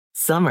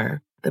Summer,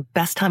 the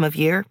best time of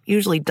year,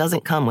 usually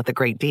doesn't come with a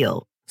great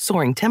deal.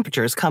 Soaring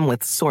temperatures come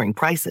with soaring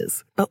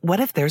prices. But what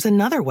if there's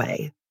another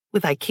way?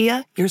 With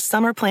IKEA, your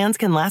summer plans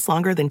can last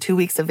longer than 2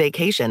 weeks of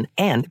vacation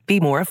and be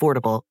more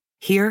affordable.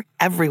 Here,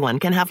 everyone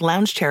can have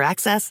lounge chair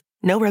access,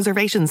 no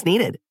reservations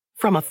needed.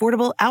 From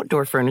affordable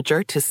outdoor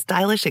furniture to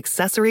stylish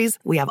accessories,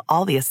 we have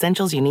all the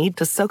essentials you need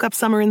to soak up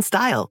summer in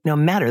style, no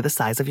matter the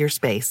size of your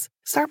space.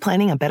 Start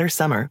planning a better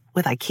summer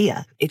with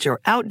IKEA. It's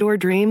your outdoor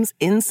dreams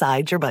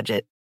inside your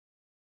budget.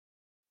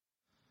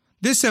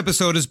 This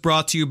episode is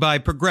brought to you by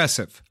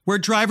Progressive, where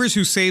drivers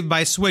who save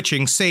by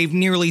switching save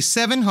nearly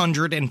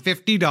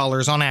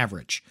 $750 on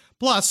average.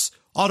 Plus,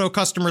 auto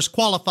customers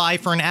qualify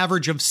for an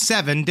average of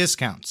 7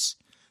 discounts.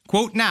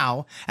 Quote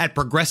now at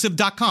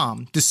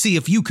Progressive.com to see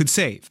if you could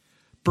save.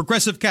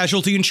 Progressive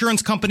Casualty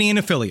Insurance Company and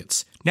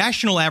Affiliates.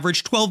 National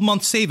average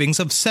 12-month savings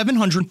of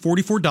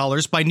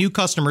 $744 by new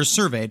customers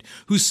surveyed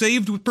who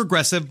saved with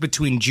Progressive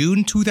between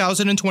June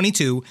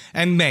 2022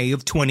 and May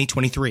of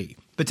 2023.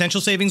 Potential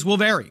savings will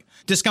vary.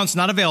 Discounts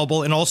not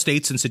available in all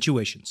states and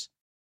situations.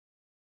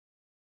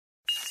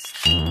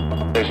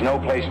 There's no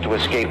place to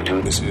escape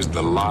to. This is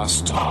the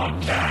last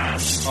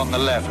podcast. On the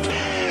left.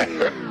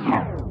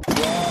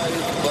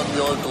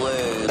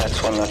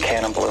 That's when the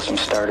cannibalism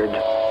started.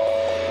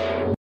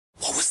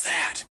 What was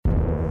that?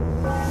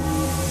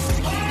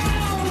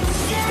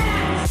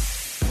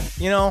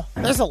 You know,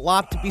 there's a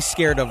lot to be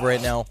scared of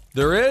right now.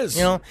 There is.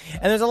 You know,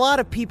 and there's a lot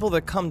of people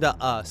that come to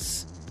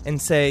us and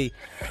say,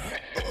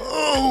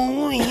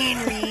 "Oh,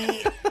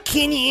 Henry,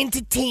 can you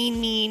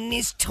entertain me in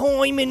this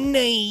time of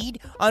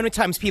need?" Other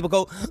times people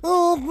go,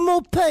 "Oh,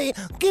 Mope,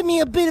 give me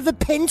a bit of a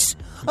pence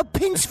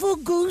for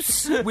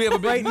goose." We have a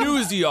big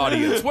newsy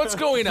audience. What's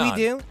going on? We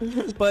do,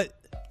 but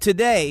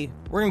today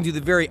we're going to do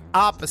the very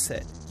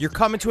opposite. You're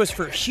coming to us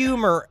for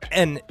humor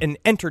and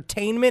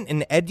entertainment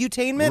and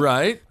edutainment.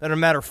 Right. As a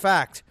matter of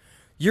fact,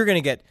 you're going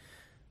to get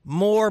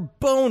more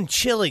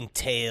bone-chilling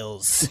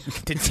tales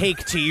to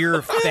take to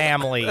your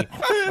family.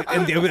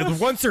 And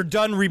once they're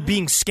done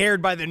being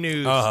scared by the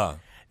news,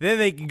 then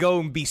they can go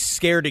and be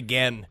scared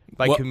again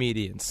by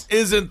comedians.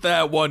 Isn't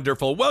that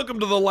wonderful? Welcome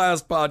to the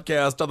last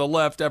podcast on the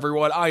left,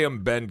 everyone. I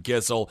am Ben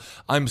Kissel.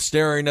 I'm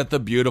staring at the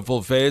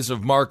beautiful face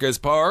of Marcus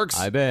Parks.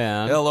 Hi,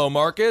 Ben. Hello,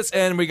 Marcus.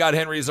 And we got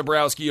Henry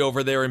Zabrowski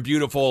over there in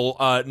beautiful,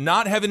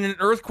 not having an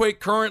earthquake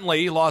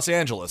currently, Los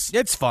Angeles.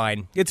 It's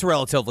fine. It's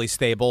relatively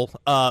stable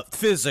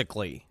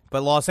physically,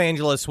 but Los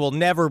Angeles will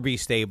never be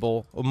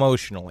stable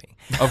emotionally.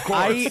 Of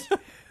course.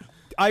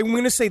 I'm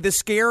going to say the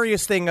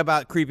scariest thing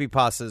about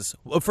creepypastas.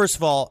 Well, first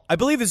of all, I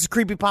believe this is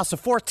Creepypasta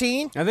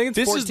 14. I think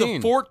it's 14. This is the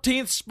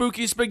 14th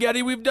spooky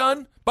spaghetti we've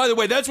done. By the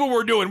way, that's what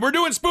we're doing. We're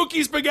doing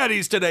spooky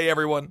spaghettis today,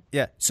 everyone.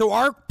 Yeah. So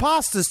our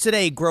pastas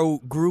today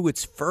grew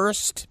its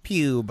first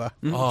pube.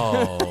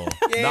 Oh,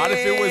 not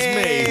if it was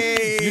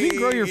me. You didn't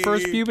grow your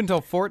first pube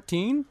until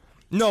 14?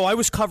 No, I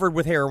was covered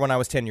with hair when I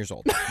was 10 years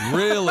old.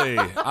 Really?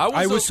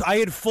 I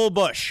had full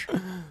bush.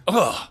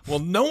 Ugh. Well,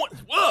 no one.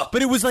 Ugh.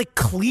 But it was like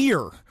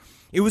clear.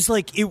 It was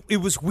like, it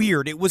was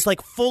weird. It was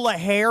like full of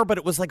hair, but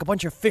it was like a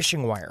bunch of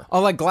fishing wire.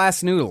 Oh, like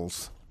glass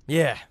noodles.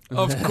 Yeah.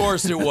 Of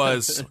course it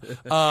was.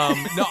 No,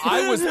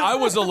 I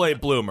was a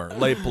late bloomer.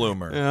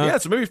 Yeah,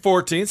 so maybe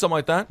 14, something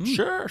like that.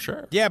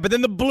 Sure. Yeah, but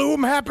then the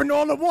bloom happened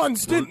all at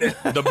once, didn't it?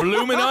 The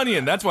bloomin'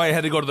 onion. That's why I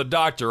had to go to the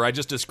doctor. I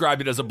just described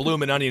it as a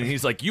bloomin' onion, and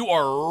he's like, "You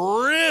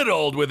are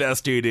riddled with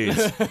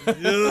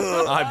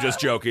STDs." I'm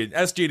just joking.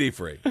 STD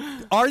free.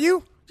 Are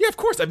you? Yeah, of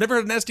course. I've never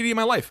had an STD in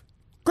my life.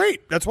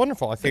 Great. That's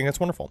wonderful. I think that's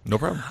wonderful. No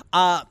problem.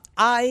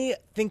 I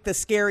think the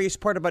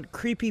scariest part about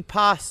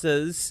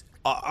creepypastas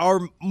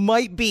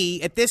might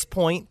be, at this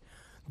point,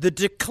 the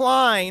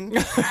decline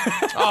of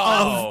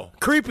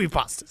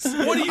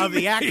creepypastas. What do you of mean?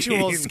 the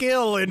actual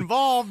skill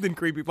involved in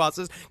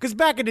creepypastas. Because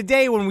back in the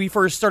day when we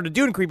first started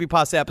doing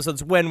creepypasta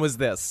episodes, when was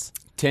this?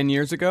 10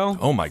 years ago?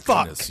 Oh, my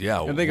goodness. Yeah,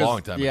 a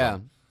long time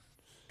ago.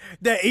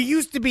 That it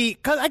used to be,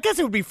 cause I guess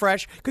it would be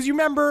fresh, because you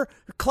remember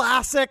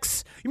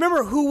classics? You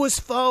remember Who Was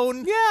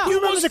Phone? Yeah. You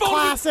remember the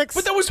classics?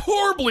 But that was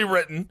horribly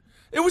written.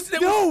 It was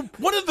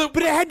one of the...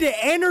 But it had the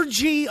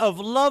energy of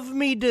Love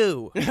Me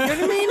Do. You know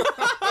what I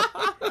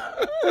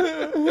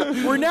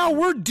mean?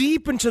 We're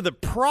deep into the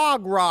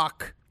prog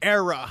rock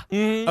era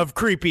of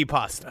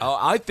creepypasta.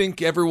 I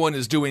think everyone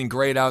is doing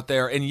great out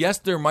there, and yes,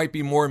 there might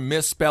be more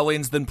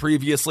misspellings than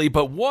previously,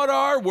 but what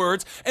are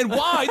words, and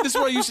why? This is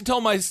what I used to tell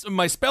my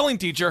spelling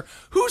teacher.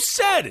 Who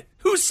said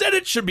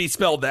it should be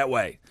spelled that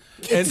way?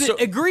 It's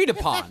agreed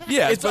upon.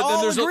 Yes, it's but then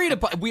all there's agreed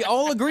upon. We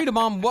all agreed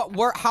upon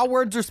how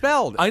words are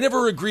spelled. I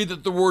never agreed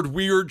that the word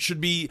weird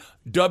should be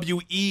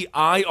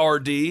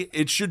W-E-I-R-D.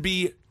 It should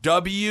be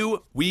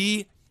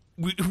W-E-E-R-D.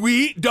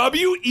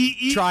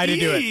 Try to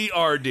do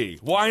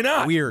it. Why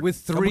not? Weird. With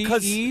 3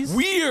 E's?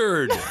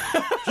 Weird.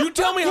 You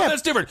tell me how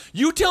that's different.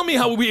 You tell me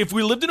how if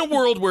we lived in a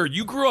world where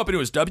you grew up and it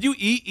was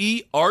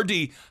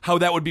W-E-E-R-D, how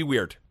that would be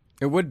weird.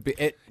 It would be.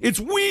 It's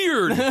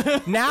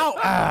weird.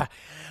 Now,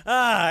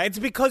 It's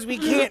because we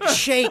can't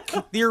shake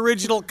the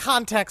original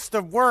context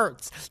of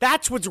words.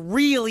 That's what's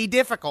really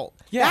difficult.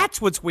 Yeah.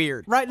 That's what's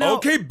weird. Right now.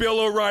 Okay, Bill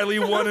O'Reilly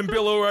 1 and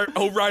Bill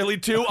O'Reilly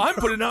 2. I'm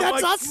putting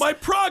out my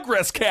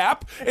progress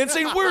cap and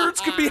saying words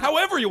can be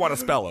however you want to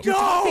spell them. You're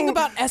talking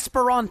about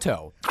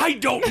Esperanto. I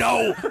don't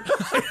know.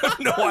 I have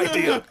no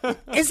idea.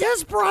 Is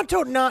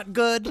Esperanto not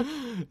good?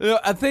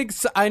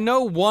 I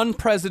know one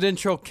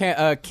presidential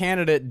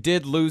candidate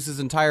did lose his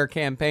entire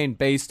campaign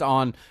based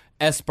on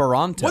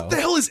Esperanto. What the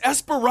hell is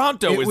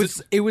Esperanto?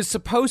 It was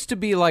supposed to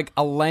be like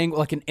a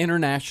like an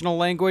international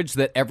language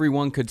that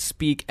everyone could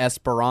speak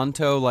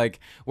Esperanto, like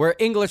where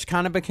English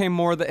kind of became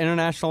more the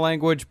international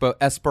language, but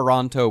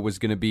Esperanto was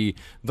going to be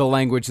the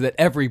language that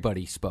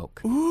everybody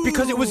spoke. Ooh.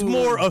 Because it was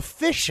more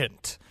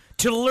efficient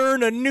to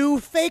learn a new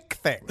fake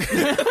thing.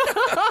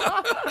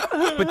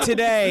 But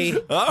today,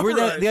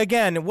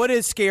 again, what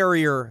is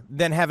scarier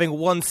than having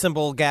one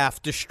symbol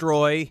gaffe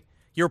destroy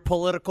your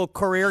political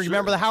career? You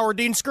remember the Howard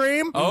Dean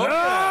scream? Oh,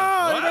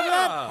 yeah. You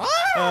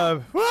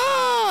remember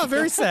that?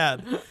 Very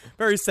sad.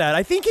 Very sad.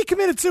 I think he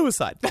committed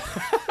suicide.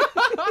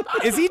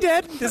 Is he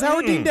dead? Is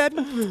Howard Dean dead?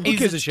 Who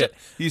gives a shit?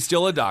 He's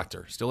still a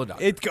doctor.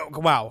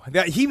 Wow.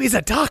 He is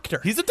a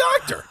doctor. He's a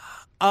doctor.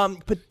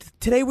 But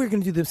today we're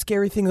going to do the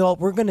scary thing.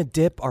 We're going to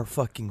dip our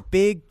fucking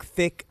big,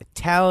 thick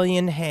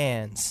Italian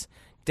hands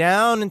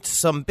down into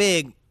some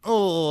big,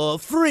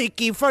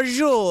 freaky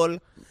fagioli.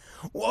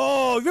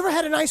 Whoa, have you ever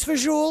had a nice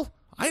fagioli?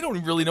 I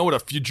don't really know what a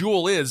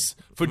fagioli is.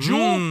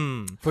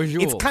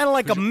 Fagioli? It's kind of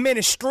like a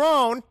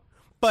minestrone,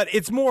 but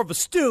it's more of a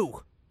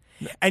stew.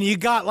 And you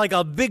got like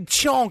a big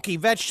chunky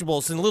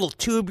vegetables and little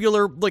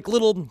tubular, like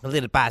little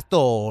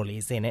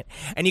pastolis in it.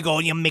 And you go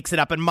and you mix it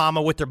up, and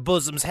Mama with her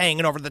bosoms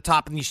hanging over the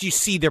top, and you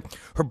see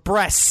her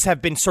breasts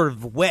have been sort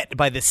of wet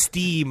by the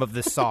steam of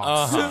the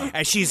sauce.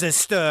 And she's a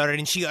stir,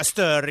 and she's a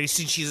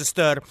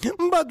stir.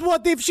 But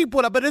what if she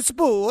put up in a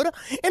spoon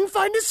and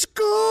find a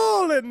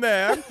skull in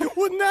there?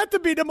 Wouldn't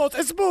that be the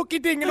most spooky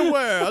thing in the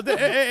world?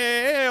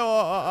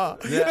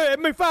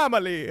 My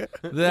family.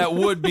 That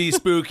would be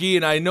spooky,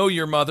 and I know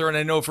your mother, and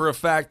I know for a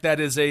fact that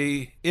is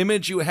a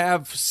image you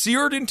have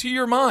seared into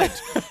your mind.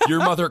 Your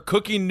mother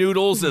cooking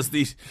noodles as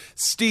the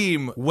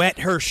steam wet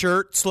her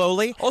shirt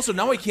slowly. Also,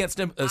 now I can't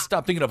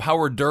stop thinking of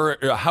Howard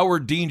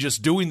Dean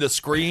just doing the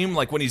scream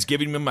like when he's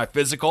giving me my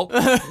physical.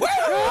 Yeah,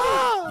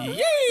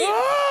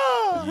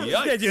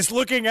 just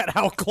looking at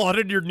how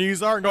clotted your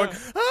knees are and going,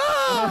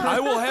 I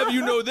will have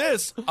you know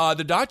this.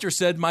 The doctor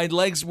said my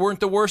legs weren't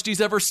the worst he's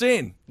ever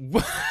seen.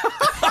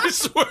 I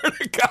swear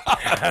to God.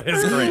 That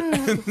is great.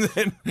 And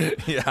then,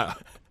 yeah.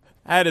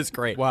 That is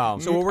great. Wow.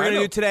 So what we're going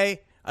to do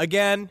today,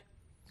 again,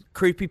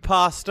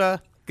 creepypasta,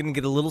 going to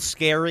get a little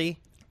scary.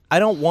 I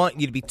don't want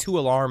you to be too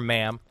alarmed,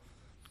 ma'am.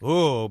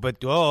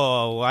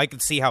 I can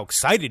see how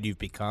excited you've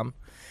become.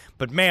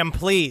 But ma'am,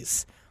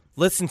 please,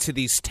 listen to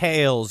these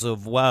tales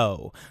of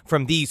woe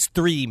from these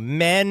three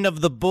men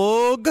of the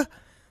boog. So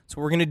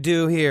what we're going to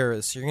do here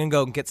is you're going to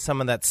go and get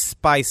some of that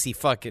spicy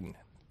fucking,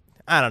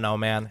 I don't know,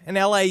 man. In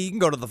L.A., you can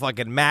go to the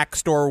fucking Mac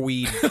store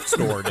weed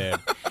store, dude.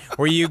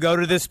 Where you go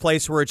to this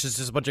place where it's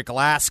just a bunch of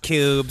glass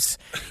cubes.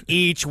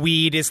 Each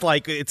weed is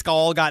like, it's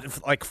all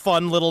got like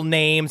fun little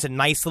names and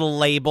nice little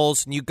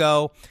labels. And you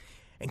go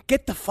and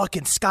get the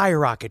fucking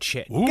skyrocket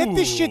shit. Ooh. Get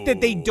the shit that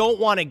they don't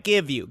want to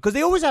give you. Because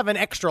they always have an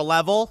extra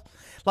level.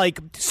 Like,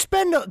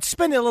 spend a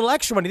little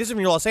extra money. This is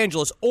in Los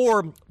Angeles.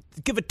 Or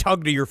give a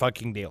tug to your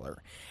fucking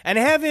dealer. And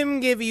have him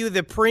give you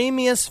the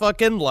premium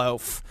fucking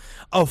loaf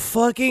of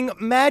fucking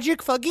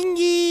magic fucking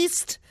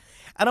yeast.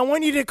 And I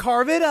want you to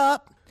carve it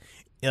up.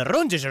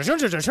 Pop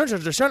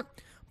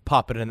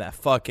it in that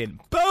fucking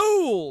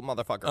bowl,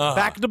 motherfucker.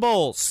 Back to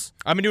bowls.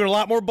 I've been doing a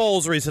lot more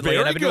bowls recently.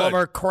 And I've been doing a lot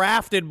more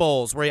crafted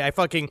bowls where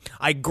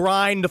I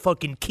grind the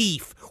fucking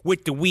keef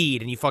with the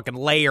weed and you fucking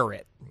layer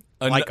it.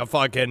 Like a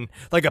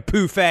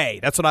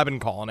pouffe. That's what I've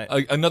been calling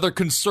it. Another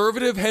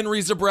conservative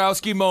Henry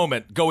Zabrowski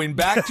moment. Going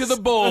back to the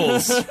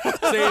bowls. Saying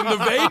the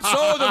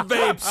vapes, the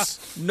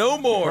vapes. No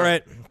more. All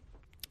right.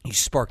 You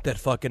spark that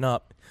fucking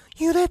up.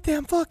 You let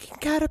them fucking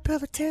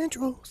caterpillar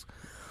tendrils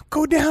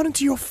go down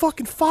into your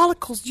fucking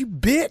follicles, you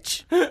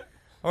bitch.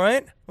 All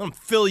right? Let them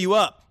fill you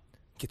up.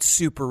 Get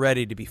super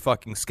ready to be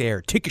fucking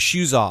scared. Take your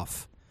shoes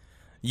off,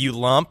 you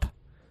lump.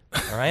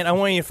 All right? I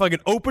want you to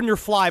fucking open your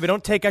fly, but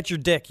don't take out your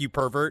dick, you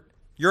pervert.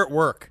 You're at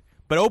work.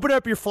 But open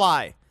up your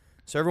fly.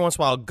 So every once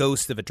in a while, a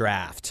ghost of a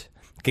draft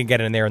can get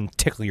in there and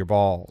tickle your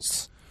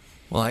balls.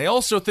 Well, I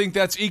also think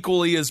that's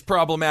equally as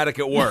problematic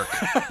at work.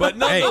 But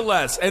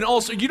nonetheless, and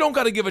also, you don't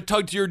got to give a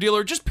tug to your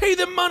dealer. Just pay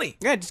them money.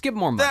 Yeah, just give them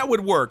more money. That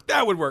would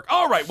work.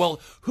 All right, well,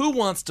 who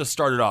wants to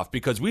start it off?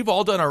 Because we've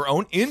all done our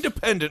own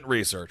independent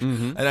research.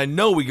 Mm-hmm. And I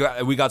know we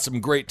got some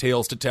great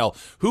tales to tell.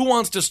 Who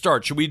wants to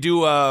start? Should we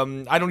do,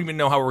 I don't even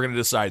know how we're going to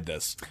decide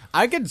this.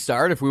 I can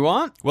start if we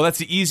want. Well, that's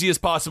the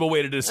easiest possible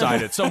way to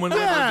decide it. Someone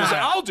just say,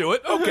 I'll do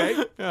it.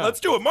 Okay, let's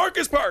do it.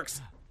 Marcus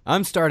Parks.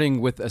 I'm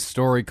starting with a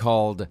story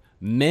called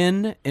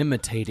Men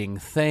Imitating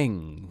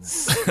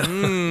Things.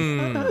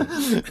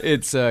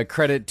 It's a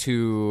credit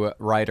to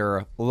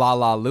writer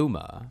Lala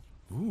Luma.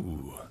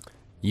 Ooh.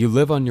 You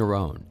live on your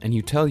own, and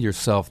you tell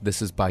yourself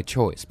this is by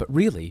choice, but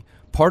really,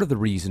 part of the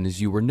reason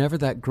is you were never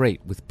that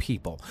great with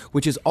people,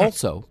 which is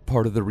also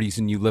part of the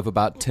reason you live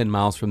about 10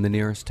 miles from the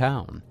nearest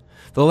town.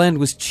 The land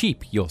was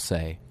cheap, you'll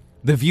say.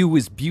 The view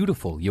was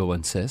beautiful, you'll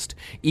insist,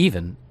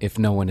 even if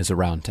no one is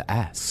around to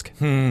ask.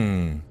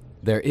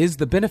 There is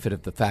the benefit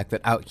of the fact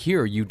that out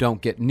here you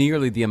don't get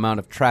nearly the amount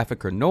of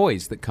traffic or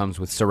noise that comes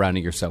with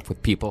surrounding yourself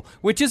with people,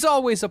 which is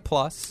always a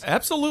plus.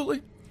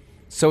 Absolutely.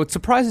 So it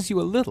surprises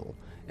you a little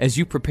as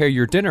you prepare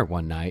your dinner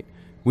one night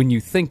when you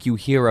think you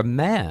hear a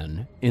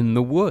man in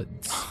the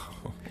woods.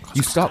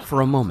 You stop for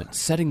a moment,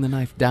 setting the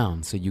knife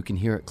down so you can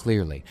hear it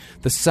clearly.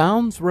 The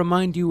sounds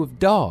remind you of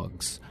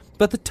dogs,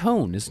 but the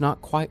tone is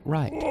not quite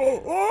right.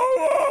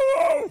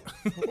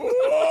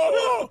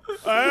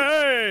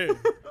 Hey!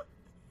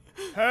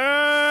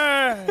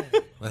 Hey!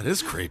 That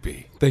is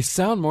creepy. They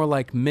sound more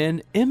like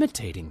men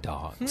imitating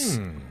dogs.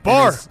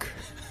 Bark!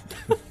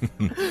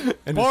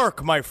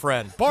 Bark, my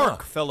friend.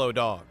 Bark, fellow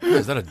dog.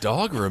 Is that a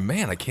dog or a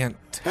man? I can't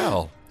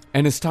tell.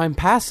 And as time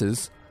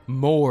passes,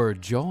 more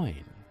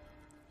join.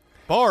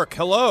 Bark,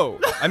 hello.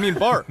 I mean,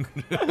 bark.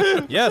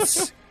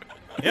 Yes.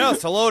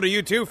 Yes, hello to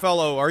you too,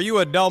 fellow. Are you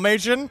a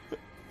Dalmatian?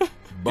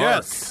 Bark.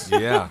 Yes.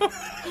 Yeah.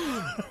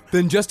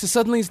 Then just as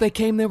suddenly as they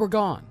came, they were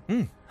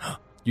gone.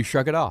 You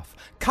shrug it off.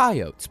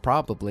 Coyotes,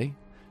 probably.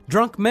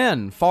 Drunk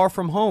men, far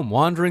from home,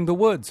 wandering the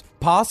woods,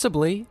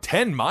 possibly.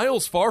 10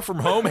 miles far from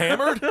home,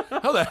 hammered?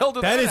 How the hell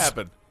did that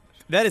happen?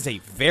 That is a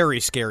very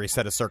scary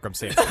set of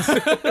circumstances.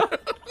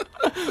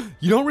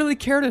 You don't really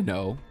care to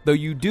know, though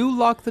you do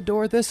lock the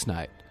door this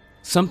night.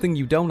 Something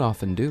you don't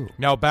often do.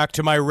 Now back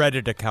to my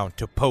Reddit account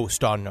to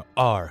post on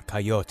our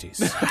coyotes.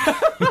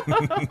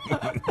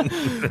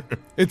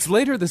 It's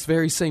later this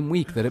very same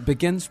week that it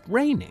begins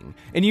raining,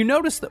 and you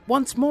notice that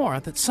once more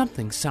that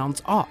something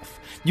sounds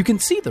off. You can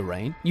see the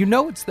rain, you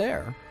know it's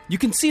there. You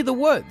can see the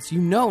woods, you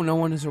know no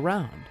one is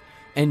around.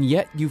 And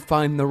yet you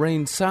find the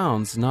rain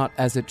sounds not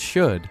as it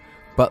should,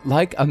 but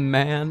like a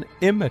man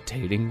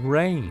imitating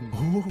rain.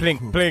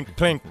 Plink, plink,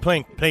 plink,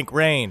 plink, plink,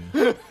 rain.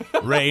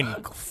 Rain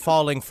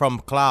falling from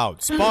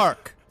clouds.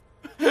 Bark.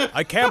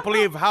 I can't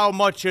believe how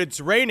much it's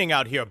raining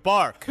out here.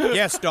 Bark.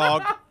 Yes,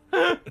 dog.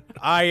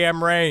 I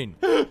am rain.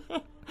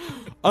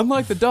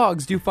 Unlike the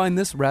dogs, you find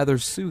this rather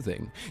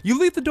soothing. You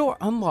leave the door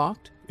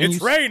unlocked.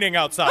 It's raining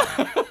outside.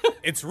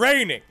 It's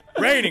raining.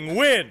 Raining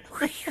wind.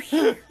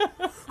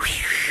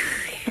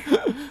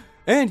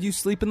 And you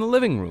sleep in the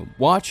living room,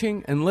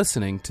 watching and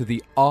listening to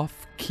the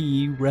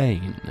off-key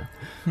rain.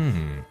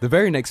 The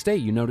very next day,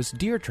 you notice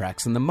deer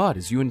tracks in the mud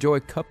as you enjoy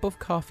a cup of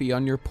coffee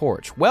on your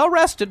porch,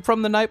 well-rested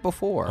from the night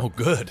before. Oh,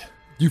 good.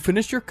 You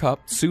finish your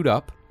cup, suit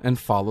up, and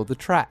follow the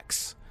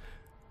tracks.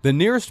 The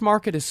nearest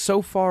market is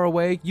so far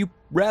away, you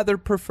rather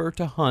prefer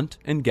to hunt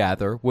and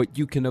gather what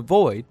you can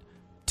avoid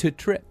to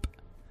trip.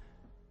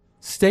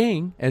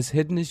 Staying as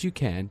hidden as you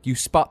can, you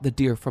spot the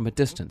deer from a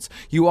distance.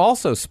 You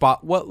also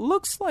spot what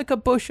looks like a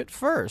bush at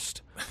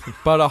first,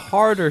 but a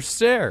harder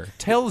stare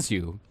tells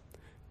you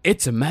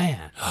it's a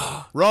man.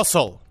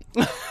 Russell.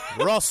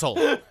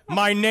 Russell.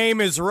 My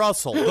name is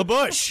Russell. The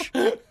bush.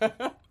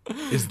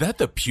 Is that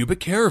the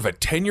pubic hair of a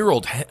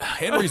 10-year-old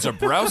Henry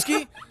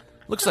Zabrowski?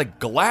 Looks like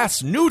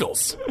glass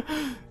noodles.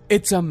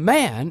 It's a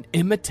man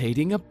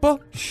imitating a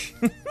bush.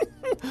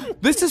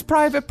 This is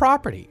private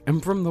property,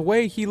 and from the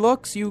way he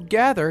looks, you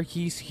gather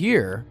he's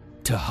here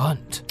to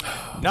hunt.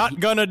 Not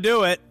gonna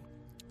do it.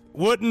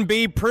 Wouldn't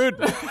be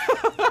prudent.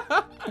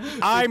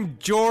 I'm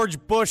George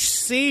Bush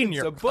Sr.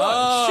 It's a bush.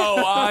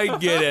 Oh, I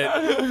get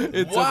it.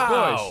 It's wow. a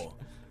bush.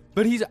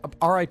 But he's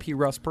R.I.P.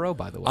 Ross Perot,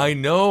 by the way. I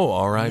know,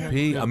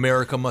 R.I.P.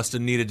 America must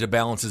have needed to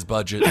balance his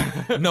budget.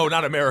 No,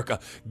 not America.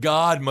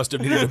 God must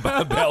have needed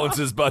to balance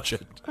his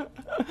budget.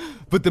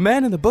 But the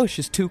man in the bush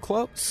is too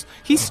close.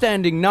 He's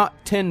standing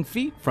not 10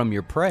 feet from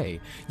your prey.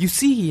 You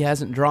see he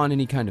hasn't drawn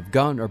any kind of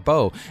gun or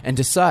bow and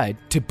decide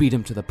to beat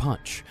him to the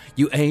punch.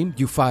 You aim,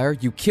 you fire,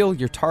 you kill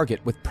your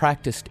target with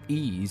practiced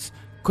ease.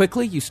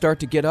 Quickly, you start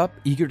to get up,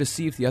 eager to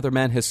see if the other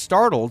man has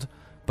startled,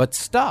 but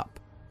stop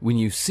when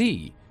you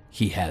see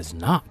he has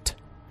not.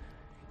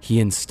 He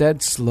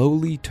instead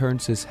slowly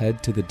turns his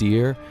head to the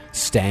deer,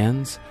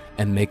 stands,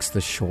 and makes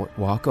the short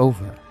walk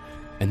over.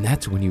 And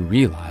that's when you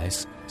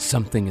realize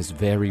something is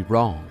very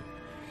wrong.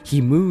 He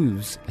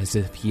moves as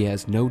if he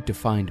has no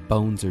defined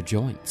bones or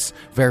joints,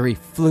 very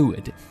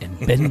fluid and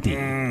bendy.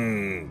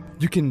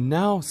 You can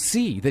now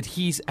see that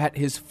he's at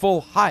his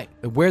full height.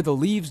 Where the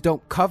leaves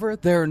don't cover,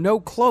 there are no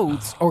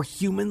clothes or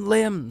human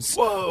limbs.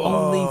 Whoa.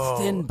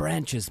 Only thin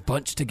branches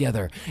bunched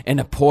together in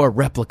a poor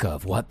replica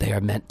of what they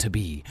are meant to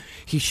be.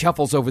 He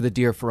shuffles over the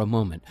deer for a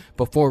moment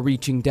before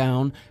reaching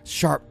down,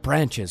 sharp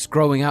branches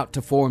growing out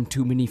to form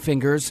too many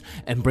fingers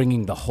and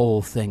bringing the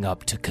whole thing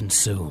up to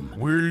consume.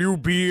 Will you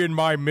be in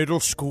my middle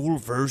school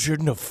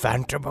version of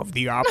Phantom of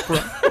the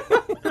Opera?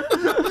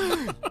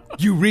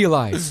 You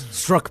realize,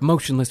 struck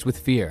motionless with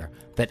fear,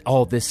 that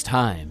all this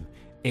time,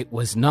 it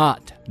was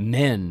not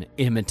men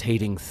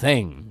imitating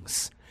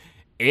things.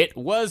 It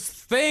was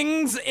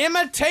things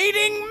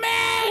imitating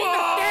men!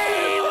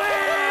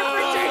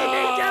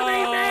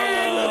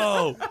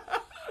 Whoa!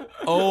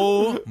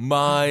 Oh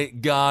my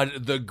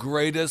God, the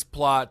greatest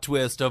plot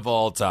twist of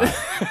all time.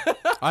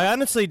 I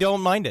honestly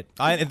don't mind it.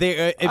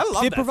 They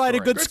provide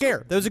a good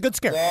scare. There was a good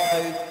scare.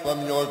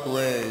 From your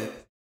grave.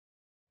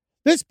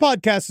 This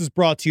podcast is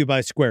brought to you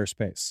by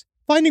Squarespace.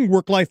 Finding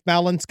work-life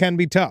balance can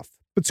be tough,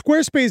 but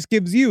Squarespace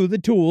gives you the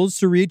tools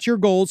to reach your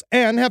goals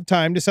and have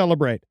time to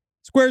celebrate.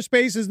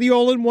 Squarespace is the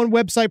all-in-one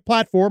website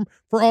platform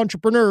for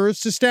entrepreneurs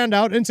to stand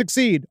out and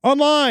succeed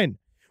online.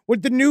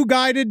 With the new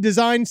guided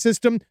design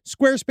system,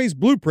 Squarespace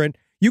Blueprint,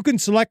 you can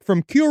select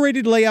from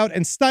curated layout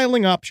and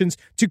styling options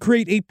to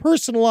create a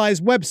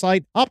personalized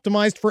website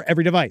optimized for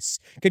every device.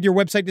 Get your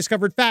website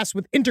discovered fast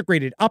with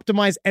integrated,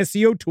 optimized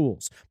SEO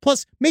tools.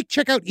 Plus, make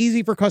checkout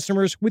easy for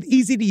customers with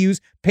easy-to-use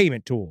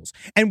payment tools.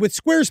 And with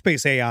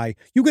Squarespace AI,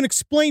 you can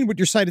explain what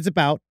your site is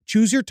about,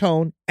 choose your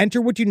tone,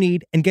 enter what you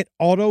need, and get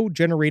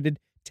auto-generated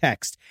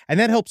text. And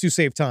that helps you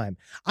save time.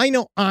 I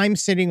know I'm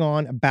sitting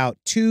on about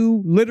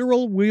 2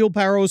 literal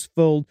wheelbarrows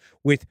filled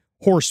with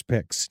horse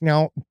pics.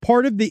 Now,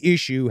 part of the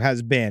issue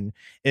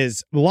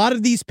is a lot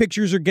of these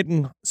pictures are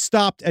getting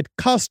stopped at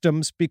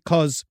customs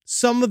because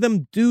some of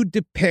them do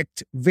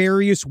depict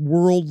various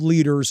world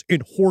leaders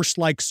in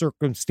horse-like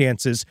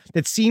circumstances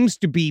that seems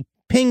to be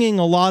pinging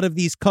a lot of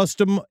these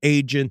custom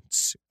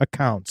agents'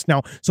 accounts.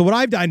 Now, so what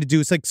I've done to do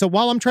is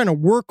while I'm trying to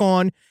work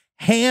on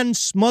hand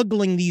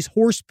smuggling these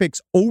horse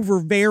pics over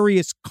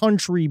various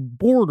country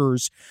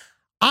borders,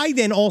 I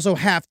then also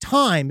have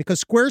time,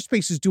 because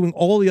Squarespace is doing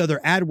all the other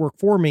ad work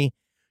for me,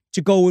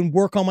 to go and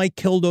work on my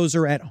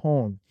Killdozer at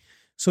home.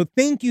 So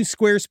thank you,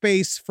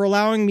 Squarespace, for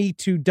allowing me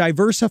to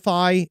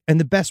diversify in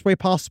the best way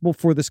possible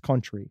for this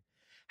country.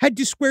 Head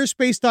to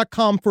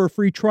squarespace.com for a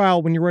free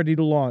trial when you're ready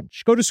to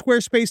launch. Go to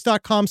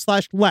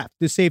squarespace.com/left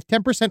to save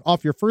 10%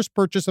 off your first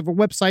purchase of a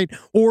website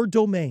or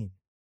domain.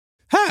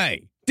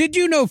 Hey! Did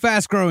you know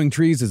Fast Growing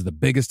Trees is the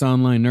biggest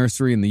online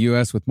nursery in the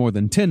U.S. with more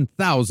than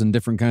 10,000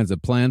 different kinds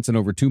of plants and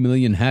over 2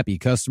 million happy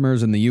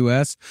customers in the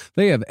U.S.?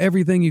 They have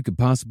everything you could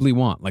possibly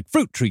want, like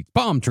fruit trees,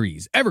 palm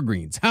trees,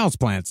 evergreens,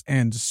 houseplants,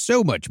 and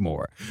so much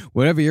more.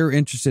 Whatever you're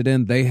interested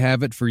in, they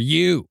have it for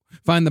you.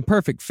 Find the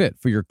perfect fit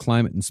for your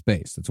climate and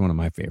space. That's one of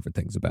my favorite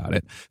things about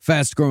it.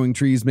 Fast Growing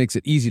Trees makes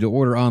it easy to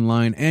order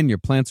online, and your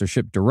plants are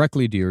shipped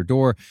directly to your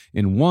door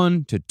in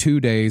 1 to 2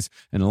 days.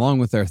 And along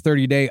with their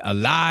 30-day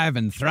Alive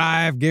and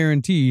Thrive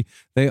guarantee,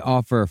 they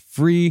offer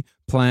free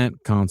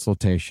plant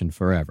consultation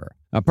forever.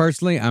 Now,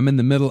 personally, I'm in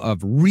the middle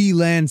of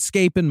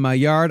re-landscaping my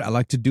yard. I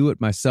like to do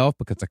it myself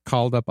because I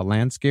called up a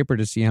landscaper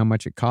to see how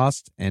much it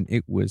costs, and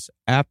it was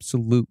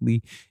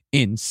absolutely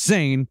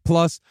insane.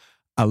 Plus,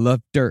 I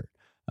love dirt.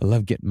 I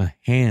love getting my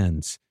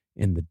hands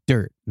in the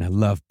dirt, and I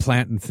love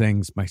planting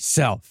things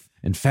myself.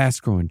 And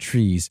Fast Growing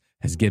Trees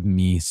has given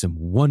me some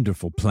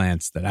wonderful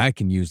plants that I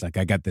can use. Like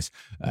I got this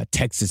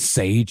Texas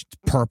sage, it's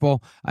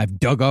purple. I've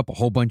dug up a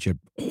whole bunch of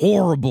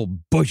horrible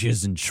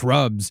bushes and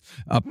shrubs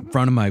up in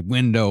front of my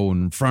window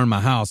and in front of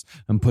my house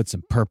and put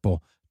some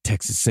purple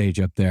Texas sage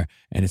up there,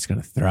 and it's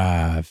going to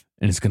thrive,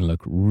 and it's going to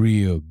look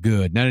real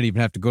good. And I didn't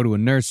even have to go to a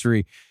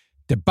nursery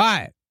to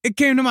buy it. It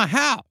came to my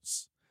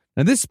house.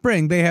 Now, this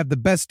spring, they have the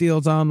best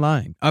deals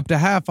online, up to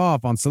half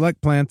off on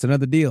select plants and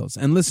other deals.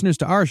 And listeners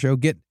to our show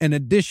get an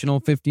additional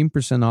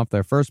 15% off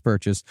their first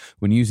purchase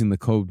when using the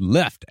code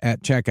LEFT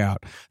at checkout.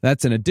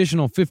 That's an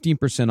additional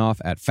 15% off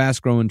at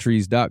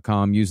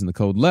fastgrowingtrees.com using the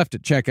code LEFT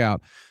at checkout.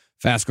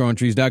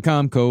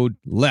 Fastgrowingtrees.com, code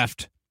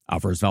LEFT.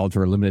 Offers valid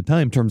for a limited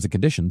time. Terms and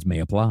conditions may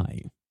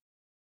apply.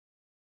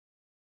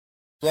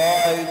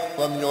 Rise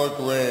from your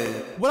grave.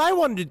 What I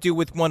wanted to do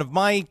with one of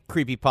my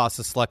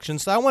creepypasta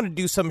selections, I wanted to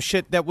do some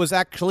shit that was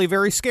actually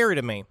very scary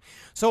to me.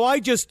 So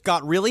I just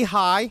got really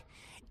high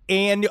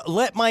and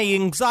let my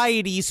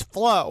anxieties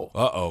flow.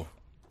 Uh-oh.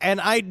 And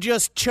I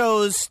just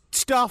chose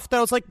stuff that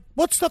I was like,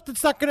 what stuff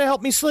that's not going to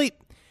help me sleep?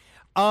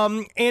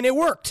 And it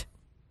worked.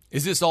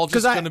 Is this all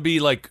just going to be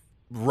like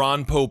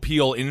Ron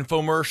Popeil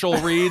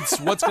infomercial reads?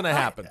 What's going to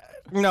happen?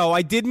 No,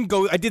 I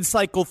did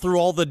cycle through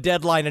all the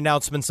deadline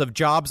announcements of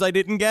jobs I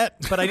didn't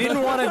get, but I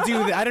didn't want to do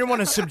that. I didn't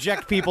want to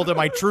subject people to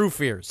my true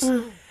fears.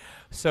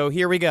 So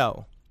here we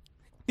go.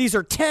 These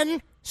are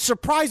 10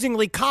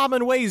 surprisingly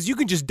common ways you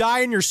can just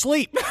die in your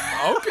sleep.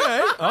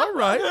 Okay, all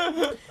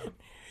right.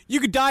 You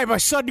could die by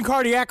sudden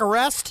cardiac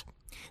arrest.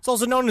 It's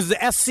also known as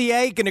the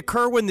SCA. It can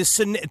occur when the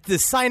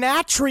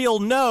sinatrial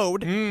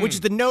node, which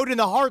is the node in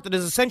the heart that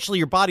is essentially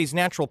your body's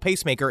natural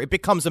pacemaker, it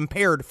becomes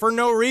impaired for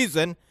no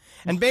reason.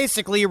 And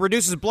basically, it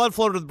reduces blood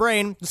flow to the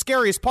brain. The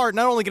scariest part,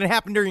 not only can it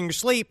happen during your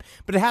sleep,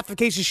 but half the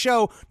cases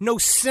show no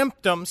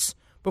symptoms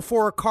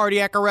before a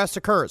cardiac arrest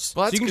occurs.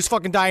 Well, so you can just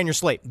fucking die in your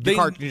sleep. Your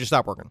heart can just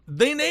stop working.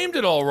 They named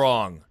it all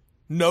wrong.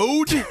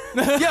 Node?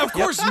 Yeah, of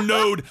course,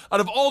 node. Out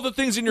of all the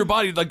things in your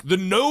body, like the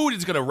node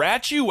is going to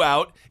rat you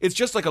out. It's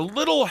just like a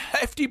little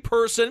hefty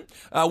person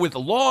with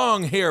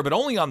long hair, but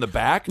only on the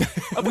back.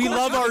 We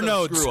love our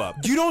nodes. Screw up.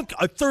 You don't.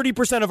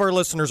 30% of our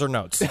listeners are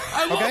nodes.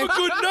 I love a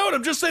good node.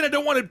 I'm just saying I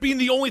don't want it being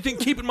the only thing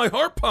keeping my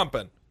heart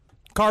pumping.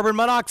 Carbon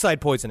monoxide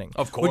poisoning.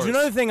 Of course. Which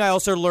another thing I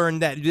also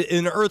learned that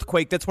in an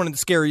earthquake, that's one of the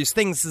scariest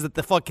things is that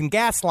the fucking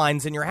gas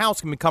lines in your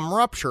house can become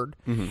ruptured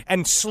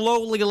and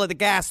slowly let the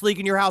gas leak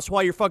in your house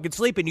while you're fucking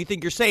sleeping. You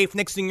think you're safe.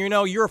 Next thing you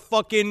know, you're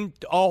fucking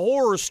a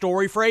horror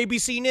story for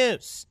ABC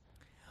News.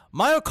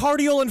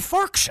 Myocardial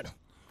infarction.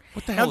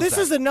 What the hell now,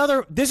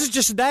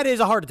 that is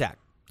a heart attack.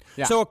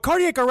 Yeah. So a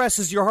cardiac arrest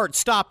is your heart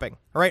stopping,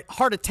 all right?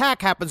 Heart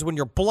attack happens when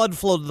your blood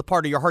flow to the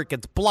part of your heart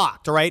gets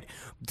blocked, all right?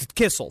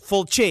 Kissel,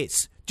 full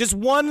chase. Just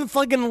one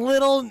fucking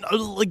little,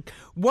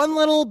 one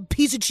little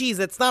piece of cheese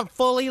that's not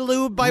fully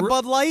lubed by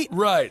Bud Light.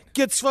 Right.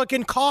 Gets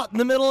fucking caught in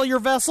the middle of your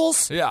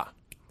vessels. Yeah.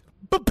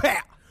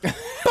 Ba-pa!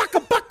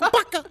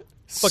 Baka!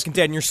 Fucking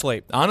dead in your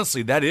sleep.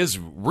 Honestly, that is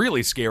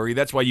really scary.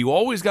 That's why you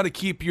always got to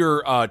keep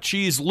your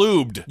cheese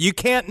lubed. You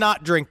can't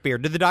not drink beer.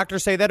 Did the doctor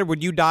say that, or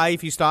would you die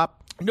if you stop?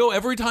 No,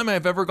 every time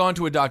I've ever gone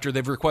to a doctor,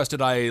 they've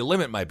requested I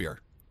limit my beer.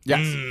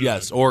 Yes.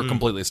 Yes, or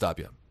completely stop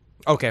you.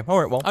 Okay, all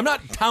right, well. I'm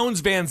not Towns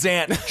Van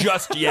Zandt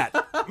just yet.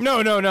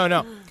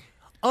 No.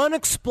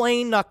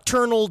 Unexplained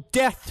nocturnal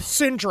death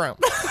syndrome.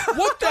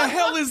 What the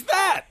hell is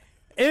that?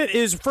 It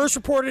is first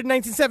reported in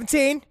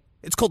 1917.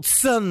 It's called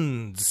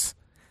SUNS.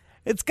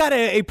 It's got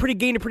a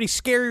pretty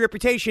scary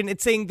reputation.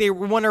 It's saying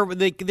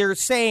they're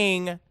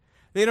saying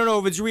they don't know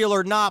if it's real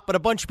or not, but a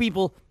bunch of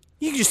people,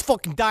 you can just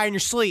fucking die in your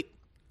sleep.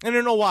 I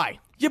don't know why.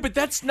 Yeah, but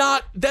that's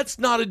not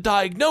a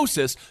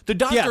diagnosis. The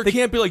doctor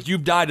can't be like,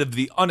 you've died of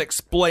the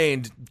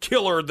unexplained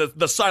killer,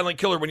 the silent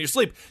killer when you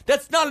sleep.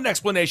 That's not an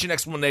explanation.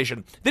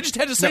 They just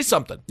had to say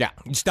something. Yeah,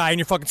 you just die in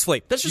your fucking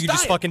sleep. That's just you can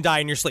just fucking die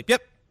in your sleep.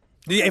 Yep.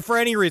 Yeah, for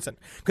any reason.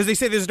 Because they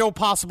say there's no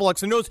possible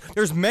explanation.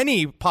 There's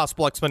many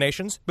possible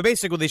explanations, but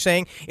basically they're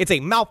saying it's a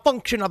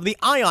malfunction of the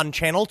ion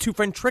channel to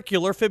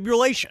ventricular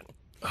fibrillation.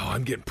 Oh,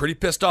 I'm getting pretty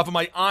pissed off of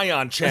my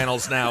ion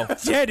channels now.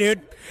 Yeah,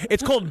 dude.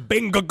 It's called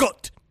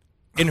Bengagut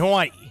in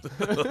Hawaii.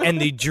 And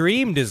the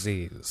dream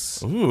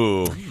disease.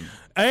 Ooh.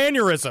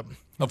 Aneurysm.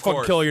 Of fucking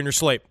course. kill you in your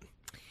sleep.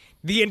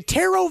 The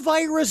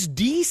enterovirus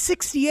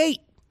D68.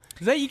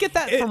 Is that you get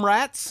that from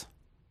rats?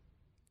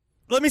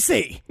 Let me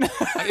see.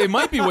 It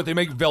might be what they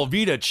make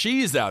Velveeta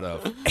cheese out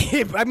of.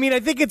 I mean, I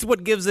think it's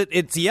what gives it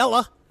its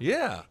yellow.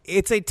 Yeah.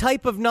 It's a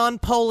type of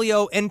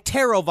non-polio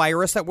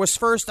enterovirus that was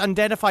first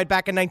identified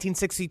back in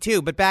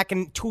 1962, but back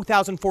in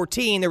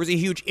 2014, there was a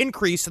huge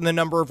increase in the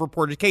number of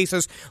reported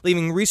cases,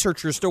 leaving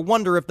researchers to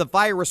wonder if the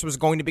virus was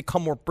going to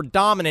become more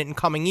predominant in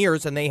coming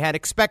years than they had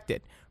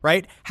expected.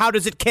 Right? How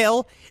does it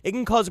kill? It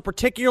can cause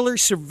particularly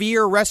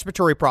severe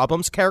respiratory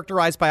problems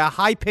characterized by a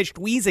high-pitched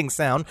wheezing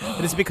sound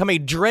that has become a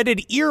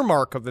dreaded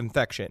earmark of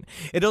infection.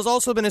 It has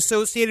also been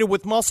associated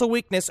with muscle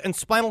weakness and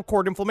spinal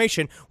cord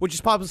inflammation, which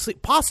is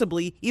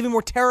possibly even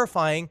more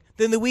terrifying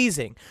than the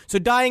wheezing. So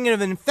dying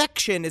of an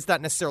infection is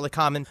not necessarily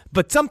common,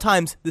 but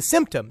sometimes the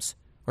symptoms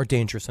are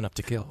dangerous enough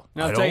to kill.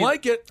 Now, I don't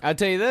like it. I'll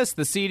tell you this,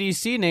 the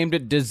CDC named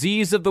it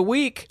Disease of the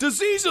Week.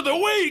 Disease of the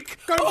week!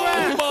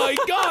 Oh my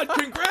God,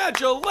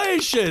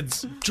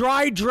 congratulations!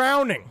 Dry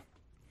drowning.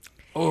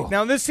 Oh.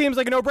 Now, this seems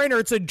like a no-brainer.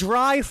 It's a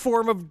dry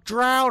form of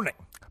drowning.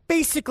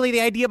 Basically,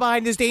 the idea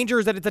behind this danger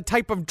is that it's a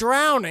type of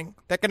drowning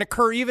that can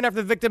occur even after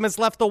the victim has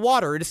left the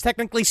water. It is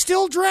technically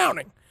still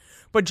drowning.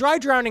 But dry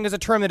drowning is a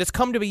term that has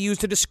come to be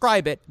used to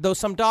describe it, though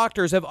some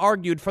doctors have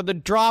argued for the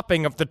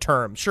dropping of the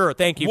term. Sure,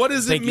 thank you. What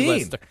does it mean?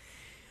 Lester.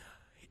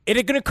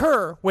 It can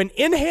occur when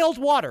inhaled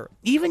water,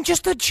 even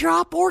just a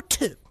drop or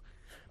two,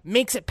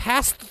 makes it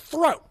past the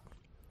throat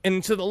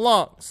into the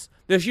lungs.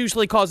 This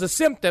usually causes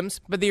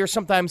symptoms, but they are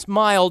sometimes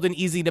mild and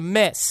easy to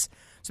miss.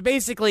 So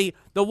basically,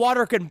 the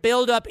water can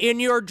build up in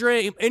your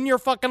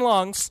fucking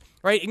lungs,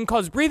 right? It can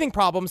cause breathing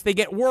problems. They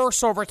get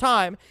worse over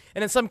time.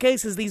 And in some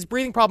cases, these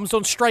breathing problems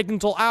don't strike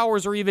until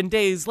hours or even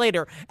days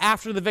later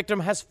after the victim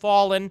has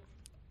fallen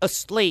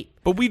asleep.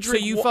 But we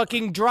drink... So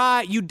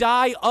you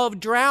die of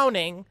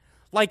drowning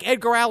like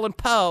Edgar Allan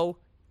Poe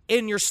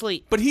in your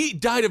sleep. But he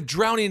died of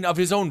drowning of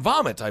his own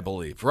vomit, I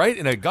believe, right?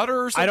 In a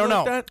gutter or something I don't know.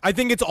 like that? I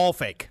think it's all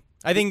fake.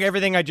 I think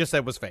everything I just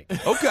said was fake.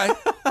 Okay.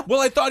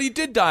 Well, I thought he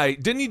did die.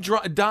 Didn't he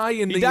die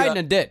in He died in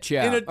a ditch,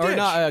 yeah. In a ditch. Or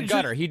not a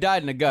gutter. He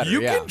died in a gutter,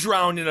 You yeah. can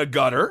drown in a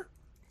gutter.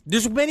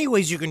 There's many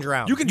ways you can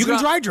drown. You can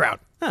dry drown.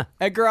 Huh.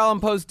 Edgar Allan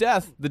Poe's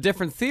death, the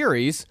different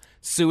theories: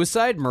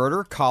 suicide,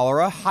 murder,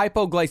 cholera,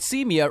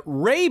 hypoglycemia,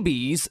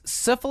 rabies,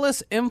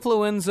 syphilis,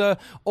 influenza,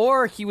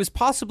 or he was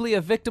possibly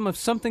a victim of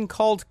something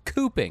called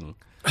cooping.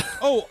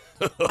 Oh.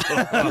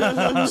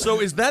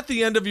 So is that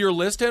the end of your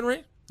list,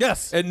 Henry?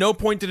 Yes. At no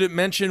point did it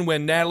mention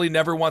when Natalie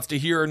never wants to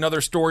hear another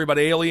story about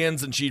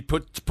aliens and she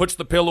puts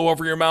the pillow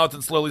over your mouth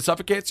and slowly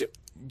suffocates you?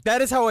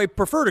 That is how I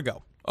prefer to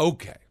go.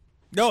 Okay.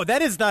 No,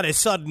 that is not a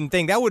sudden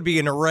thing. That would be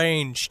an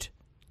arranged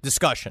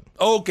discussion.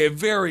 Okay,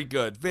 very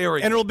good.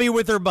 Very And good. it'll be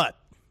with her butt.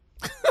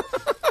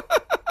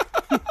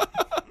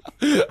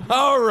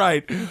 All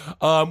right.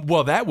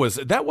 Well, that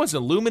was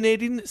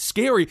illuminating,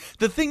 scary.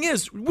 The thing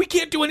is, we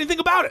can't do anything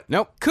about it.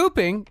 Nope.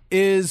 Cooping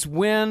is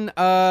when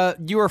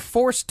you are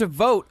forced to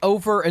vote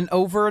over and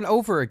over and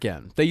over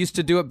again. They used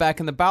to do it back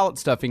in the ballot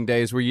stuffing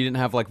days where you didn't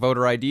have like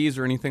voter IDs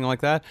or anything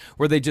like that,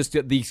 where they just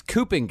these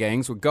cooping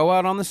gangs would go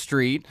out on the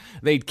street,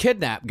 they'd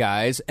kidnap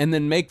guys, and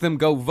then make them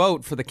go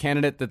vote for the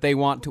candidate that they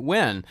want to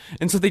win.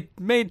 And so they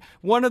made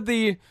one of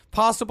the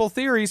possible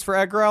theories for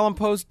Edgar Allan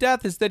Poe's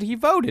death is that he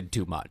voted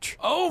too much.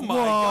 Oh my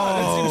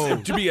God, that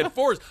seems to be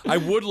enforced. I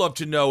would love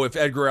to know if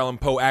Edgar Allan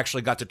Poe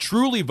actually got to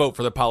truly vote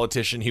for the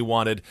politician he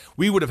wanted.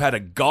 We would have had a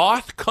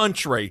goth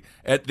country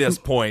at this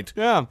point.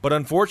 Yeah. But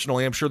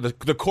unfortunately, I'm sure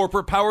the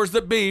corporate powers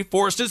that be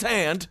forced his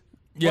hand.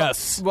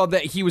 Yes. Well,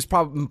 that he was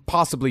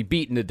possibly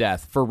beaten to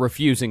death for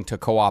refusing to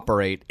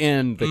cooperate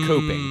in the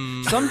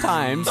cooping.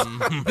 Sometimes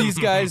these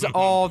guys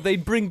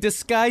they'd bring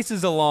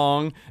disguises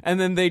along, and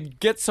then they'd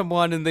get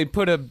someone and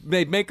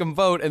they'd make them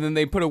vote, and then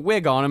they'd put a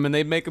wig on him and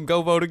they'd make them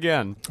go vote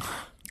again.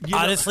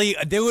 Honestly,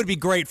 they would be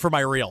great for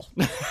my reel.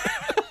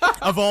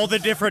 Of all the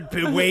different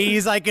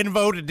ways I can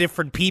vote and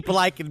different people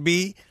I can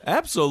be.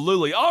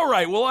 Absolutely. All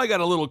right, well, I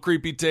got a little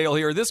creepy tale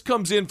here. This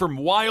comes in from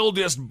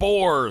Wildest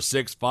Boar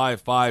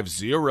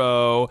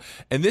 6550,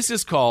 and this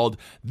is called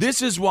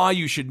This Is Why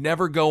You Should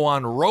Never Go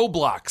on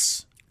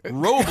Roblox.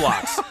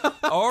 Roblox.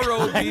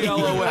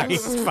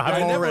 R-O-B-L-O-X. I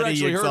never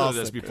actually heard of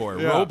this before.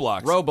 Yeah.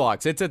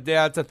 Roblox. It's a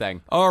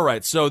thing. All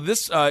right. So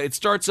this, it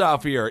starts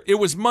off here. It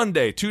was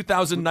Monday,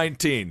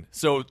 2019.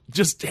 So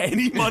just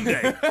any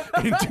Monday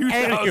in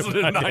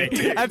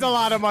 2019. That's a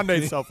lot of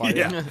Mondays so far.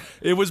 Yeah.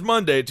 It was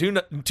Monday,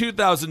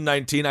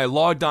 2019. I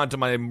logged onto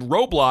my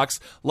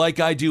Roblox like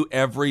I do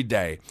every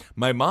day.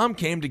 My mom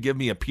came to give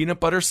me a peanut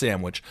butter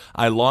sandwich.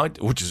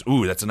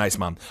 That's a nice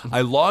mom.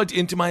 I logged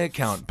into my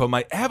account, but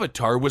my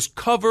avatar was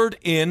covered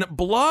in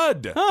blood.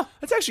 Huh.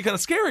 That's actually kind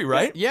of scary,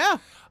 right? Yeah.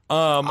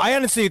 I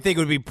honestly think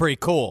it would be pretty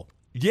cool.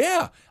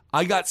 Yeah.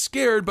 I got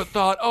scared, but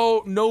thought,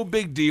 oh, no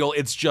big deal.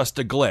 It's just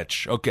a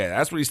glitch. Okay,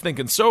 that's what he's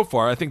thinking so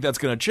far. I think that's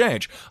going to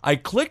change. I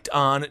clicked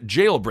on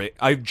Jailbreak,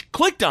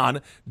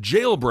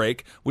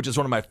 which is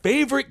one of my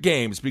favorite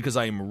games because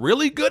I am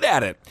really good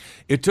at it.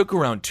 It took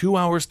around 2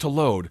 hours to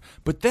load,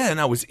 but then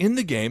I was in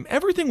the game.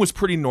 Everything was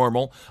pretty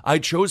normal. I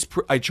chose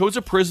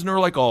a prisoner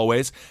like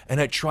always,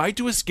 and I tried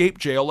to escape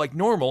jail like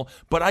normal,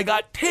 but I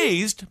got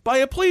tased by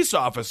a police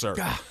officer.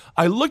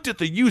 I looked at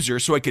the user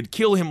so I could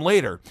kill him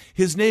later.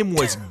 His name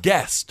was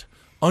Guest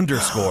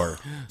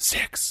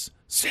 _666.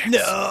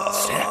 No,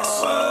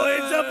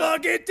 it's a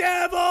fucking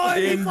devil.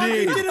 He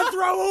fucking did a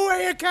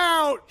throwaway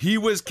account. He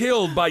was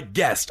killed by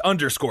Guest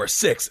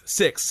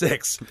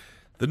 _666.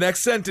 The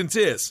next sentence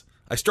is,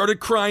 I started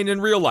crying in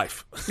real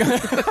life.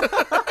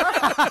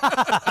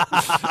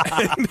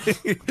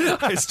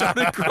 I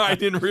started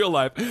crying in real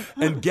life,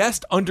 and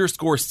Guest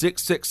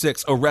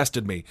 _666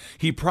 arrested me.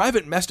 He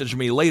private messaged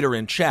me later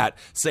in chat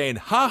saying,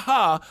 "Ha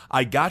ha,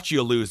 I got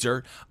you,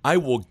 loser. I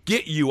will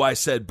get you," I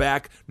said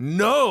back.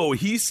 "No,"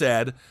 he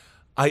said.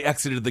 I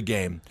exited the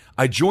game.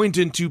 I joined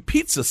into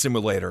Pizza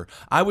Simulator.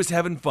 I was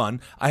having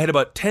fun. I had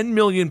about 10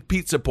 million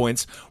pizza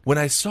points when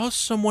I saw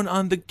someone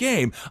on the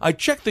game. I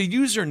checked the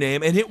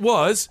username, and it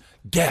was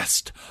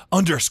Guest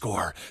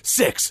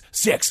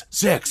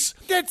 _666.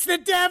 That's the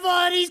devil,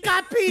 and he's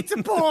got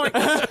pizza points.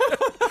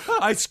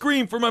 I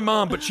screamed for my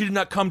mom, but she did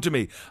not come to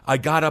me. I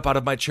got up out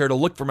of my chair to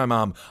look for my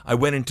mom. I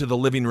went into the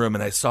living room,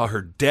 and I saw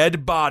her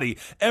dead body.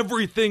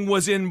 Everything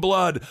was in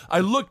blood. I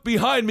looked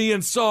behind me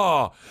and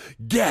saw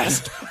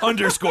Guest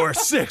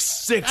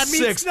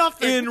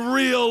 _666 in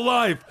real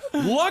life.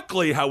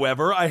 Luckily,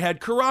 however, I had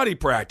karate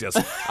practice.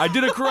 I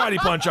did a karate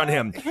punch on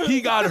him.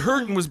 He got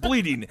hurt and was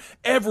bleeding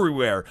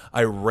everywhere.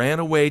 I ran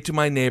away to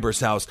my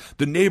neighbor's house.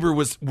 The neighbor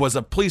was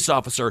a police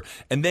officer,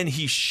 and then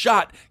he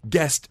shot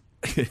Guest.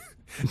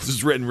 This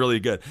is written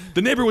really good.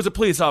 The neighbor was a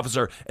police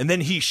officer, and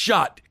then he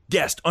shot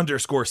Guest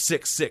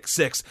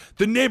 _666.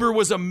 The neighbor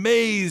was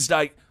amazed.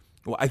 I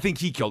think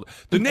he killed.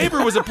 The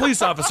neighbor was a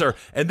police officer,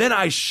 and then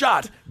I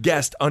shot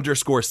Guest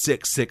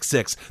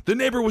 _666. The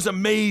neighbor was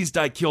amazed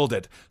I killed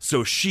it,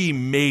 so she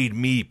made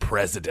me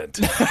president.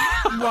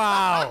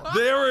 Wow.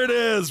 There it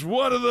is.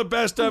 One of the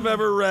best I've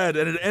ever read,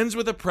 and it ends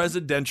with a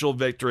presidential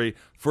victory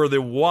for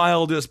the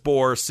Wildest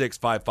Boar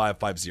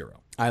 65550.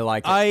 I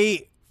like it.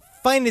 I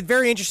find it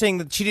very interesting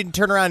that she didn't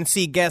turn around and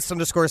see Guest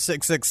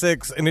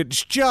 _666, and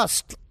it's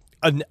just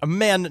a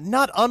man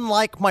not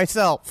unlike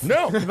myself.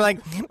 No.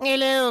 Like,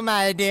 hello,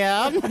 my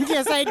dear.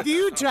 Yes, I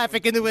do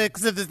traffic in the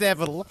works of the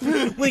devil.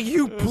 Will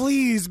you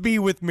please be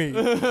with me?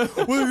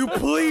 Will you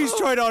please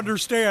try to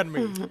understand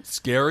me?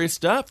 Scary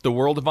stuff. The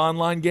world of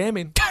online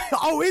gaming.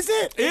 Oh, is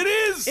it? It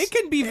is. It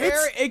can be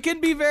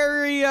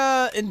very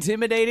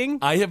intimidating.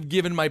 I have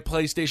given my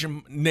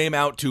PlayStation name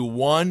out to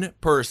one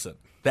person.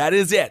 That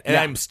is it, and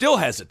I'm still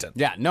hesitant.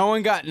 Yeah, no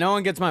one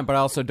gets mine, but I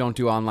also don't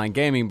do online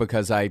gaming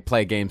because I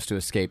play games to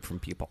escape from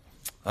people.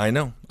 I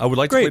know. I would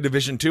like to play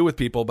Division 2 with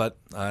people, but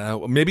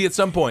maybe at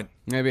some point.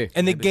 Maybe.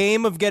 And the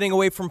game of getting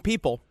away from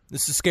people.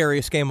 This is the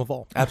scariest game of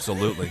all.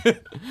 Absolutely.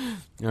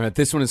 All right,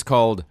 this one is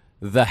called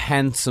The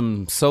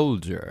Handsome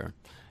Soldier.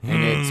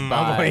 And it's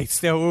by... Wait,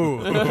 still,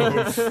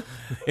 ooh.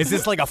 Is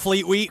this like a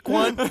Fleet Week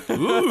one?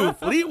 Ooh,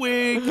 Fleet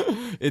Week.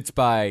 It's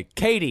by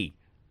Katie.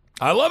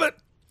 I love it.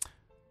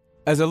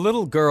 As a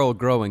little girl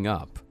growing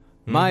up,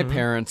 my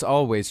parents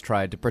always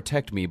tried to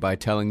protect me by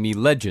telling me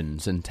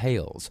legends and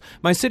tales.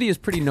 My city is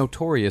pretty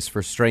notorious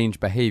for strange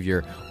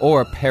behavior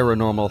or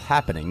paranormal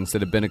happenings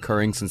that have been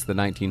occurring since the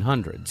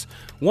 1900s.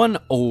 One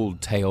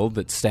old tale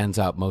that stands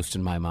out most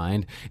in my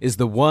mind is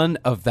the one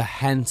of the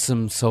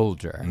handsome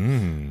soldier.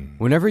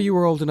 Whenever you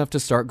were old enough to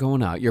start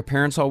going out, your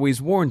parents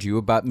always warned you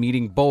about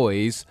meeting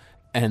boys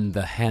and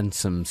the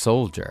handsome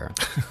soldier.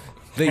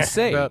 They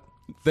say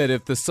that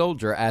if the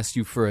soldier asks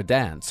you for a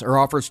dance or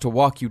offers to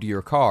walk you to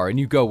your car and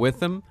you go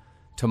with him,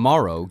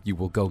 tomorrow you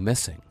will go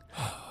missing.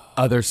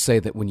 Others say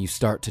that when you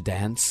start to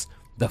dance,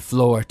 the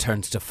floor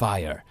turns to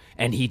fire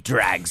and he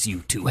drags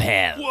you to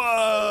hell.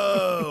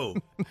 Whoa!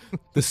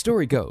 The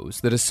story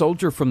goes that a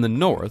soldier from the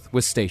north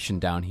was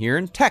stationed down here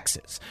in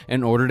Texas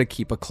in order to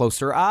keep a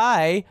closer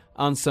eye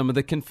on some of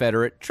the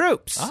Confederate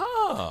troops.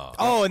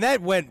 Oh, and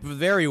that went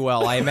very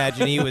well. I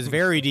imagine he was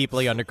very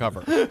deeply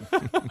undercover.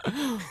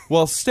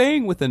 While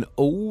staying with an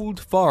old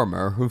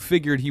farmer who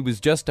figured he was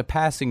just a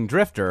passing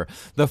drifter,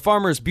 the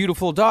farmer's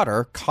beautiful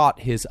daughter caught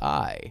his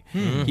eye.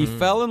 He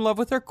fell in love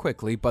with her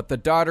quickly, but the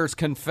daughter's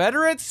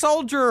Confederate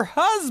soldier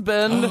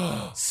husband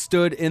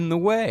stood in the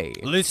way.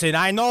 Listen,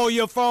 I know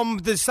you're from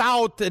the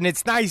South, and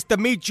it's nice to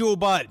meet you,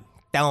 but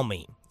tell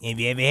me, have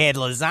you ever had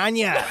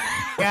lasagna?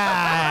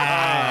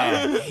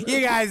 God,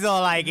 you guys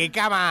don't like it.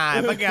 Come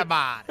on, forget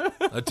about it.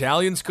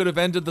 Italians could have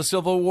ended the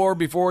Civil War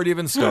before it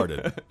even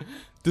started.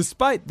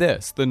 Despite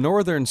this, the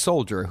northern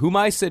soldier, who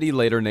my city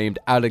later named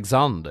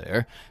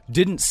Alexander,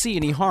 didn't see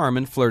any harm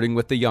in flirting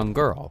with the young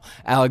girl.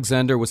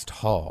 Alexander was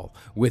tall,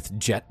 with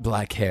jet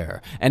black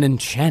hair and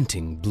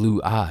enchanting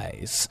blue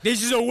eyes.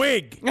 This is a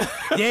wig.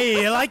 Yeah,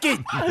 you like it?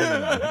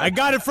 I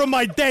got it from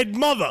my dead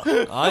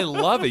mother. I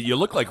love it. You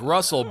look like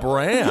Russell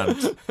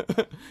Brand.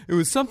 It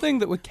was something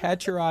that would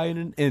catch your eye in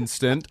an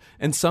instant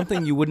and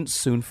something you wouldn't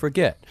soon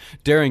forget.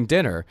 During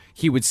dinner,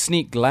 he would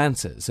sneak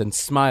glances and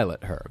smile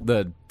at her,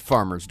 the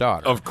farmer's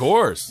daughter. Of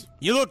course.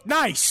 You look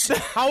nice.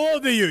 How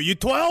old are you? You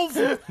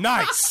 12?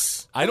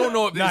 Nice. I don't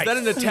know. Is that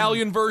an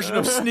Italian version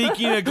of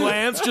sneaking a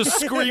glance, just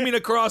screaming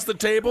across the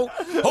table?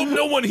 Hope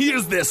no one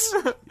hears this.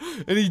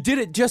 And he did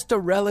it just to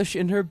relish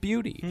in her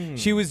beauty.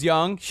 She was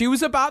young. She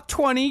was about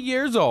 20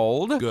 years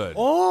old. Good.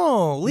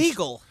 Oh,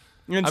 legal.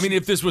 And I mean,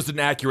 if this was an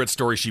accurate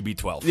story, she'd be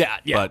 12. Yeah.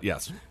 But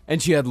yes.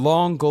 And she had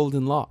long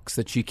golden locks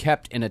that she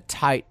kept in a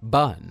tight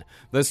bun.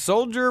 The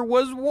soldier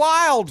was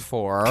wild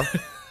for her,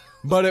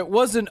 but it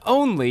wasn't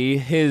only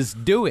his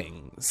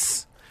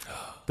doings.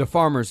 The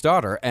farmer's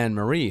daughter,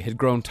 Anne-Marie, had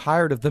grown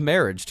tired of the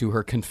marriage to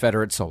her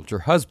Confederate soldier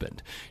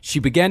husband. She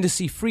began to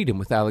see freedom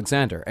with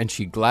Alexander, and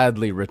she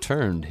gladly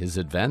returned his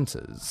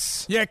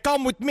advances. Yeah,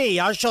 come with me.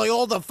 I'll show you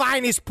all the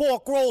finest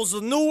pork rolls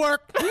in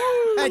Newark.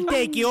 I'll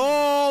take you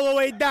all the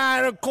way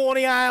down to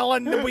Coney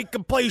Island, and we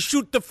can play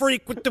shoot the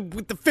freak with the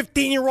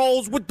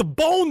 15-year-olds with the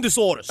bone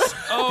disorders.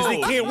 Because they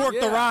can't work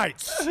the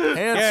rides.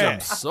 Handsome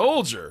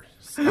soldier.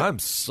 I'm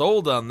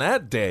sold on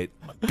that date.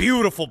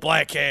 Beautiful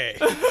black hair.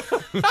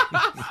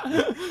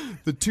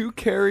 The two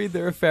carried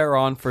their affair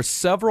on for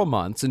several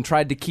months and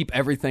tried to keep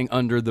everything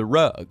under the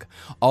rug,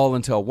 all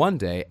until one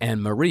day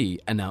Anne-Marie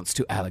announced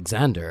to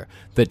Alexander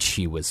that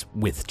she was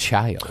with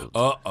child.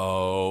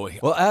 Uh-oh.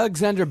 Well,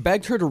 Alexander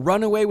begged her to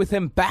run away with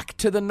him back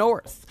to the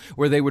north,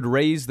 where they would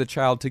raise the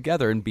child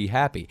together and be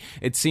happy.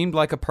 It seemed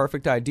like a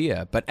perfect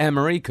idea, but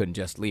Anne-Marie couldn't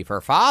just leave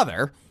her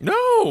father.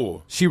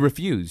 No. She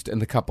refused,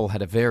 and the couple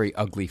had a very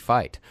ugly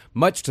fight.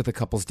 Much to the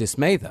couple's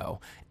dismay, though,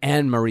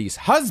 Anne-Marie's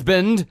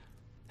husband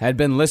had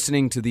been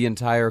listening to the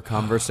entire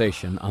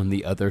conversation on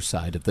the other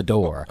side of the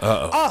door.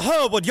 I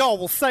heard what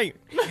y'all were saying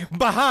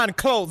behind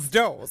closed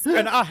doors,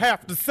 and I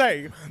have to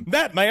say,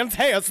 that man's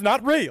hair's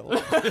not real.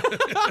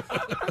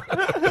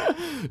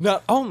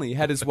 Not only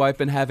had his wife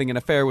been having an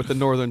affair with the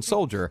northern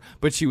soldier,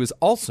 but she was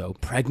also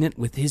pregnant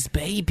with his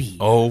baby.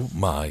 Oh,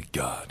 my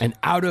God. And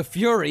out of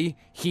fury,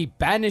 he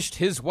banished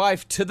his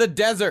wife to the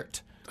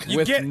desert.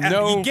 You get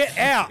out. You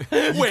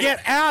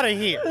get out of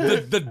here.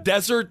 The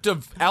desert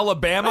of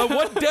Alabama?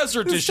 What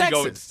desert does she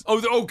go? Texas.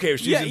 Oh, okay.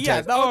 She's in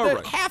Texas. No,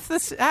 half the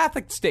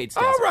state's desert.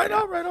 All right.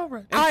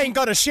 I ain't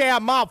gonna share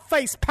my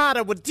face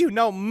powder with you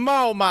no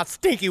more, my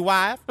stinky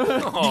wife. You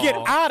get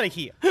out of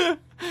here.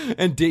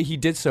 And he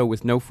did so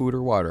with no food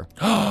or water.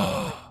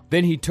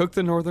 Then he took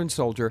the northern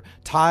soldier,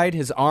 tied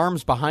his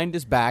arms behind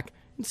his back,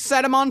 and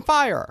set him on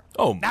fire.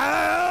 Oh,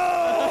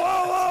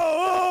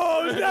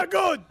 It's not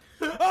good.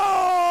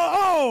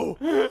 Oh,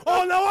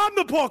 no, I'm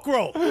the pork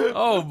roll.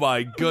 Oh,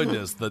 my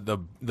goodness.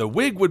 The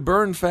wig would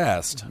burn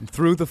fast.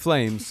 Through the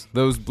flames,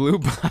 those blue...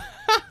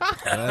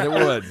 It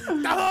would.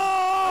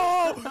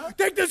 Oh,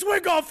 take this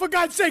wig off, for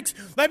God's sakes.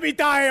 Let me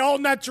die all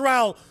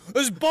natural,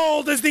 as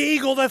bold as the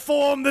eagle that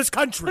formed this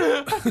country.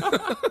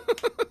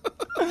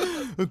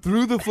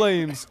 Through the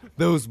flames,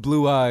 those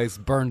blue eyes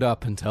burned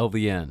up until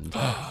the end.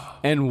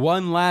 And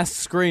one last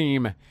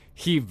scream,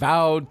 he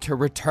vowed to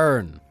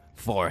return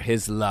for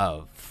his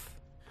love.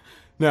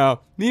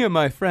 Now, me and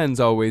my friends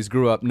always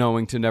grew up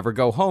knowing to never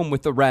go home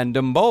with a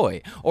random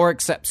boy or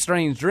accept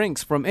strange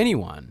drinks from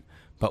anyone.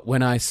 But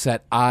when I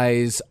set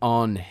eyes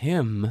on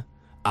him,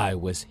 I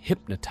was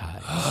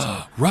hypnotized.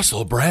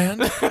 Russell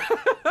Brand?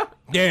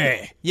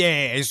 Yeah,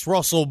 it's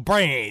Russell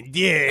Brand.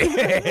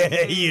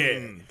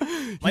 Yeah.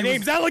 My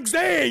name's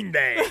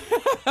Alexander.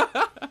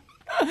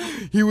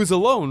 He was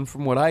alone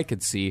from what I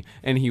could see,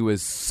 and he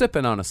was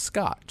sipping on a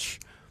scotch.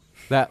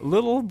 That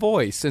little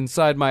voice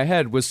inside my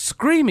head was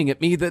screaming at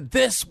me that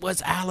this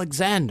was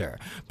Alexander,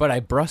 but I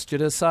brushed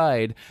it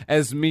aside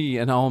as me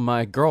and all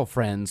my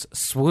girlfriends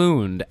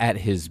swooned at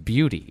his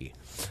beauty.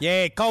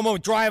 Yeah, come on,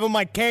 driving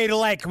my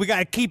Cadillac. We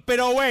gotta keep it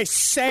away.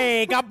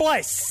 Say, God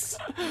bless.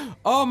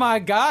 Oh my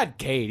God,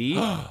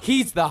 Katie.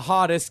 He's the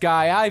hottest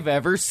guy I've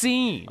ever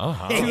seen.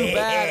 Too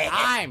bad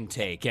I'm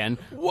taken.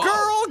 Whoa.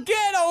 Girl,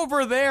 get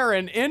over there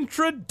and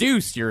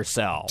introduce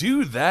yourself.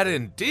 Do that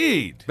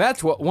indeed.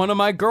 That's what one of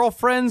my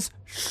girlfriends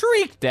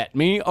shrieked at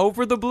me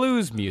over the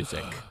blues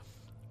music.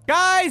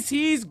 Guys,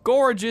 he's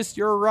gorgeous,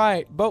 you're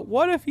right. But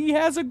what if he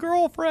has a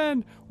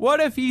girlfriend? What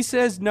if he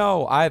says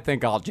no? I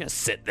think I'll just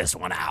sit this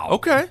one out.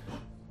 Okay.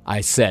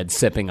 I said,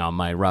 sipping on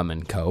my rum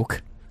and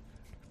coke.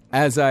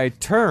 As I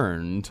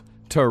turned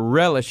to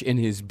relish in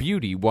his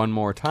beauty one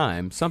more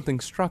time, something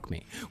struck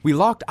me. We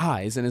locked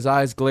eyes, and his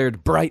eyes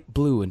glared bright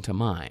blue into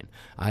mine.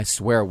 I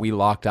swear we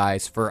locked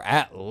eyes for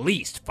at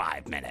least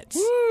 5 minutes.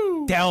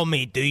 Woo. Tell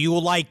me, do you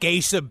like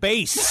Ace of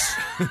Base?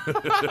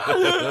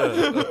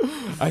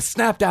 I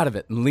snapped out of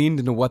it and leaned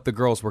into what the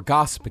girls were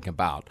gossiping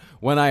about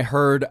when I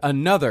heard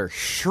another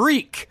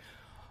shriek.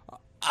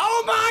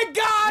 Oh my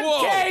God,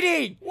 Whoa.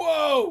 Katie!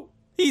 Whoa!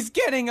 He's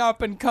getting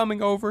up and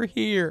coming over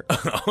here.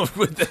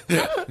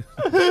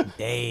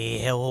 Hey,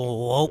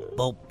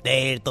 hello,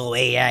 there's the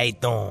way I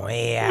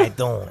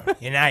doing.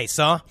 You're nice,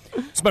 huh?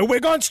 It's my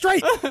wig on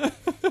straight.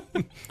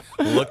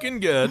 Looking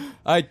good.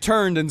 I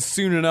turned, and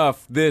soon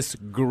enough, this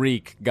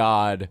Greek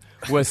god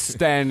was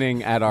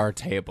standing at our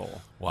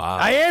table. Wow.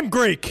 I am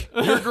Greek.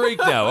 You're Greek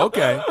now,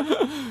 okay.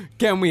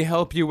 Can we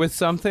help you with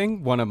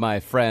something? One of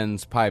my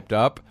friends piped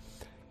up.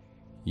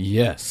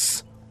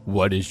 Yes.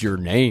 What is your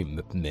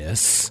name,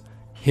 miss?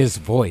 His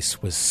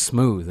voice was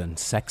smooth and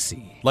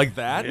sexy. Like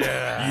that?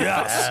 Yeah.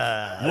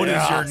 Yes. What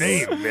is your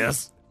name,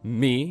 miss?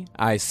 Me?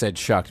 I said,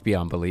 shocked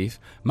beyond belief.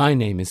 My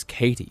name is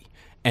Katie.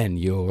 And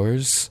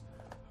yours?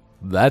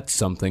 That's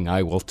something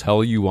I will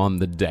tell you on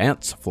the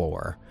dance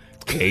floor.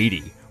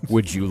 Katie,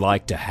 would you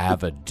like to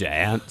have a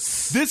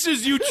dance? This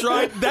is you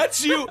trying.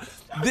 That's you.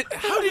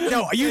 How did you?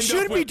 No, you end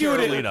shouldn't up be with doing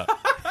Carolina?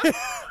 it.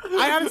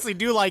 I honestly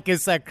do like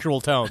his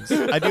sexual tones.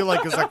 But I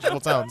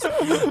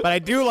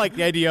do like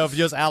the idea of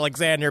just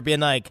Alexander being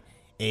like,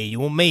 hey,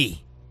 you and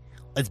me.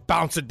 Let's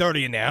bounce it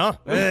dirty now.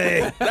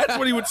 Hey. That's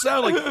what he would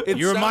sound like.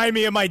 You remind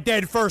me of my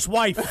dead first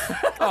wife.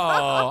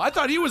 Oh, I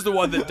thought he was the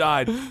one that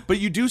died. But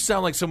you do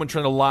sound like someone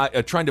trying to lie,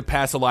 trying to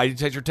pass a lie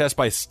detector test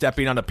by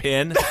stepping on a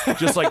pin,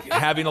 just like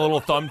having a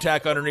little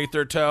thumbtack underneath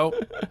their toe.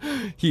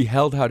 He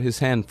held out his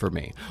hand for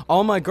me.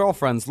 All my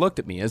girlfriends looked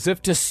at me as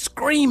if to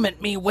scream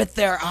at me with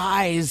their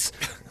eyes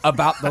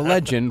about the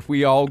legend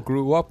we all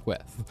grew up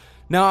with.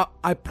 Now,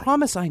 I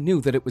promise I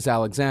knew that it was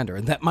Alexander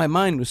and that my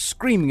mind was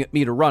screaming at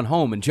me to run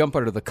home and jump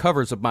under the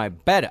covers of my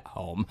bed at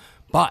home,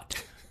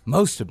 but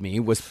most of me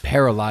was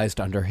paralyzed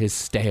under his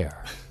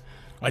stare.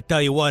 I tell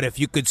you what, if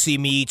you could see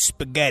me eat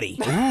spaghetti,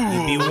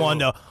 you'd be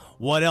wonder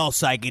what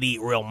else I could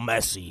eat real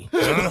messy.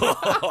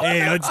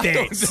 Hey, let's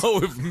dance. I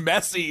don't know if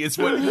messy is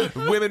what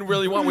women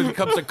really want when it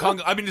comes to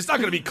Congo. I mean, it's not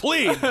going to be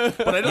clean, but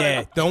I don't.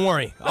 Yeah, don't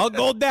worry. I'll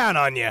go down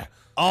on you.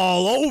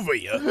 All over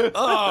you.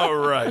 All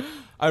right.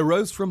 I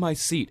rose from my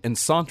seat and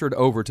sauntered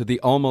over to the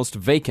almost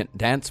vacant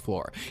dance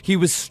floor. He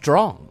was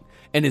strong,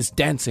 and his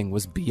dancing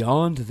was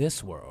beyond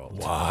this world.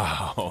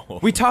 Wow.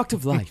 We talked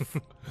of life,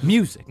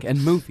 music,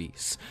 and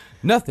movies.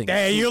 Nothing.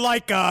 Hey, you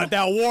like that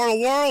War of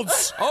the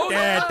Worlds? Oh,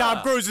 yeah.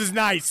 Tom Cruise is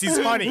nice. He's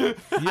funny. Yeah.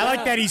 I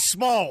like that he's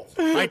small,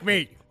 like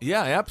me.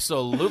 Yeah,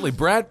 absolutely.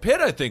 Brad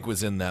Pitt, I think,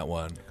 was in that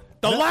one.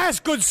 The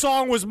last good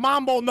song was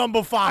Mambo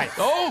No. 5.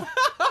 Oh,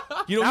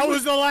 that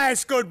was the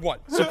last good one.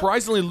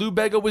 Surprisingly, Lou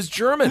Bega was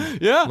German.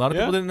 Yeah, a lot of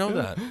people didn't know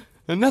that.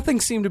 And nothing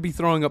seemed to be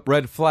throwing up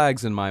red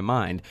flags in my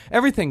mind.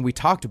 Everything we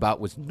talked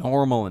about was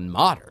normal and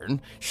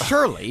modern.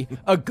 Surely,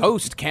 a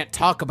ghost can't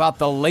talk about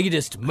the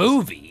latest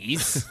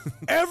movies.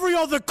 Every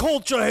other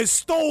culture has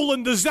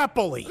stolen the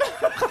Zeppeli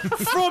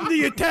from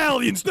the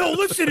Italians. No,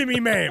 listen to me,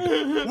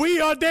 ma'am. We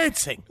are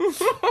dancing.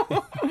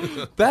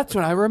 That's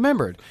when I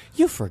remembered.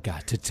 You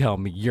forgot to tell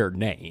me your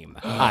name,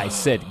 I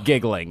said,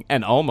 giggling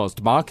and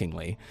almost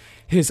mockingly.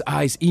 His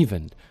eyes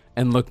evened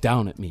and looked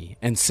down at me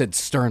and said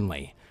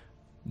sternly,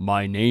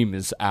 my name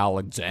is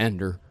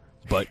Alexander,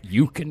 but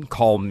you can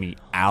call me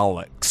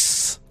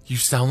Alex. You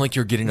sound like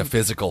you're getting a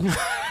physical.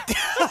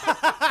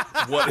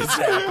 What is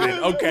happening?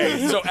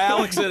 Okay, so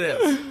Alex it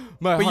is.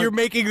 But you're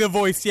making the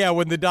voice,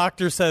 when the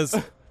doctor says,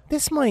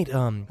 this might,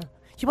 you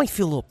might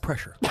feel a little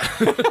pressure.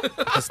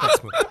 This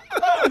next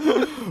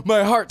move.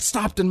 My heart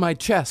stopped in my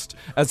chest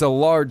as a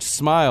large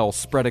smile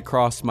spread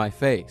across my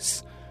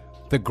face.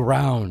 The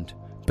ground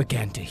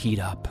began to heat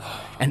up,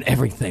 and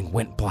everything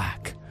went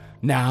black.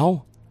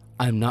 Now,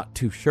 I'm not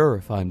too sure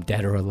if I'm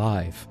dead or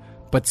alive,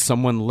 but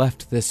someone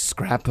left this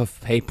scrap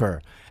of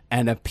paper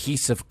and a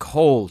piece of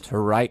coal to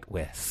write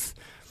with.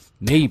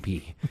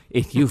 Maybe,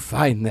 if you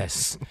find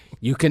this,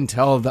 you can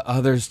tell the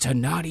others to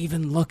not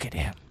even look at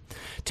him.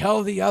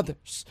 Tell the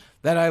others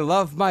that I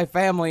love my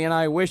family and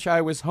I wish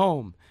I was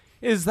home.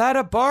 Is that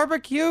a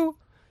barbecue?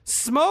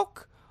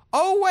 Smoke?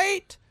 Oh,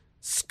 wait!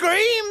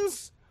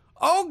 Screams!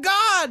 Oh,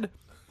 God!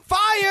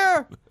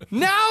 Fire!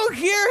 Now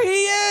here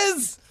he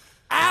is!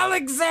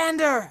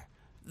 Alexander!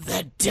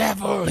 The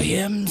devil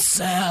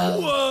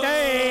himself. Whoa.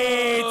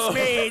 Hey, it's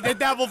me, the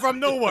devil from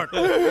Newark.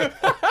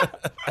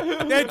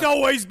 It's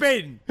always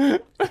been.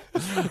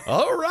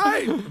 All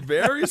right.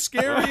 Very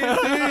scary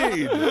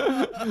indeed.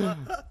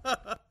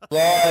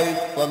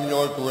 Rise from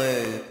your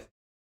grave.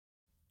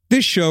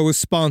 This show is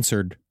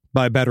sponsored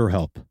by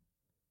BetterHelp.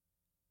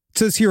 It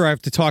says here I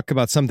have to talk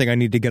about something I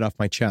need to get off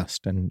my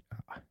chest, and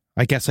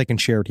I guess I can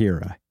share it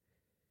here.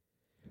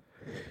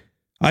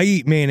 I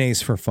eat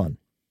mayonnaise for fun.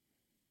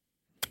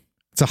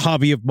 It's a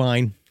hobby of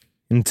mine,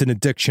 and it's an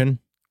addiction.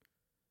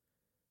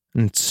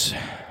 And it's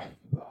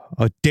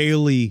a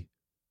daily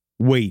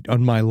weight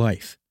on my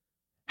life.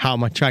 How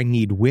much I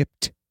need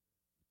whipped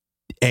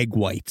egg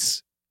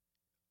whites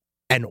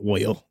and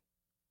oil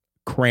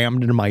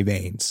crammed into my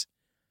veins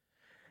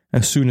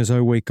as soon as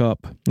I wake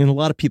up. And a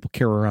lot of people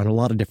carry around a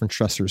lot of different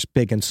stressors,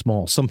 big and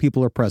small. Some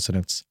people are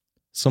presidents.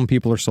 Some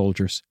people are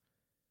soldiers.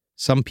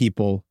 Some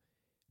people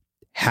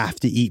have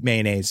to eat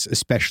mayonnaise,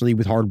 especially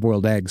with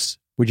hard-boiled eggs,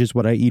 which is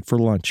what I eat for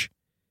lunch.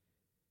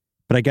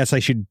 But I guess I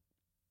should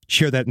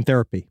share that in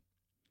therapy.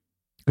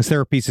 Because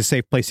therapy is a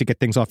safe place to get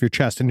things off your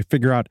chest and to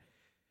figure out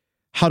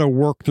how to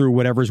work through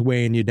whatever's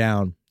weighing you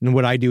down. And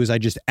what I do is I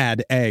just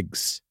add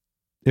eggs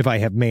if I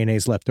have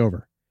mayonnaise left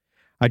over.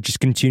 I just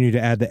continue to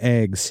add the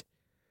eggs.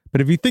 But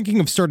if you're thinking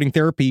of starting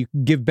therapy,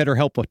 give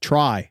BetterHelp a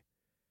try.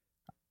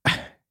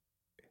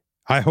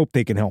 I hope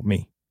they can help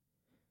me.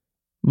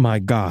 My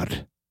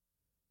God.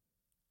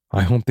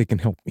 I hope they can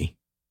help me.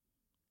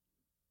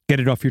 Get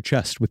it off your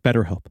chest with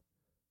BetterHelp.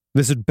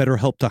 Visit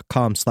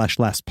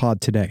BetterHelp.com/lastpod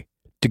today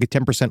to get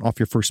 10% off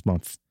your first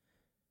month.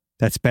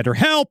 That's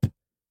BetterHelp!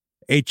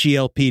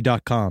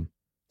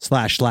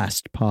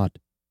 HELP.com/lastpod.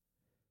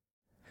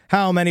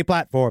 How many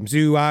platforms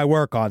do I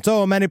work on?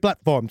 So many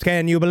platforms.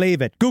 Can you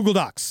believe it? Google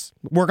Docs.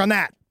 Work on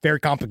that. Very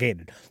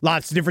complicated.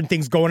 Lots of different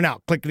things going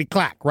out.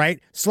 Clickety-clack, right?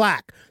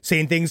 Slack.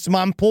 Saying things to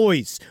my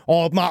employees.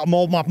 All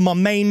my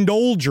main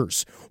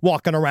dolgers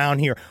walking around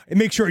here. And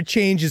make sure it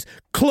changes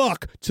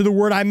cluck to the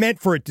word I meant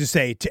for it to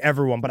say to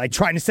everyone. But I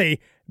try to say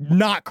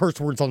not curse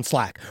words on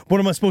Slack. What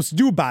am I supposed to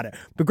do about it?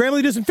 But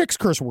Grammarly doesn't fix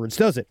curse words,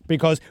 does it?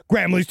 Because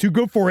Grammarly's too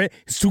good for it.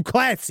 It's too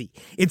classy.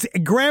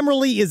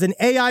 Grammarly is an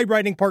AI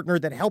writing partner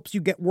that helps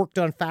you get work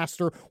done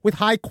faster with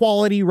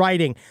high-quality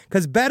writing.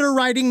 Because better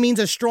writing means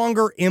a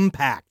stronger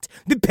impact.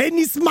 The pen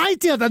is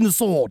mightier than the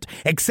sword,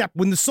 except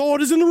when the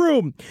sword is in the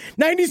room.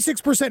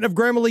 96% of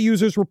Grammarly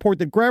users report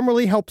that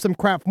Grammarly helps them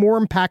craft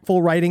more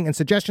impactful writing and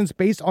suggestions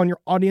based on your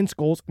audience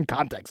goals and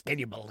context. Can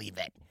you believe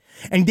it?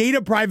 And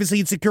data privacy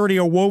and security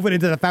are woven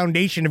into the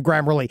foundation of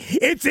Grammarly.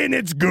 It's in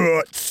its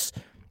guts.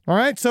 All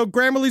right, so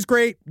Grammarly's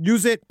great.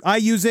 Use it. I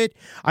use it.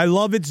 I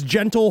love its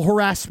gentle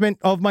harassment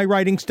of my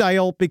writing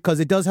style because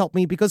it does help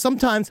me, because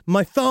sometimes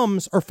my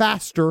thumbs are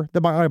faster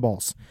than my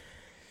eyeballs.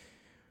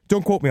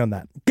 Don't quote me on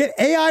that. Get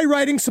AI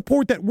writing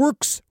support that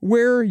works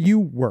where you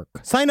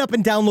work. Sign up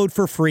and download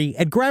for free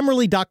at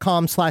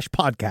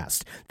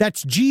Grammarly.com/podcast.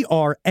 That's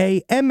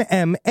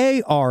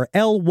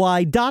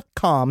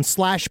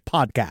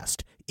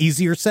GRAMMARLY.com/podcast.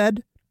 Easier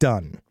said,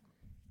 done.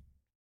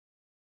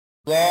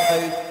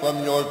 Rise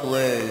from your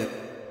grave.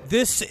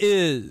 This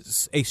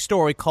is a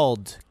story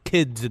called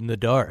Kids in the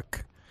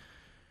Dark.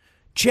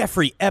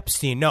 Jeffrey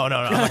Epstein. No.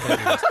 I'm not gonna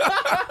do this.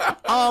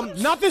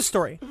 Not this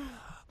story.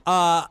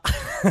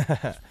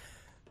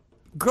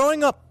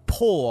 Growing up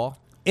poor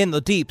in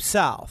the Deep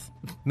South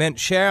meant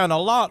sharing a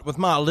lot with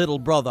my little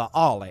brother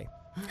Ollie.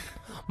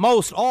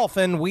 Most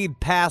often, we'd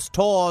pass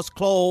toys,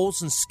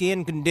 clothes, and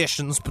skin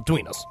conditions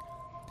between us.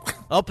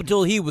 Up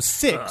until he was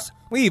 6,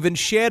 we even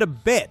shared a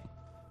bed.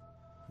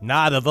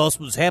 Neither of us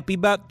was happy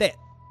about that.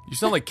 You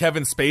sound like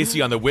Kevin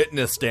Spacey on the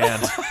witness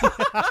stand.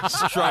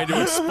 Just trying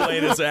to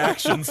explain his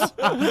actions.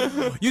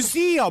 You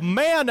see, a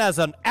man as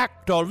an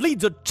actor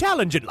leads a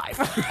challenging life,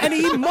 and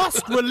he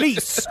must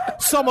release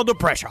some of the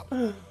pressure.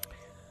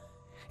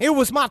 It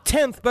was my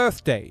 10th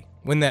birthday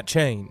when that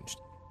changed.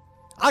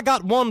 I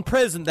got one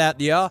present that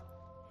year,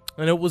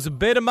 and it was a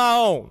bit of my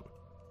own.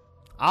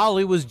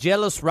 Ollie was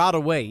jealous right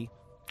away,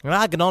 and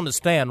I can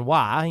understand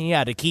why. He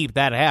had to keep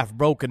that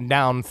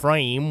half-broken-down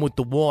frame with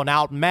the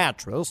worn-out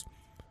mattress.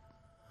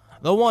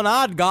 The one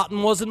I'd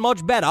gotten wasn't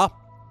much better,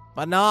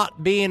 but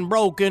not being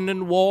broken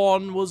and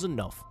worn was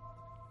enough.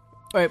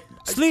 Wait,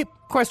 sleep.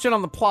 Question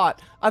on the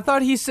plot. I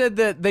thought he said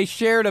that they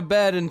shared a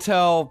bed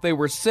until they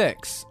were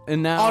 6,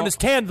 and now on his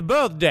 10th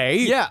birthday.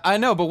 Yeah, I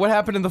know, but what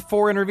happened in the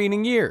 4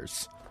 intervening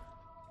years?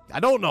 I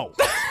don't know.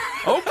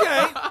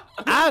 Okay.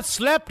 I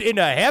slept in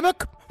a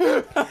hammock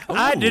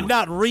I did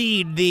not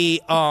read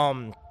the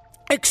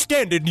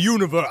extended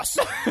universe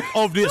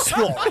of this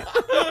story.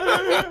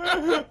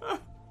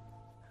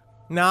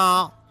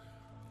 Now,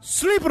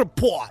 sleeping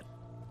apart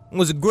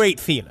was a great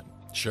feeling.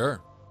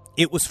 Sure.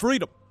 It was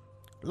freedom.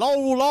 No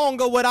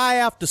longer would I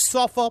have to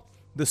suffer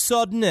the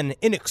sudden and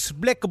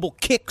inexplicable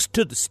kicks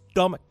to the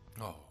stomach.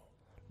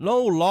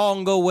 No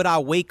longer would I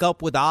wake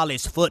up with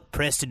Ollie's foot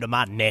pressed into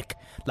my neck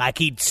like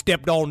he'd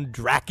stepped on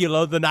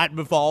Dracula the night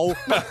before.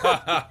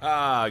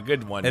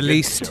 Good one. At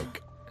least,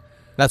 joke.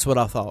 That's what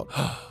I thought.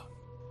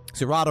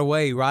 So right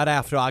away, right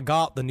after I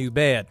got the new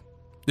bed,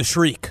 the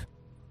shriek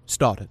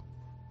started.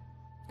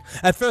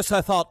 At first, I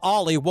thought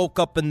Ollie woke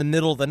up in the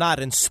middle of the night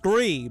and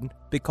screamed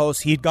because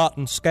he'd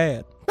gotten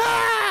scared.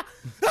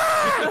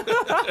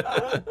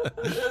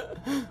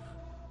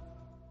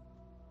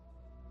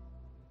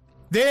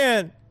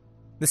 Then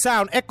the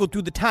sound echoed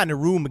through the tiny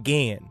room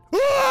again.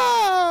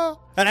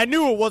 And I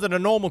knew it wasn't a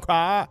normal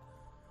cry.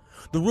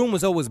 The room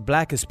was always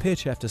black as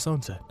pitch after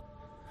sunset.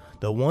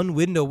 The one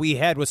window we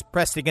had was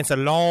pressed against a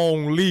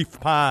long leaf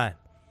pine,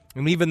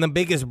 and even the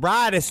biggest,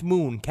 brightest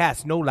moon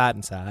cast no light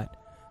inside.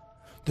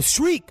 The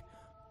shriek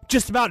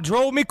just about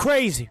drove me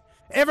crazy.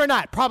 Every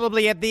night,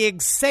 probably at the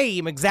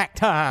same exact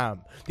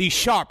time, these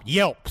sharp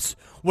yelps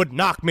would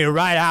knock me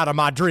right out of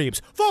my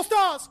dreams. 4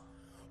 stars!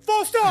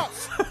 4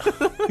 stars!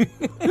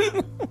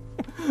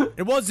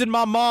 It wasn't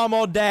my mom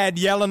or dad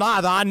yelling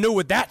either. I knew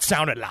what that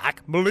sounded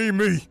like. Believe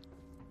me.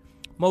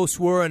 Most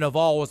worrying of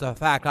all was the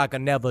fact I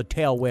could never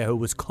tell where it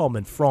was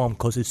coming from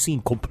because it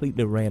seemed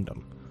completely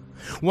random.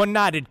 One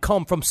night it'd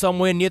come from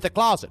somewhere near the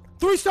closet.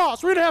 3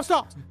 stars, 3.5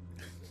 stars.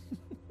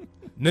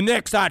 The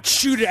next I'd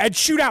shoot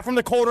out from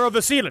the corner of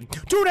the ceiling.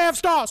 2.5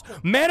 stars.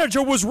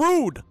 Manager was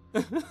rude.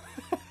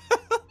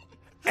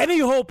 Any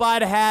hope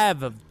I'd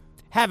have of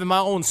having my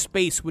own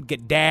space would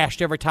get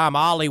dashed every time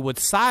Ollie would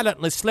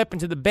silently slip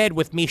into the bed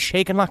with me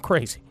shaking like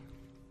crazy.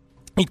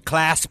 He'd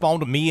clasp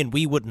onto me and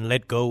we wouldn't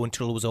let go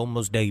until it was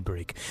almost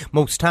daybreak.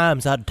 Most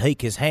times I'd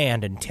take his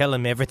hand and tell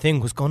him everything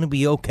was going to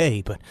be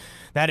okay, but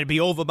that'd be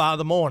over by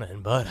the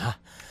morning, but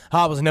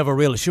I was never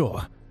really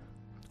sure.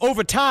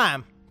 Over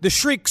time, the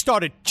shriek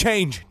started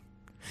changing.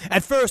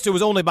 At first, it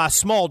was only by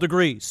small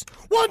degrees.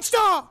 1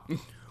 star!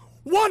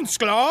 1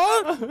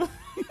 star!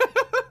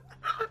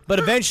 But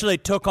eventually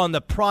it took on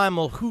the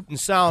primal hooting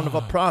sound of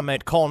a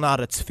primate calling out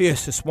its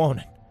fiercest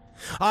warning.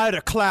 I had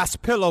to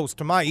clasp pillows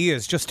to my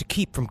ears just to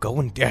keep from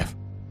going deaf.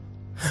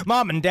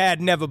 Mom and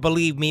Dad never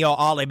believed me or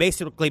Ollie,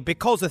 basically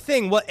because the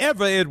thing,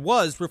 whatever it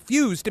was,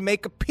 refused to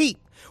make a peep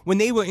when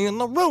they were in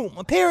the room.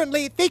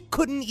 Apparently, they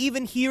couldn't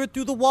even hear it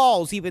through the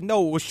walls, even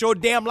though it was sure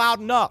damn loud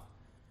enough.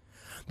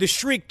 The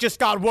shriek just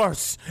got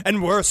worse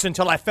and worse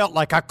until I felt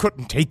like I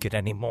couldn't take it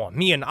anymore.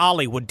 Me and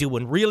Ollie were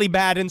doing really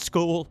bad in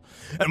school,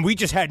 and we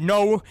just had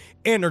no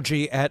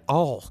energy at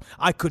all.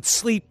 I could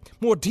sleep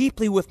more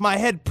deeply with my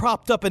head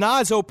propped up and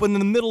eyes open in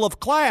the middle of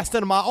class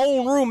than in my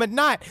own room at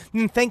night.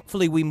 And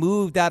thankfully, we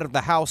moved out of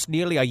the house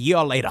nearly a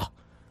year later.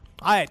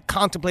 I had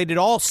contemplated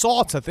all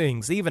sorts of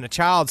things, even a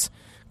child's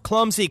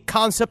clumsy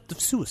concept of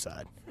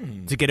suicide.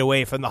 To get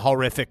away from the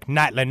horrific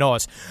nightly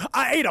noise.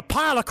 I ate a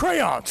pile of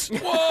crayons.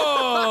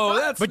 Whoa,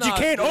 that's But you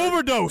can't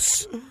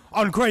overdose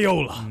on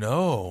Crayola.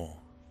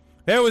 No.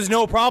 There was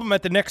no problem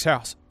at the next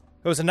house.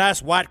 There was a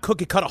nice white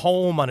cookie-cutter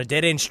home on a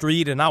dead-end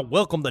street, and I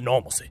welcomed the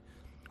normalcy.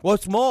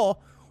 What's more,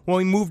 when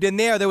we moved in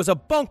there was a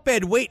bunk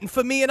bed waiting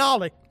for me and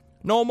Ollie.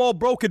 No more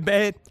broken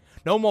bed.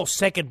 No more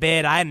second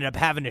bed I ended up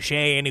having to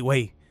share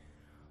anyway.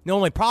 The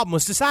only problem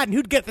was deciding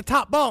who'd get the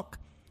top bunk.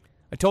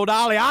 I told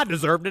Ollie I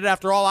deserved it.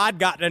 After all, I'd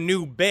gotten a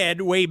new bed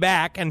way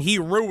back, and he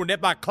ruined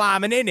it by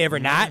climbing in every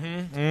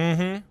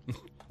night.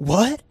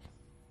 What?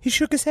 He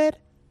shook his head.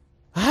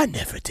 I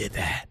never did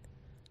that.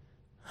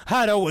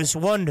 I'd always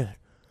wondered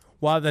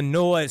why the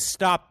noise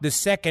stopped the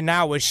second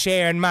I was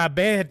sharing my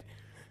bed.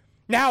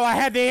 Now I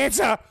had the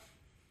answer.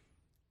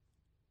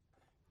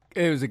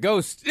 It was a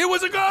ghost. It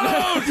was a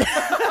ghost!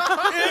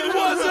 It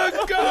was a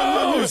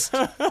ghost!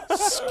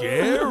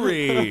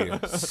 Scary.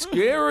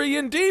 Scary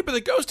indeed, but the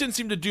ghost didn't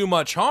seem to do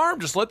much harm.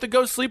 Just let the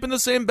ghost sleep in the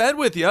same bed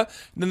with you, and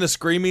then the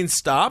screaming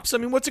stops. I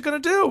mean, what's it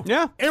going to do?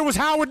 Yeah. It was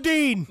Howard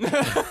Dean. Woo!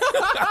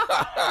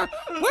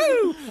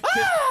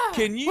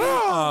 Can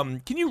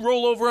you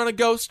roll over on a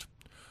ghost?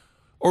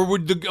 Or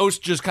would the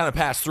ghost just kind of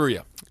pass through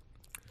you?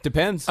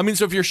 Depends. I mean,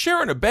 so if you're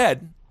sharing a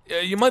bed,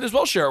 you might as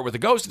well share it with a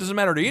ghost. It doesn't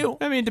matter to you.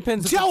 I mean, it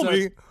depends. Tell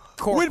me,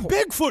 when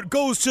Bigfoot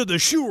goes to the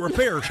shoe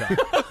repair shop,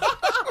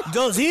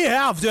 does he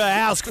have to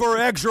ask for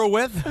extra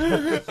width?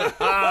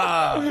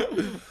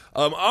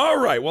 All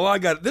right. Well,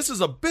 this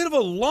is a bit of a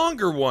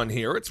longer one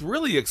here. It's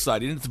really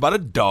exciting. It's about a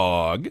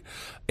dog,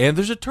 and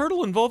there's a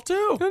turtle involved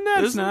too. And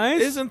that's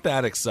nice. Isn't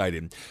that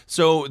exciting?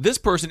 So this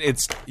person,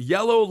 it's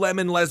yellow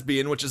lemon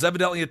lesbian, which is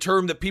evidently a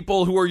term that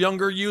people who are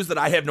younger use that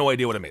I have no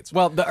idea what it means.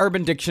 Well, the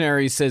Urban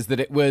Dictionary says that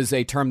it was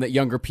a term that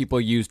younger people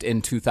used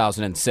in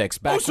 2006.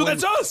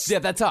 That's us. Yeah,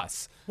 that's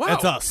us. Wow.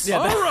 That's us. Yeah,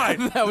 all right.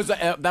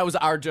 That was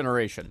our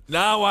generation.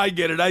 Now I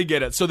get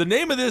it. So the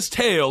name of this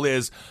tale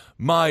is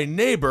My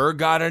Neighbor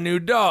Got a New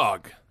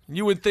Dog.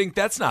 You would think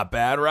that's not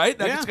bad, right?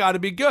 That's got to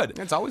be good.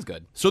 It's always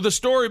good. So the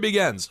story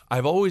begins.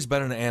 I've always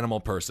been an animal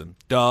person.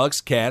 Dogs,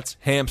 cats,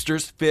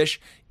 hamsters, fish,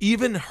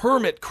 even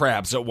hermit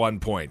crabs at one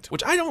point,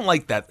 which I don't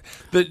like that.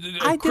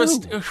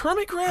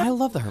 Hermit crab? I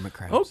love the hermit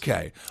crabs.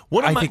 Okay.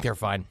 I think they're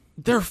fine.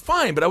 They're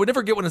fine, but I would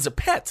never get one as a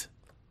pet.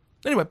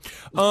 Anyway,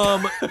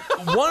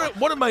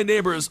 one of my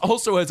neighbors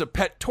also has a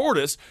pet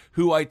tortoise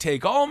who I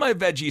take all my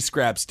veggie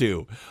scraps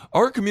to.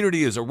 Our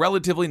community is a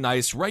relatively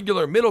nice,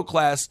 regular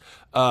middle-class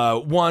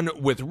one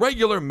with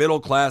regular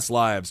middle-class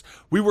lives.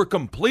 We were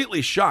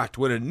completely shocked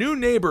when a new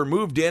neighbor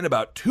moved in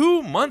about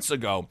 2 months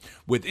ago.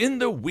 Within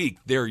the week,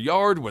 their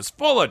yard was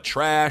full of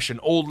trash and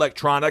old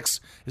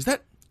electronics. Is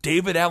that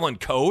David Allen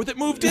Coe that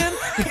moved in?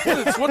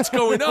 What's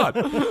going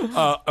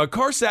on? A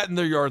car sat in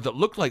their yard that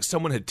looked like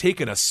someone had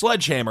taken a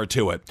sledgehammer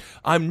to it.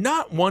 I'm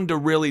not one to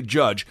really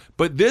judge,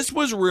 but this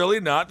was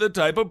really not the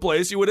type of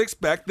place you would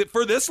expect that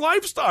for this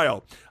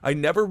lifestyle. I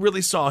never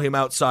really saw him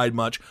outside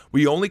much.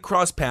 We only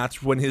crossed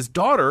paths when his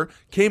daughter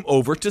came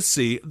over to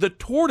see the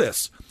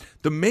tortoise.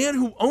 The man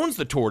who owns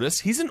the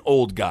tortoise, he's an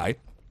old guy.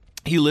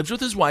 He lives with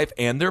his wife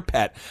and their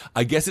pet.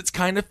 I guess it's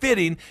kind of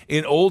fitting,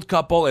 an old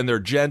couple and their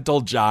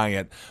gentle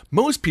giant.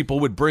 Most people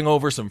would bring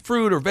over some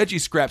fruit or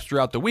veggie scraps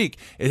throughout the week.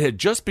 It had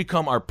just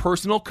become our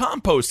personal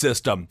compost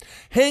system.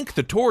 Hank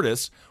the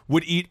tortoise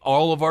would eat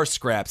all of our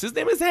scraps. His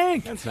name is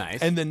Hank. That's nice.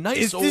 And the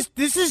nice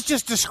This is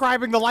just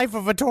describing the life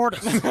of a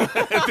tortoise.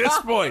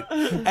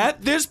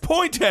 At this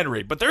point,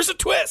 Henry, but there's a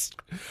twist.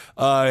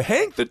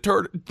 Hank the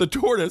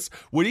tortoise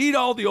would eat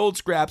all the old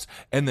scraps,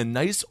 and the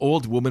nice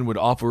old woman would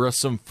offer us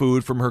some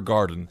food from her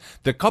garden.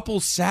 The couple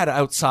sat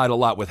outside a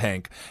lot with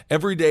Hank.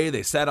 Every day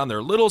they sat on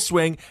their little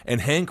swing,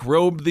 and Hank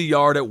roamed the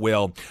yard at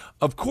will.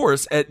 Of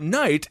course, at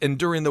night and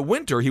during the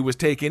winter, he was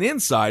taken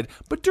inside,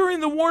 but during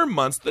the warm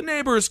months, the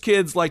neighbors'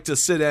 kids like to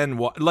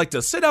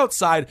sit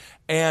outside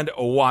and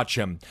watch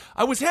him.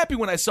 I was happy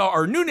when I saw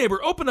our new neighbor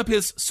open up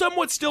his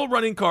somewhat still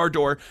running car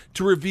door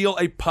to reveal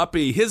a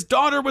puppy. His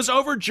daughter was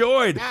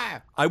overjoyed.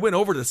 I went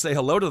over to say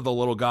hello to the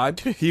little guy.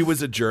 He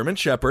was a German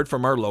Shepherd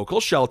from our local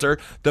shelter.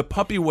 The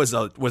puppy was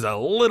a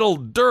little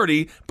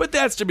dirty, but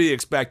that's to be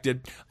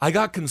expected. I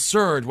got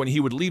concerned when he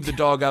would leave the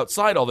dog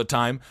outside all the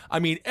time. I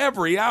mean,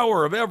 every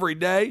hour of every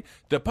day.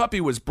 The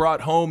puppy was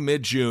brought home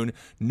mid-June.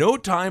 No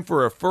time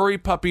for a furry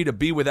puppy to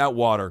be without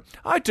water.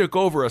 I took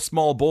over a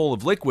small bowl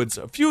of liquids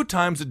a few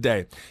times a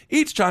day.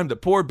 Each time the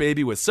poor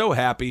baby was so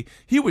happy,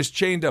 he was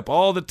chained up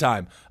all the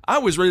time. I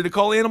was ready to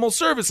call animal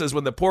services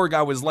when the poor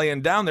guy was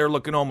laying down there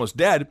looking almost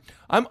dead.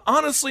 I'm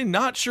honestly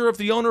not sure if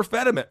the owner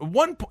fed him. At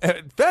one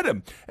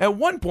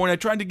point, I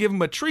tried to give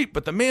him a treat,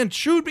 but the man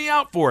chewed me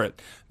out for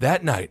it.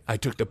 That night, I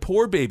took the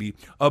poor baby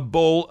a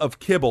bowl of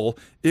kibble.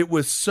 It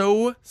was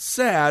so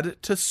sad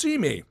to see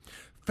me.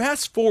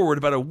 Fast forward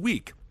about a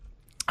week.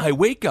 I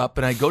wake up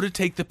and I go to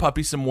take the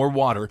puppy some more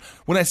water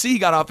when I see he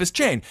got off his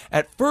chain.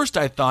 At first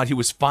I thought he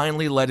was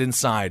finally let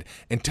inside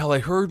until I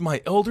heard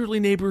my elderly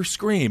neighbor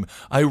scream.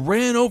 I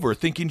ran over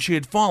thinking she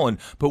had fallen,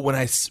 but when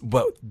I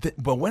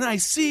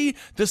see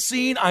the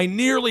scene, I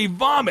nearly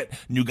vomit.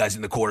 New guy's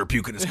in the corner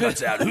puking his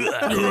guts out.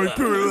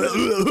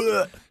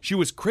 She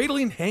was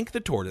cradling Hank the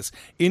tortoise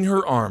in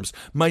her arms.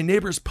 My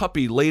neighbor's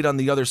puppy laid on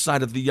the other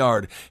side of the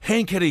yard.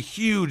 Hank had a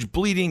huge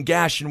bleeding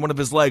gash in one of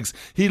his legs.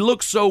 He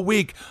looked so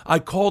weak. I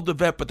called the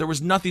vet, but there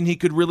was nothing he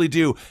could really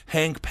do.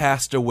 Hank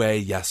passed away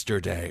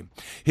yesterday.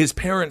 His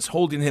parents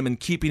holding him and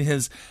keeping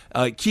him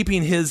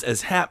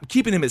as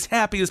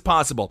happy as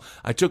possible.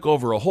 I took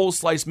over a whole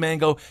sliced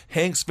mango,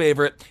 Hank's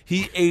favorite.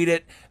 He ate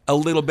it a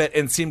little bit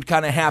and seemed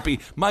kind of happy.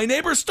 My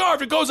neighbor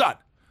starved. It goes on.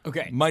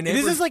 Okay.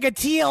 This is like a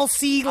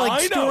TLC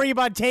story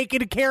about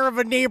taking care of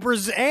a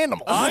neighbor's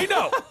animals. I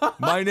know.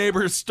 My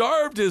neighbor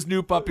starved his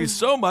new puppy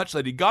so much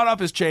that he got off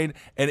his chain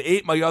and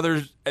ate my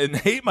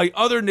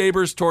other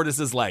neighbor's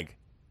tortoise's leg.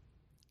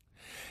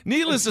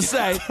 Needless to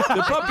say,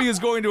 the puppy is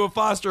going to a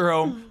foster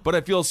home, but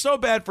I feel so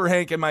bad for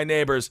Hank and my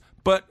neighbors.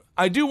 But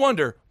I do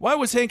wonder, why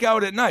was Hank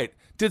out at night?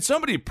 Did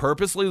somebody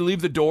purposely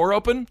leave the door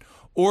open?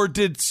 Or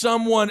did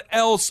someone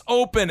else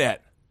open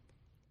it?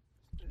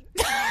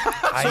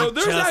 So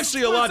there's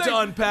actually a lot to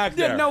unpack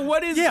there. No,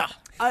 what is... Yeah.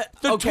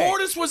 The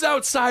tortoise was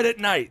outside at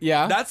night.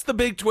 Yeah. That's the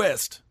big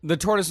twist. The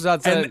tortoise was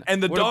outside.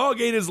 And the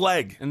dog ate his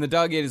leg. And the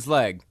dog ate his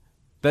leg.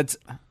 That's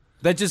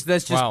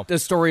just Wow. a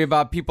story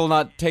about people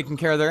not taking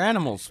care of their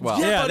animals well.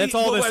 Yeah, that's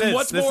all this is.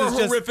 What's This more is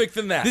just- horrific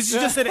than that? This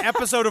is just an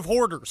episode of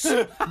Hoarders.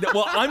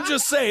 Well, I'm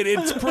just saying,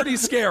 it's pretty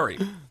scary.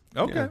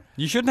 Okay. Yeah.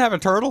 You shouldn't have a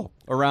turtle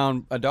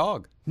around a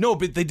dog. No,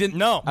 but they didn't.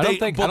 No. I don't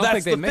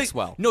think they mix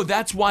well. No,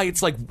 that's why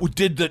it's like,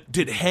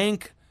 did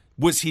Hank...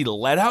 Was he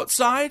let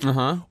outside?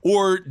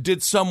 Or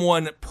did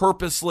someone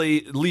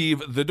purposely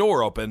leave the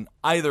door open?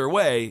 Either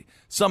way,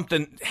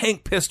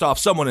 Hank pissed off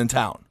someone in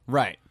town.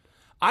 Right.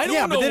 I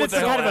don't know but then what it's the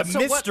hell kind of a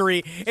happened.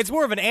 mystery. It's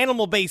more of an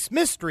animal-based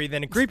mystery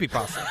than a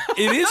creepypasta.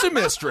 It is a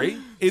mystery.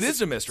 It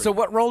is a mystery. So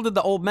what role did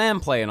the old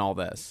man play in all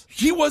this?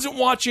 He wasn't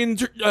watching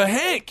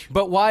Hank.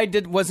 But why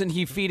wasn't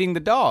he feeding the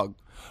dog?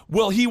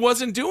 Well, he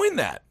wasn't doing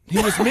that.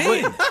 He was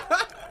mean.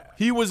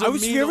 He was a mean...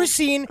 Have you ever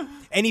seen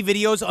any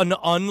videos on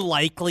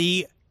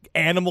unlikely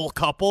animal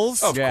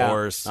couples. Of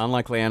course.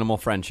 Unlikely animal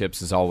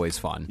friendships is always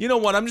fun. You know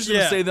what? I'm just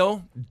going to say,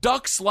 though,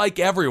 ducks like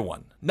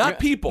everyone, not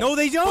people. No,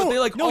 they don't. But they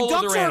like all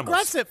ducks other are animals.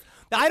 aggressive.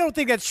 I don't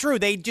think that's true.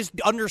 They just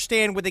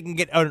understand what they can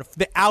get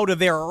out of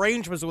their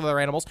arrangements with other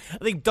animals. I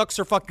think ducks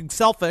are fucking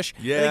selfish.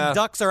 Yeah. I think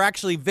ducks are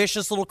actually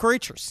vicious little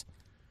creatures.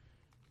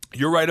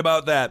 You're right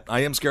about that.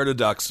 I am scared of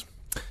ducks.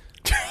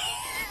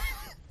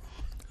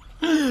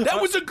 That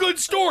was a good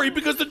story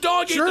because the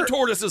dog ate the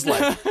tortoise's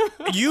leg.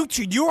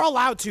 You're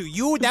allowed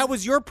to. That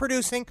was your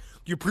producing.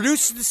 You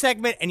produced the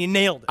segment and you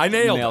nailed it. I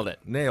nailed it.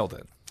 Nailed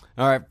it.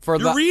 All right.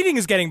 Your reading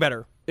is getting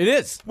better. It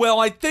is. Well,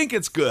 I think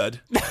it's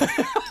good.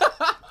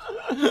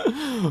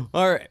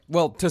 All right.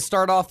 Well, to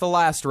start off the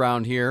last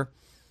round here,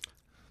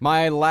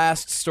 my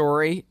last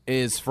story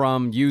is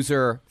from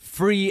user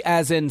Free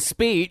as in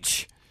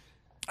Speech,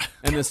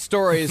 and the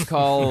story is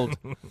called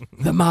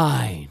The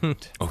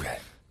Mind.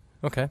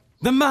 Okay.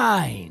 The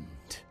mind,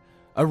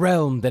 a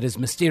realm that is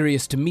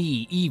mysterious to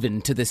me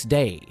even to this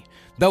day.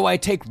 Though I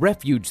take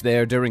refuge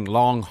there during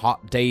long,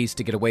 hot days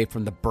to get away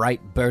from the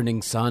bright,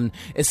 burning sun,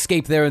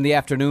 escape there in the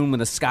afternoon when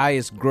the sky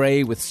is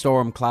gray with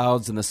storm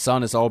clouds and the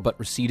sun is all but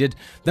receded,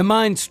 the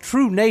mind's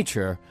true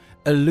nature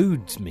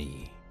eludes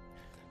me.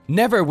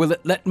 Never will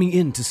it let me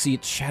in to see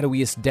its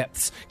shadowiest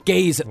depths,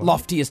 gaze at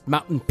loftiest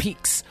mountain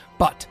peaks,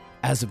 but,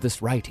 as of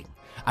this writing,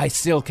 I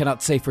still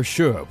cannot say for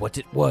sure what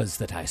it was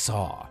that I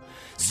saw.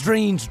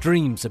 Strange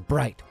dreams of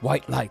bright,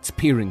 white lights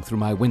peering through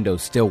my window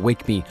still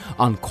wake me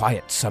on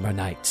quiet summer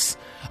nights.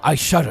 I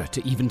shudder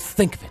to even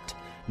think of it.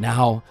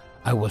 Now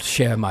I will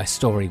share my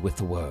story with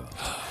the world.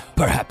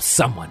 Perhaps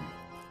someone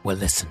will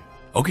listen.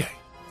 Okay.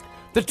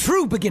 The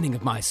true beginning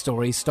of my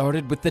story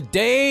started with the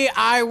day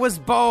I was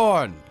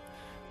born.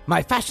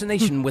 My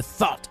fascination with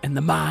thought and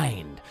the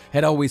mind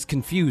had always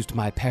confused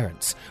my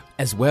parents,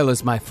 as well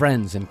as my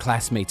friends and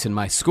classmates in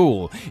my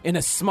school, in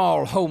a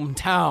small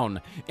hometown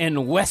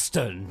in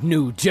western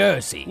New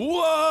Jersey.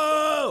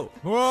 Whoa!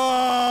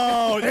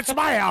 That's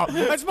my house.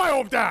 That's my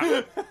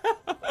hometown.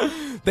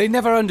 They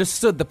never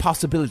understood the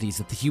possibilities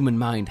that the human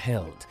mind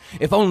held.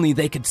 If only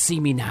they could see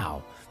me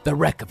now, the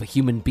wreck of a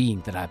human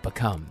being that I've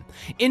become.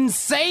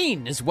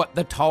 Insane is what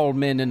the tall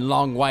men in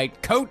long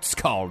white coats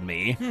called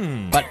me.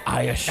 But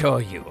I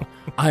assure you,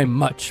 I'm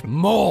much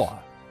more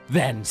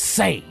than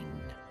sane.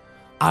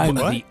 I'm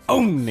the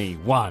only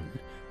one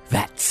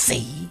that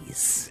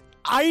sees.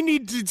 I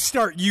need to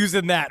start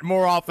using that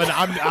more often.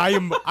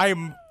 I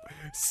am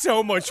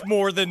so much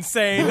more than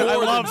sane. I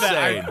love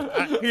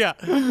that. Yeah.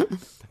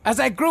 As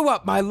I grew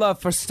up, my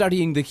love for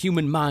studying the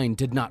human mind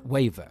did not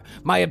waver.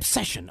 My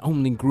obsession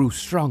only grew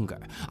stronger.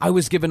 I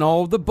was given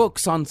all the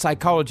books on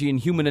psychology and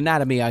human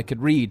anatomy I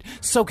could read,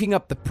 soaking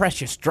up the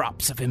precious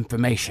drops of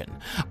information.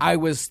 I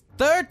was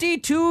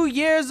 32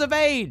 years of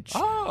age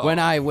when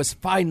I was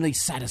finally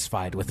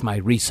satisfied with my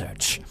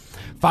research.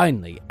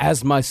 Finally,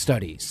 as my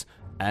studies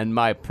and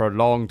my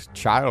prolonged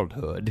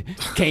childhood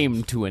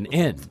came to an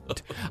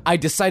end, I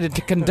decided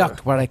to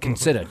conduct what I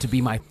consider to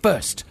be my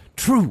first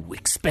true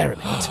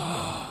experiment.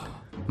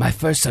 My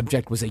first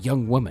subject was a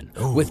young woman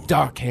with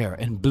dark hair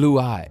and blue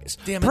eyes,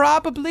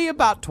 probably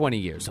about 20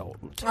 years old.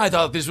 I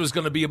thought this was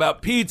going to be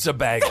about pizza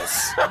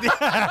bagels.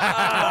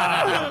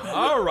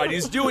 All right,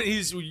 he's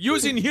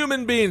using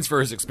human beings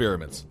for his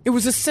experiments. It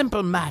was a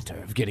simple matter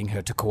of getting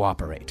her to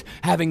cooperate.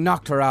 Having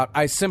knocked her out,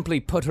 I simply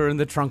put her in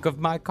the trunk of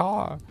my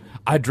car.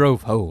 I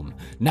drove home.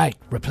 Night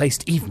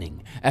replaced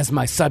evening as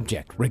my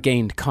subject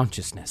regained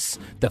consciousness.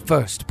 The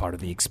first part of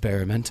the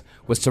experiment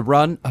was to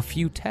run a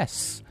few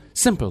tests.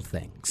 Simple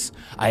things.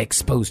 I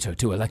exposed her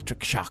to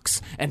electric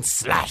shocks and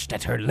slashed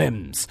at her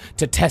limbs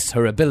to test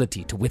her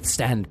ability to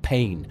withstand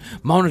pain,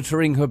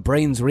 monitoring her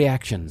brain's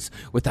reactions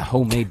with a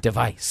homemade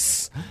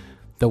device.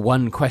 The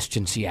one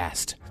question she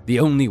asked, the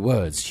only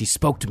words she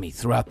spoke to me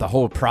throughout the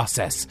whole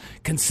process,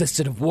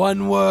 consisted of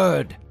one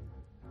word.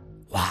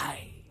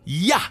 Why?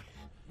 Yeah.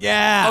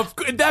 Yeah.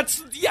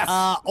 That's, yes.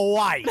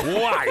 Why?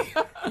 Why?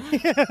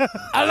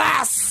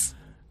 Alas!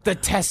 The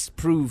test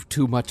proved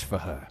too much for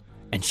her,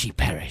 and she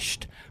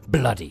perished,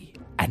 bloody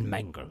and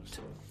mangled.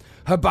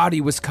 Her body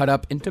was cut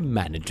up into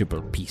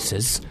manageable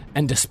pieces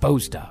and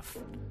disposed of,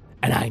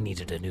 and I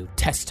needed a new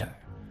tester.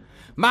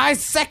 My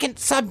second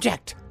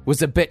subject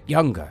was a bit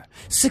younger,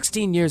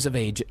 16 years of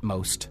age at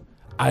most.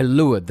 I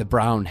lured the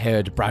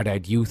brown-haired,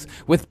 bright-eyed youth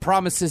with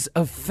promises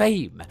of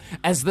fame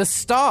as the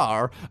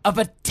star of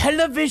a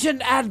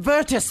television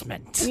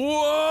advertisement.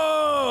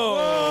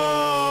 Whoa!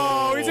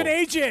 He's an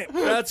agent.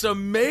 That's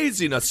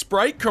amazing. A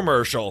Sprite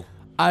commercial.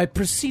 I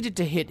proceeded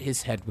to hit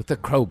his head with a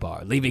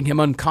crowbar, leaving him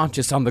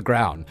unconscious on the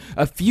ground,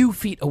 a few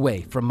feet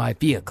away from my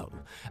vehicle.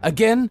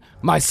 Again,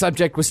 my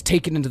subject was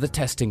taken into the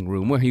testing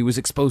room where he was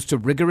exposed to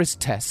rigorous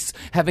tests,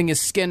 having his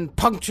skin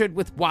punctured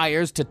with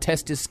wires to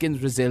test his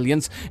skin's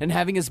resilience, and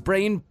having his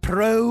brain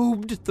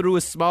probed through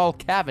a small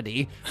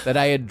cavity that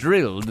I had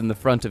drilled in the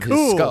front of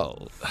his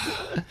skull.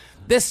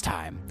 This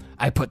time,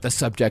 I put the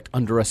subject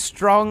under a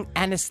strong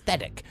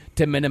anesthetic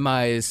to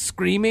minimize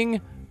screaming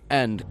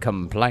and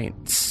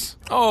complaints.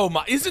 Oh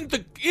my! Isn't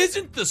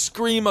the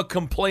scream a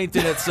complaint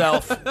in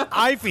itself?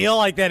 I feel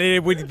like that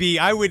it would be.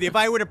 If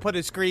I were to put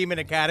a scream in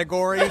a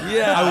category,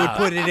 I would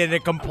put it in a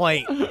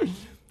complaint.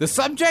 The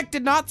subject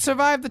did not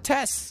survive the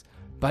tests,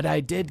 but I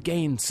did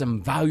gain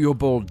some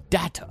valuable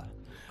data.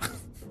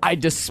 I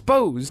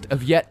disposed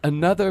of yet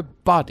another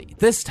body,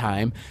 this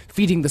time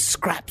feeding the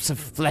scraps of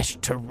flesh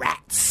to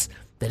rats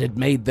that had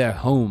made their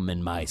home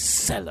in my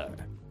cellar.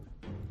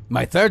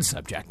 My third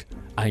subject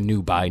I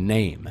knew by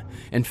name.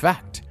 In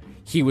fact,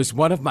 he was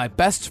one of my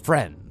best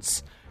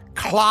friends,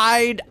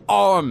 Clyde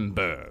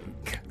Armberg.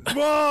 Whoa!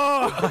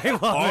 I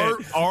love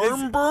it.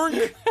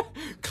 Armberg?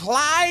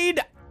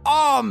 Clyde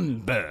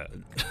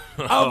Armberg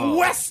of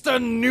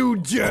Western New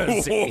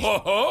Jersey.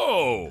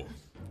 Whoa!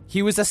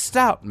 He was a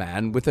stout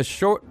man with a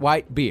short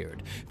white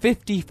beard,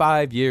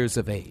 55 years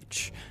of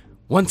age.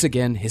 Once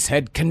again, his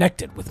head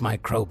connected with my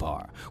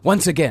crowbar.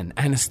 Once again,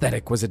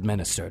 anesthetic was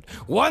administered.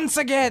 Once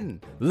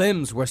again,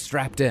 limbs were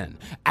strapped in,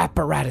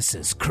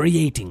 apparatuses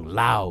creating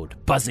loud,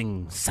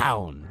 buzzing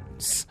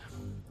sounds.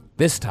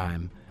 This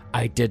time,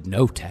 I did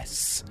no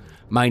tests.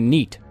 My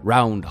neat,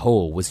 round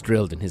hole was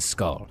drilled in his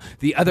skull.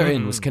 The other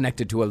end was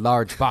connected to a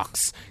large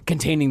box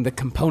containing the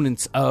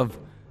components of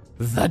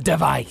the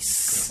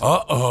device.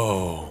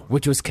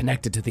 Which was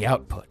connected to the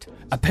output.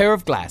 A pair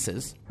of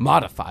glasses,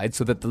 modified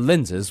so that the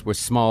lenses were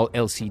small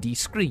LCD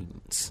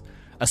screens.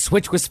 A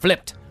switch was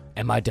flipped,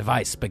 and my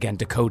device began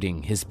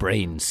decoding his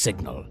brain's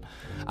signal.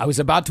 I was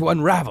about to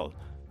unravel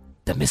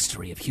the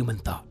mystery of human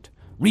thought,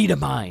 read a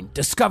mind,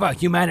 discover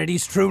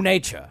humanity's true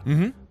nature.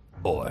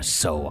 Or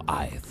so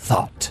I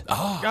thought.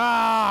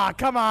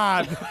 Come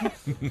on.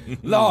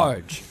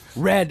 Large,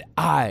 red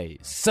eyes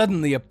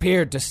suddenly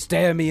appeared to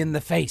stare me in the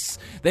face.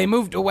 They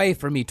moved away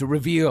from me to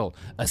reveal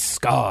a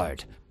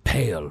scarred,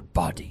 pale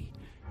body.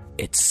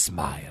 It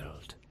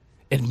smiled.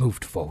 It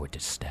moved forward a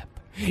step.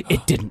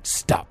 It didn't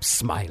stop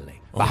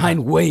smiling.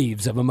 Behind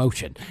waves of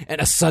emotion and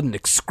a sudden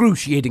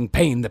excruciating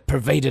pain that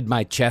pervaded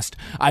my chest,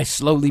 I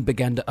slowly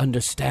began to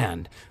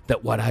understand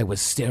that what I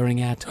was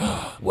staring at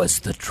was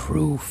the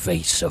true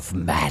face of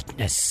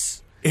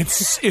madness.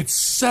 It's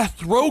Seth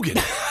Rogen.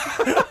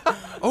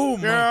 Oh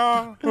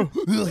my!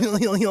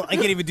 I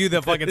can't even do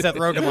the fucking Seth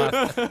Rogen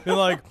laugh. You're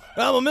like,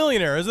 I'm a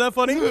millionaire. Isn't that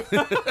funny?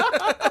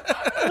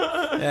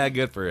 Yeah,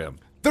 good for him.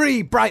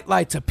 3 bright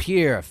lights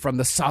appear from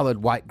the solid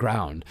white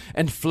ground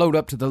and float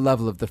up to the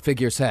level of the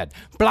figure's head,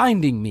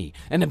 blinding me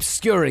and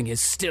obscuring his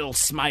still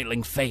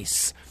smiling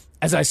face.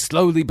 As I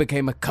slowly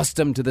became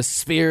accustomed to the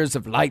spheres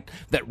of light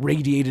that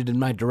radiated in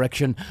my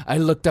direction, I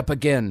looked up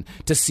again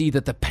to see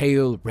that the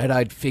pale,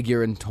 red-eyed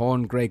figure in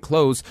torn gray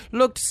clothes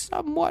looked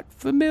somewhat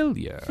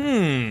familiar.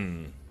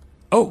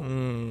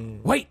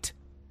 Wait!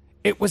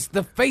 It was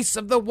the face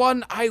of the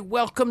one I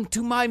welcomed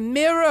to my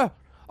mirror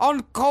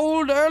on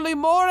cold early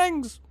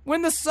mornings,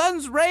 when the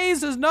sun's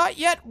rays has not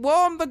yet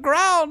warmed the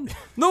ground,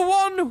 the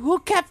one who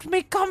kept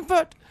me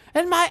comfort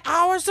in my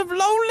hours of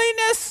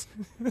loneliness.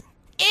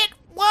 It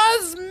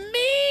was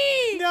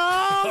me!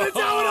 No, that's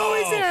how it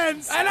always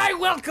ends. And I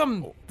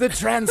welcome the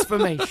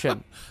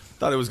transformation.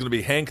 Thought it was going to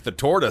be Hank the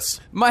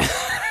Tortoise.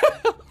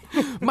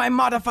 My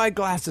modified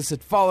glasses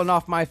had fallen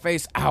off my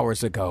face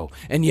hours ago,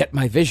 and yet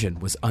my vision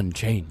was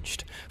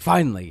unchanged.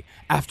 Finally,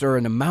 after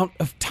an amount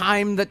of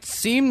time that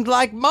seemed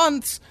like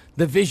months,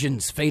 the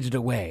visions faded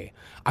away.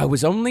 I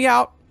was only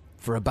out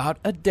for about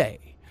a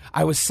day.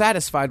 I was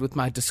satisfied with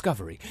my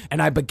discovery,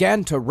 and I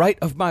began to write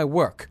of my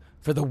work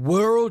for the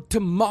world to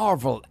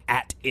marvel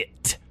at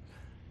it.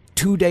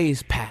 2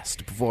 days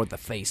passed before the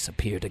face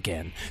appeared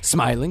again.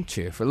 Smiling,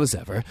 cheerful as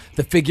ever,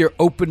 the figure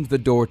opened the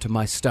door to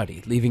my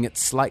study, leaving it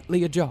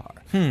slightly ajar.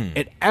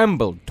 It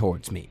ambled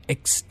towards me,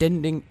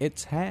 extending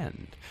its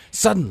hand.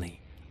 Suddenly,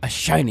 a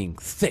shining,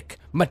 thick,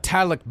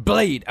 metallic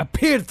blade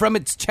appeared from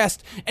its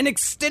chest and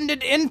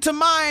extended into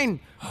mine,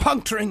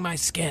 puncturing my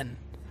skin.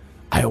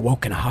 I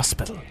awoke in a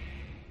hospital.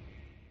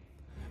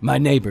 My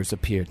neighbors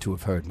appeared to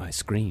have heard my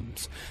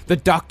screams. The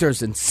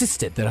doctors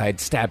insisted that I had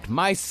stabbed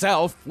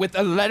myself with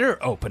a letter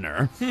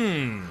opener,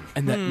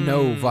 and that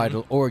no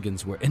vital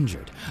organs were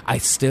injured. I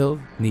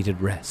still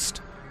needed rest.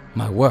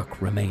 My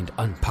work remained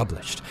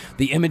unpublished.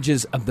 The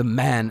images of the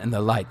man and the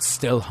lights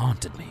still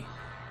haunted me.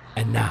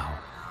 And now,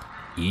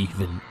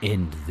 even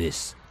in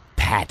this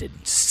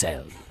padded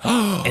cell,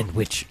 in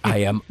which I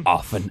am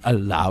often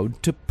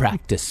allowed to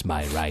practice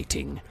my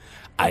writing,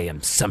 I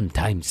am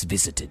sometimes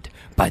visited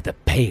by the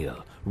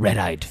pale,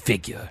 red-eyed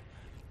figure,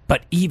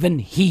 but even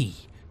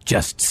he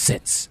just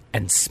sits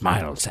and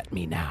smiles at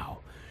me now,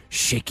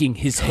 shaking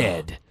his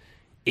head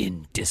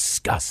in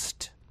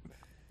disgust.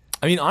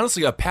 I mean,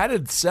 honestly, a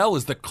padded cell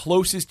is the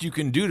closest you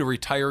can do to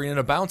retiring in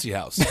a bouncy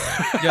house.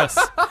 Yes.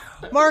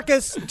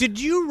 Marcus, did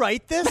you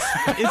write this?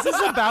 Is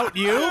this about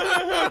you?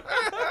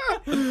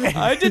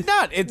 I did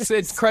not.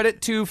 It's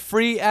credit to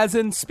Free as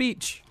in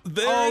Speech.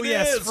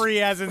 Yes,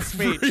 Free as in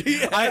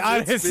Speech.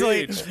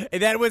 Honestly,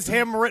 that was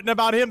him written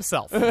about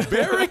himself.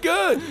 Very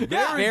good.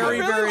 Very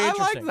interesting. I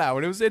like that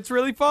one. It's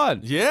really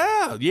fun.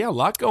 Yeah, a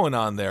lot going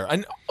on there.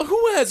 And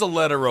who has a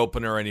letter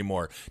opener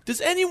anymore?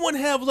 Does anyone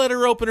have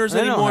letter openers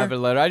anymore? I don't have a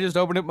letter. I just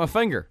open it with my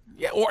finger.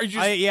 Yeah, or just...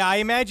 I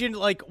imagine,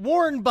 like,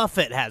 Warren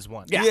Buffett has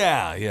one.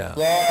 Yeah.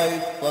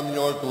 Rise from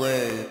your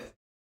grave.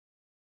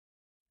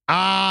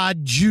 Ah,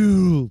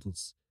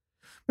 Jules.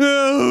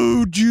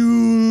 Oh,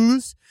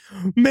 Jules.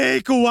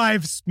 Make a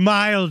wife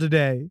smile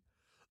today.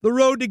 The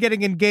road to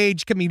getting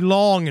engaged can be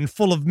long and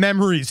full of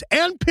memories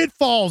and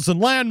pitfalls and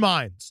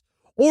landmines.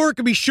 Or it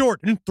can be short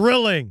and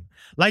thrilling,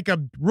 like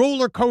a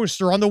roller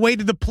coaster on the way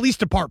to the police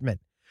department.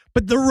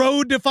 But the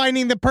road to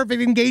finding the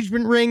perfect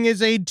engagement ring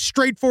is a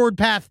straightforward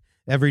path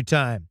every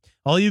time.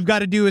 All you've got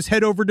to do is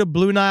head over to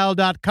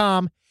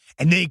BlueNile.com,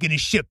 and they're going to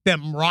ship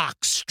them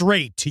rocks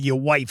straight to your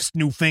wife's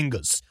new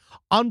fingers.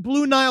 On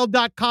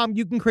BlueNile.com,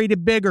 you can create a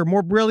bigger,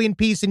 more brilliant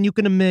piece than you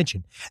can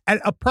imagine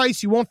at a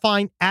price you won't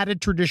find at a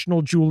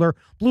traditional jeweler.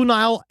 Blue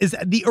Nile is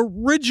the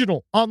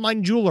original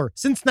online jeweler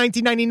since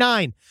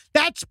 1999.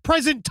 That's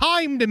present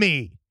time to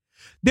me.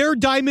 Their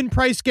diamond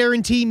price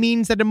guarantee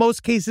means that in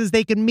most cases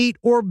they can meet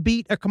or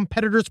beat a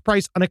competitor's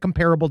price on a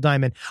comparable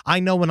diamond.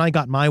 I know when I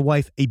got my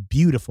wife a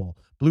beautiful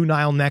Blue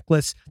Nile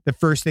necklace, the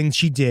first thing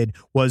she did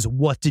was,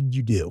 "What did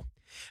you do?"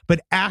 But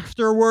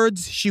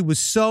afterwards, she was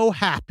so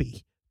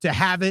happy to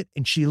have it,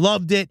 and she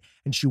loved it,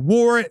 and she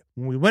wore it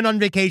when we went on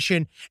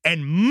vacation,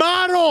 and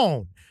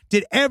maron,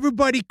 did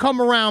everybody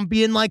come around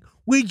being like,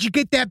 "Where'd you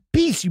get that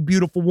piece, you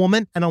beautiful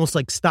woman?" And I was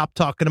like, "Stop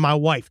talking to my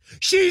wife.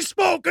 She's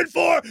spoken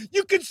for.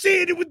 You can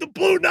see it with the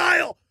Blue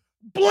Nile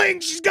bling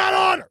she's got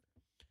on her."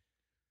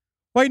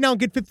 Right now,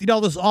 get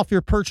 $50 off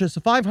your purchase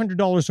of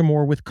 $500 or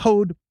more with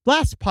code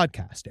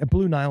LASTPODCAST at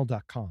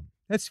BlueNile.com.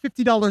 That's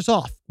 $50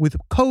 off with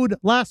code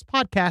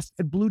LASTPODCAST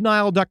at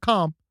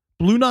BlueNile.com.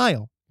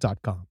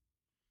 BlueNile.com.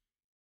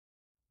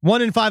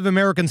 1 in 5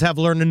 Americans have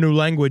learned a new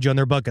language on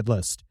their bucket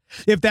list.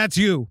 If that's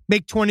you,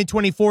 make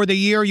 2024 the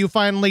year you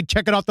finally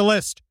check it off the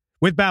list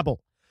with Babbel.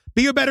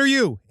 Be a better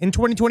you in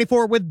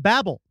 2024 with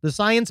Babbel, the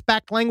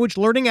science-backed language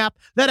learning app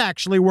that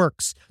actually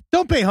works.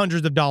 Don't pay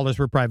hundreds of dollars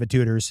for private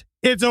tutors.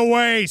 It's a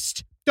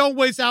waste. Don't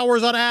waste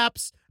hours on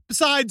apps.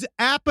 Besides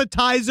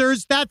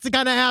appetizers, that's the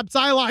kind of apps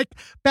I like.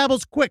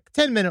 Babbel's quick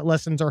 10-minute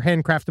lessons are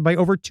handcrafted by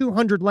over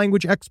 200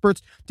 language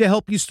experts to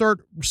help you start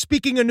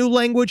speaking a new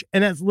language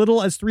in as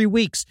little as 3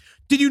 weeks.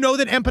 Did you know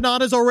that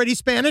empanada is already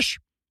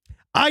Spanish?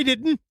 I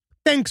didn't.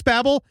 Thanks,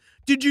 Babbel.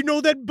 Did you know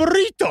that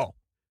burrito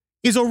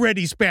is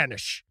already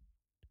Spanish?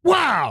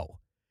 Wow.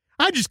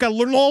 I just got to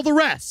learn all the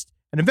rest.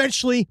 And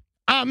eventually,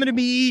 I'm going to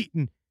be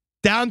eating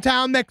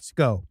downtown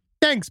Mexico.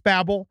 Thanks,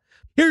 Babbel.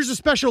 Here's a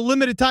special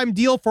limited time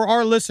deal for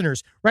our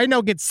listeners. Right now,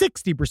 get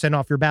 60%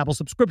 off your Babbel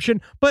subscription,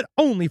 but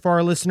only for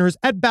our listeners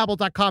at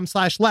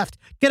Babbel.com/left.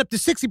 Get up to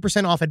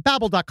 60% off at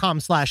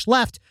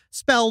Babbel.com/left,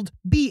 spelled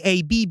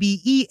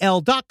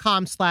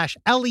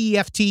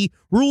BABBEL.com/LEFT.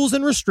 Rules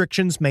and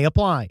restrictions may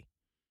apply.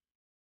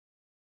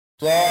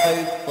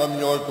 Rise from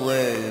your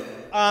grave.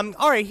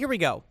 All right, here we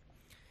go.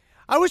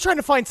 I was trying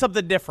to find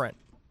something different.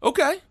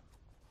 Okay.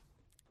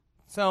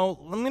 So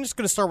I'm just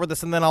going to start with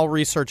this, and then I'll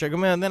research it,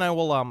 and then I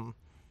will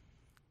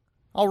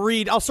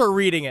I'll start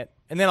reading it,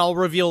 and then I'll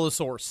reveal the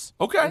source.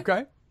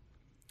 Okay.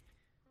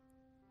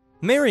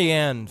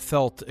 Marianne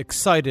felt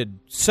excited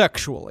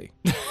sexually.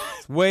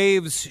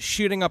 Waves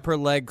shooting up her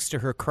legs to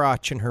her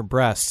crotch and her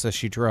breasts as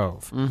she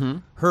drove.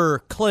 Mm-hmm. Her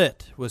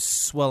clit was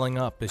swelling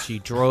up as she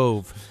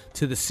drove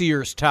to the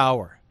Sears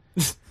Tower.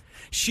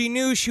 She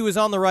knew she was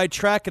on the right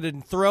track and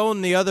had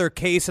thrown the other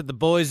case at the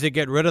boys to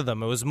get rid of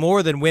them. It was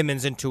more than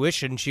women's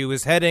intuition. She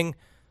was heading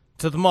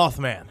to the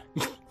Mothman.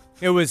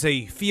 It was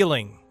a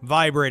feeling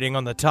vibrating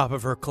on the top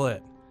of her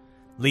clit,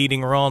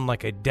 leading her on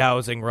like a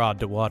dowsing rod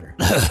to water.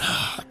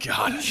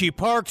 God. She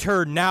parked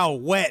her now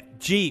wet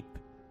Jeep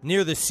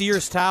near the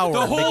Sears Tower.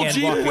 The and whole began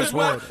Jeep walking was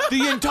wet. toward it.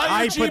 The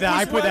entire Jeep was wet.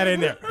 I put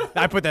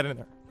that in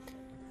there.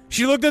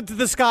 She looked up to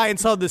the sky and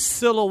saw the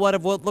silhouette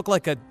of what looked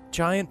like a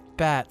giant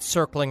bat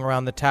circling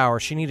around the tower.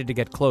 She needed to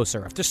get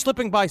closer. After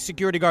slipping by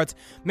security guards,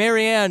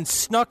 Marianne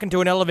snuck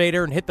into an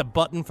elevator and hit the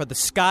button for the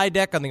sky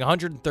deck on the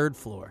 103rd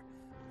floor.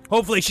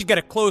 Hopefully she'd get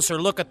a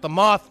closer look at the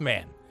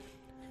Mothman.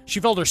 She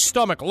felt her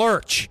stomach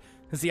lurch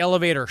as the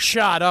elevator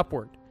shot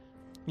upward.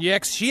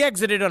 She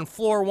exited on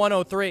floor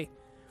 103.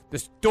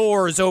 The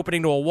door is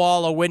opening to a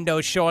wall of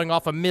windows showing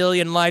off a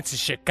million lights of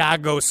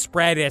Chicago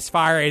spread as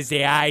far as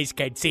the eyes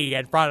could see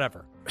in front of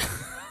her.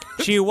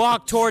 She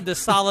walked toward the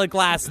solid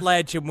glass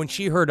ledge, and when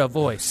she heard a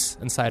voice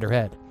inside her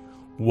head,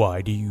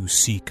 "Why do you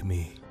seek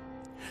me?"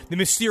 The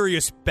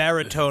mysterious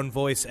baritone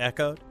voice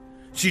echoed.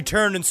 She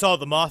turned and saw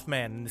the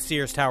Mothman in the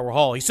Sears Tower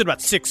hall. He stood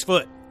about 6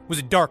 foot, was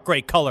a dark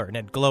gray color, and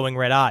had glowing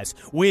red eyes,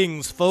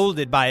 wings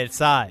folded by its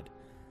side.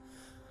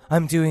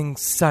 "I'm doing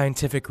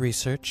scientific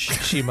research,"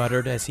 she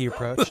muttered as he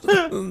approached.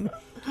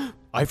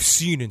 "I've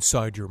seen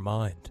inside your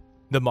mind,"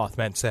 the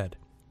Mothman said.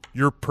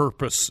 "Your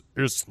purpose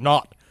is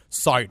not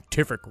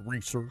scientific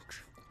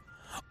research.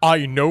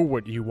 I know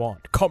what you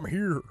want. Come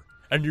here,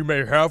 and you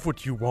may have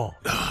what you want."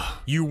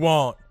 You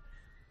want...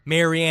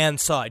 Marianne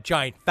saw a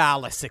giant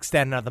phallus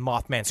extending out of the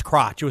Mothman's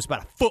crotch. It was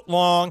about a foot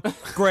long,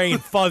 gray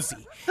and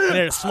fuzzy, and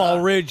had a small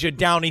ridge of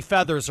downy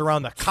feathers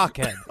around the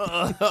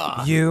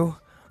cockhead. "You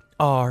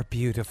are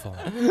beautiful,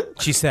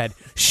 she said,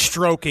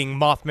 stroking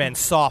Mothman's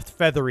soft,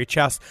 feathery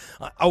chest.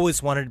 I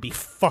always wanted to be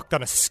fucked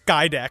on a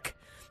skydeck,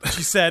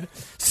 she said,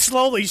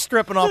 slowly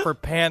stripping off her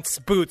pants,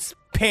 boots,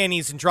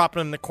 panties, and dropping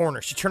them in the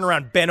corner. She turned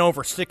around, bent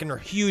over, sticking her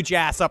huge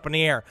ass up in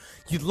the air.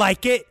 You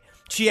like it?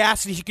 She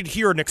asked if he could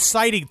hear an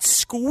exciting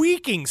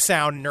squeaking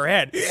sound in her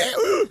head.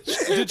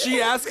 Did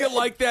she ask it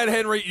like that,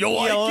 Henry? You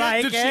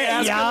like it? Did she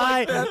ask it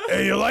like that?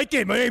 Hey, you like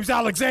it? My name's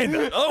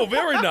Alexander. Oh,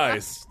 very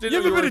nice. You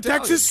ever been to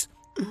Texas?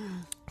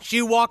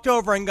 She walked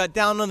over and got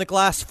down on the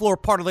glass floor,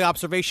 part of the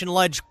observation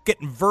ledge,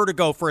 getting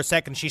vertigo for a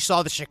second. She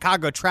saw the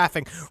Chicago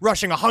traffic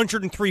rushing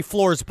 103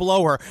 floors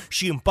below her.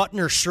 She unbuttoned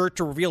her shirt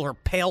to reveal her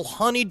pale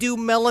honeydew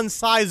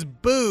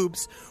melon-sized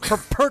boobs, her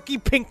perky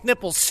pink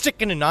nipples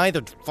sticking in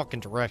either fucking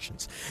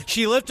directions.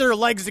 She lifted her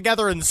legs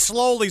together and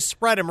slowly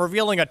spread them,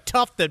 revealing a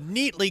tuft of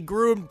neatly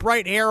groomed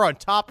bright hair on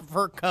top of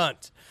her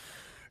cunt.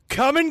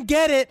 Come and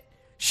get it,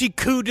 she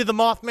cooed to the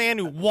Mothman,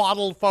 who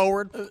waddled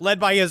forward, led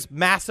by his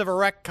massive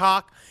erect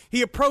cock.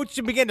 He approached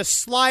and began to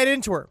slide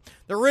into her.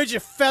 The ridge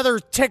of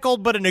feathers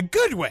tickled, but in a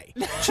good way.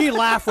 She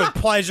laughed with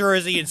pleasure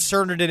as he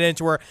inserted it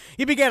into her.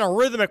 He began a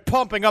rhythmic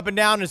pumping up and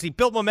down as he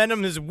built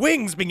momentum. His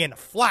wings began to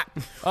flap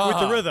with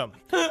the rhythm.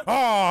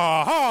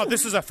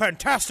 This is a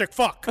fantastic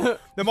fuck. The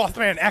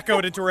Mothman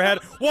echoed into her head.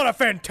 What a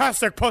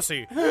fantastic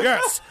pussy.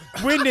 Yes.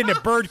 Wind and a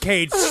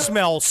birdcage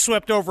smell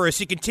swept over as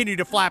he continued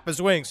to flap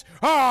his wings.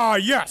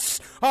 Yes.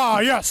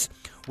 Yes.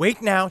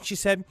 Wait now, she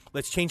said.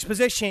 Let's change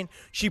position.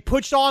 She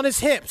pushed on his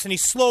hips, and he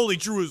slowly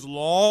drew his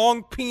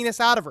long penis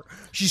out of her.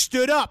 She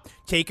stood up,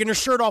 taking her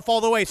shirt off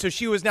all the way, so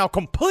she was now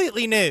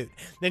completely nude.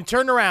 Then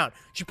turned around.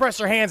 She pressed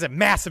her hands and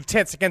massive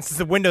tits against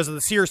the windows of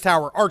the Sears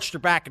Tower, arched her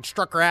back, and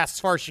struck her ass as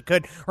far as she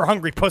could. Her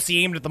hungry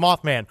pussy aimed at the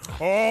Mothman.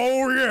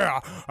 Oh, yeah,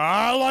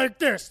 I like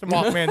this, the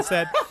Mothman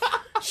said.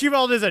 She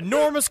felt his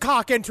enormous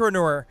cock enter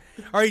into her.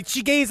 All right,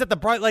 she gazed at the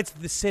bright lights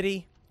of the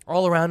city,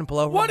 all around and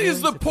below her. What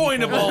is the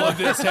point of all of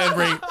this,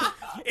 Henry?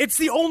 It's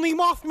the only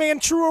Mothman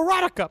true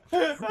erotica,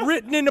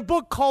 written in a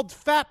book called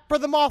Fat for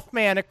the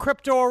Mothman, a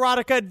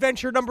crypto-erotica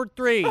adventure number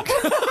 3.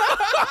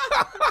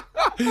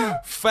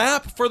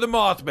 Fap for the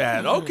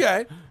Mothman.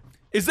 Okay.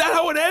 Is that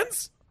how it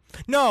ends?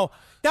 No,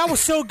 that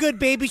was so good,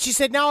 baby. She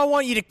said, now I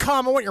want you to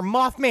come. I want your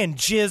Mothman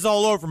jizz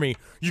all over me.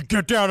 You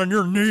get down on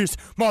your knees.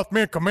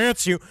 Mothman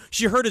commands you.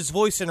 She heard his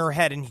voice in her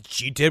head, and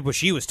she did what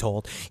she was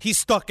told. He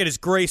stuck at his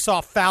gray,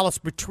 soft phallus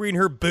between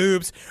her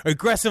boobs,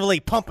 aggressively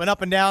pumping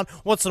up and down,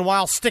 once in a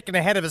while sticking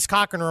the head of his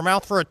cock in her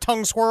mouth for a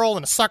tongue swirl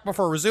and a suck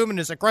before resuming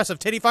his aggressive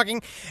titty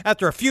fucking.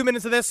 After a few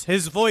minutes of this,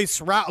 his voice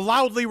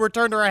loudly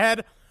returned to her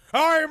head.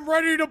 I'm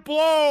ready to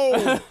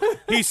blow,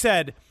 he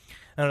said.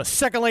 And a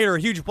second later, a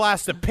huge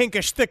blast of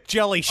pinkish, thick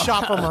jelly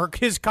shot from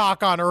his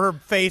cock on her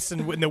face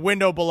and in the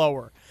window below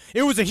her.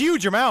 It was a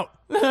huge amount.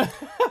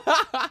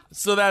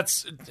 So that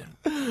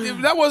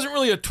wasn't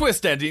really a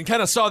twist ending.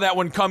 Kind of saw that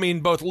one coming,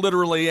 both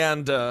literally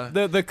and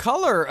the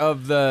color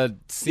of the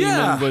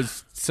semen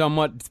was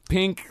somewhat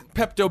pink,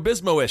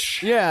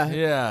 Pepto-Bismol-ish. Yeah,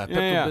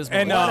 Pepto-Bismol.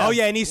 And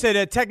and he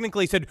said,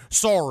 technically, he said,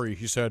 sorry,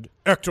 he said,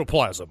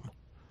 ectoplasm,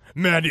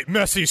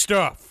 messy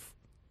stuff.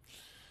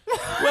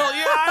 Well,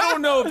 yeah, I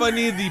don't know if I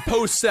need the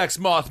post-sex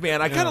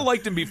Mothman. I kind of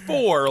liked him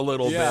before a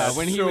little bit.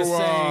 When he was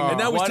saying, and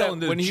now he's telling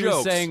the when he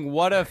jokes. was saying,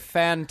 "What a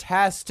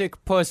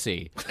fantastic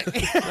pussy!"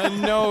 I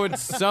know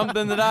it's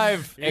something that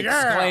I've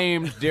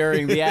exclaimed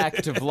during the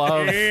act of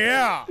love.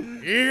 Yeah.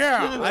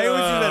 I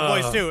always do that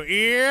voice too.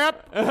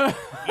 Yep.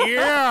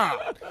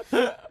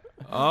 Yeah.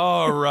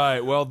 All right.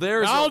 Well,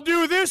 I'll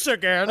do this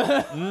again.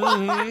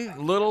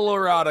 Little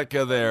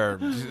erotica there.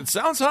 It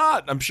sounds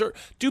hot. I'm sure.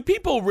 Do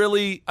people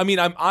really? I mean,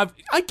 I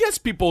guess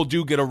people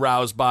do get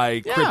aroused by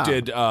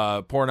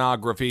cryptid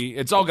pornography.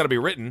 It's all got to be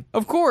written,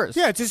 of course.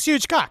 Yeah, it's his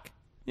huge cock.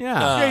 Yeah,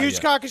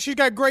 cock, and she's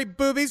got great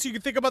boobies. You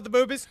can think about the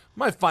boobies.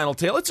 My final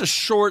tale. It's a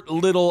short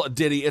little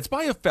ditty. It's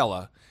by a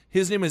fella.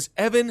 His name is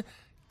Evan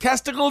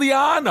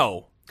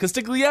Castigliano.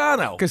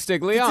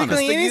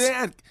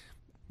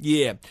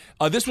 Yeah.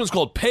 This one's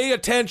called Pay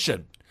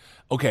Attention.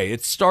 Okay,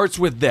 it starts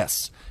with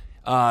this.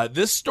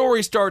 This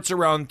story starts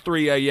around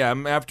 3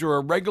 a.m. after a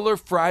regular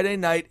Friday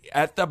night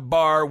at the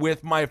bar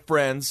with my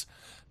friends.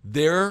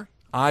 There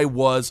I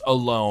was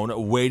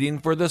alone waiting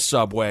for the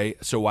subway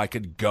so I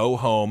could go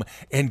home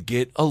and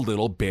get a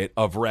little bit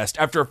of rest.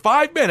 After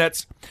 5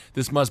 minutes,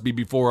 this must be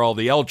before all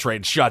the L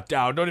trains shut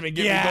down. Don't even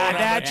get me going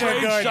on. The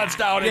train shuts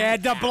down. Yeah,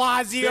 de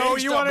Blasio,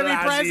 you want to be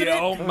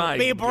president? Oh my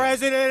be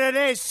president of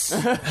this.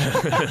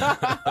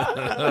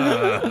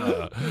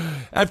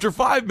 After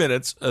 5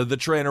 minutes, the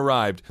train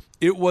arrived.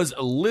 It was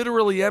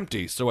literally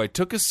empty, so I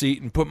took a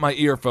seat and put my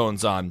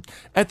earphones on.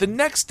 At the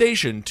next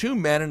station, 2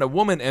 men and a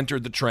woman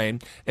entered the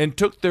train and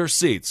took their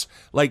seats.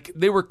 Like,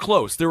 they were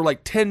close. They were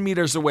like 10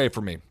 meters away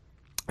from me.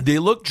 They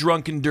looked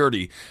drunk and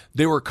dirty.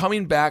 They were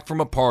coming back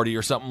from a party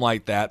or something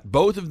like that.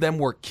 Both of them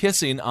were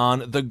kissing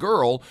on the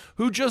girl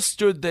who just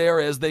stood there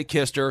as they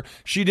kissed her.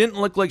 She didn't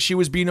look like she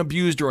was being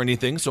abused or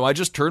anything, so I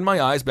just turned my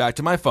eyes back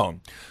to my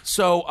phone.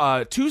 So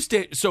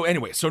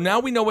now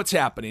we know what's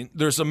happening.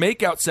 There's a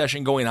makeout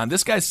session going on.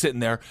 This guy's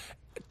sitting there.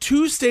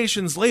 2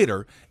 stations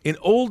later, an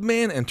old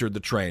man entered the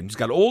train. He's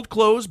got old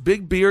clothes,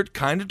 big beard,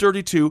 kind of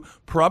dirty too,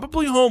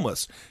 probably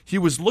homeless. He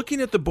was looking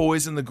at the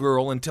boys and the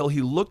girl until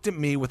he looked at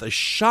me with a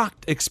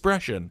shocked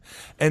expression.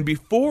 And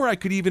before I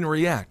could even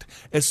react,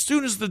 as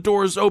soon as the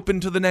doors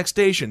opened to the next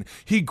station,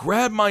 he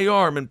grabbed my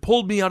arm and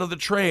pulled me out of the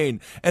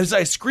train. As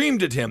I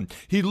screamed at him,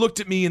 he looked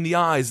at me in the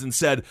eyes and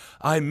said,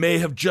 "I may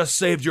have just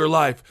saved your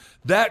life.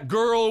 That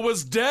girl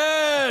was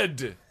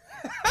dead."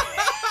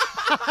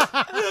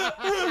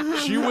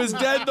 She was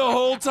dead the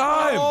whole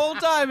time. The whole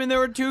time, and there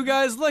were 2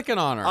 guys licking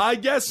on her. I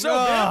guess so.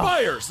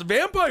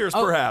 Vampires,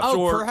 perhaps.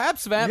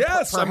 Perhaps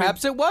Yes,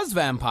 perhaps it was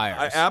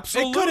vampires.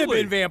 Absolutely. It could have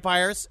been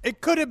vampires.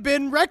 It could have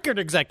been record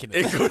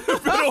executives. It could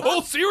have been a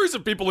whole series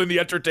of people in the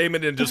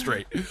entertainment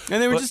industry.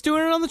 And they were just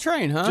doing it on the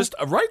train, huh? Just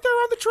right there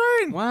on the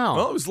train. Wow.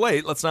 Well, it was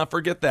late. Let's not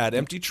forget that.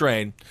 Empty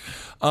train.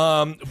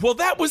 Well,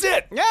 that was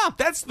it. Yeah.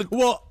 That's the...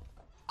 Well,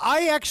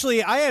 I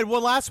had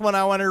one last one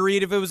I want to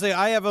read. If it was,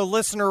 I have a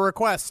listener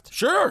request.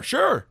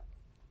 Sure.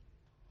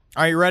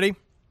 Are you ready?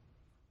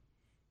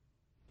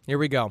 Here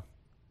we go.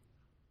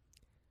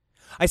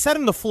 I sat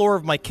on the floor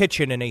of my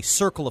kitchen in a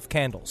circle of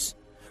candles.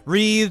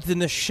 Wreathed in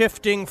the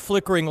shifting,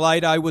 flickering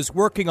light, I was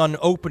working on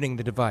opening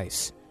the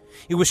device.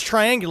 It was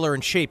triangular in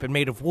shape and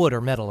made of wood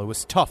or metal. It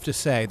was tough to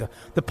say.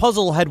 The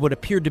puzzle had what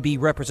appeared to be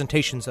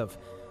representations of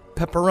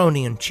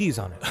pepperoni and cheese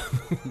on it.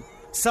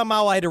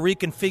 Somehow I had to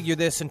reconfigure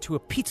this into a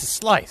pizza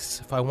slice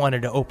if I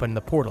wanted to open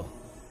the portal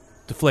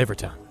to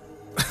Flavortown.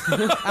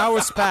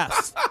 Hours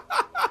passed.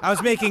 I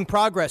was making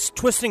progress,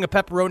 twisting a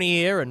pepperoni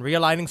here and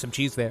realigning some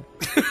cheese there.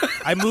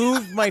 I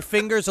moved my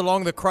fingers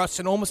along the crust,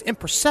 and almost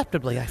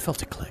imperceptibly I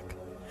felt a click.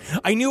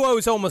 I knew I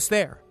was almost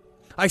there.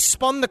 I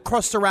spun the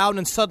crust around,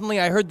 and suddenly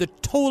I heard the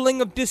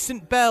tolling of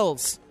distant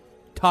bells.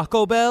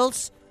 Taco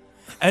bells?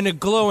 And a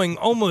glowing,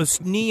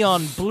 almost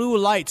neon blue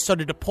light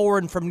started to pour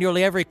in from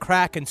nearly every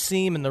crack and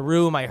seam in the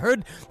room. I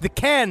heard the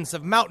cans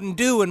of Mountain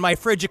Dew in my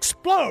fridge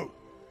explode.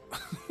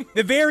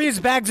 The various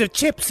bags of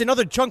chips and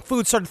other junk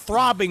food started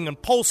throbbing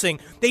and pulsing.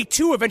 They,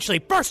 too, eventually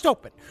burst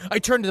open. I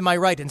turned to my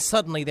right, and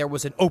suddenly there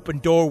was an open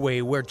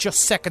doorway where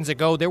just seconds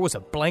ago there was a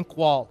blank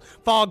wall.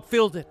 Fog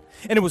filled it,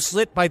 and it was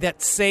lit by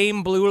that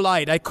same blue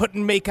light. I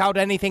couldn't make out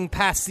anything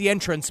past the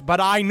entrance,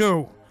 but I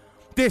knew.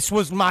 This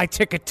was my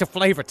ticket to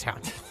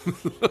Flavortown.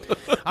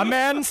 A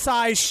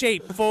man-sized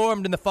shape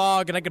formed in the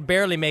fog, and I could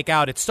barely make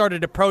out. It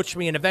started to approach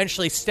me and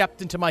eventually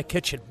stepped into my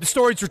kitchen. The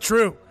stories were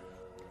true.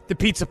 The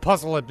pizza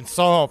puzzle had been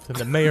solved, and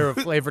the mayor of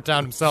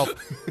Flavortown himself,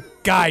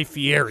 Guy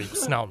Fieri,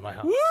 was now in my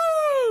house.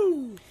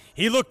 Woo!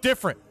 He looked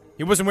different.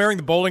 He wasn't wearing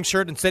the bowling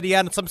shirt. Instead, he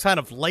had some kind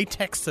of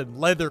latex and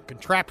leather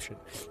contraption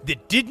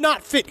that did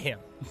not fit him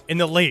in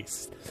the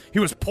least. He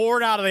was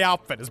poured out of the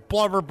outfit, his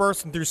blubber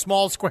bursting through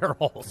small square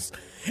holes.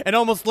 It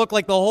almost looked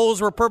like the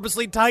holes were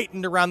purposely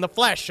tightened around the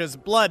flesh as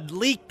blood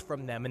leaked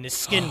from them and his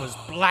skin was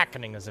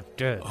blackening as if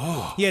dead.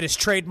 He had his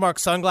trademark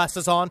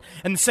sunglasses on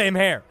and the same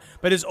hair,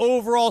 but his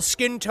overall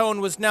skin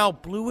tone was now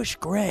bluish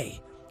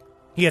gray.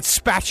 He had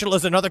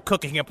spatulas and other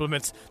cooking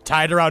implements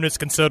tied around his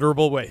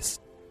considerable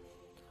waist.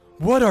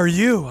 "What are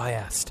you?" I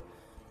asked.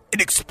 "An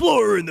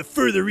explorer in the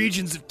further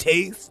regions of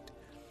taste.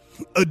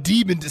 A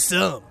demon to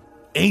some,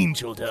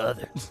 angel to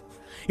others."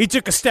 He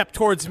took a step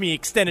towards me,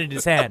 extended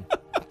his hand.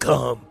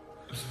 "Come.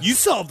 You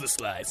solved the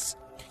slice.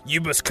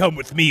 You must come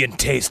with me and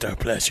taste our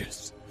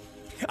pleasures."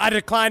 I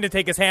declined to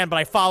take his hand, but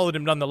I followed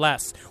him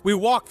nonetheless. We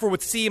walked for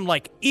what seemed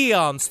like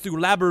eons through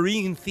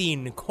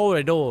labyrinthine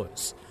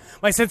corridors.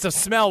 My sense of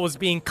smell was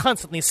being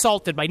constantly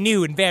assaulted by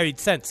new and varied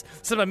scents,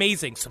 some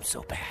amazing, some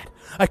so bad.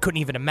 I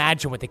couldn't even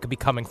imagine what they could be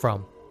coming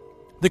from.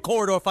 The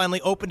corridor finally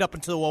opened up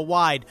into a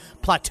wide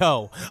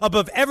plateau.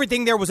 Above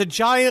everything there was a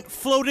giant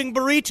floating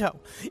burrito.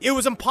 It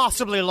was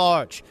impossibly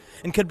large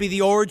and could be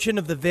the origin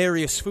of the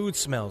various food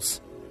smells.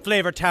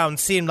 Flavortown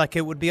seemed like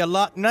it would be a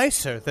lot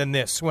nicer than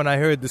this when I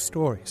heard the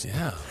stories.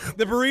 Yeah.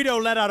 The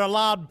burrito let out a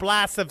loud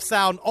blast of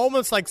sound,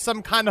 almost like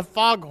some kind of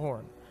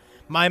foghorn.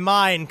 My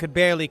mind could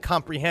barely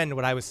comprehend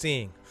what I was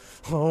seeing.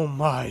 "Oh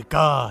my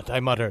God," I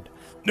muttered.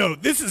 "No,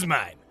 this is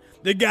mine.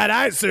 The God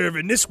I serve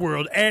in this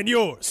world and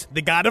yours.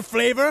 The God of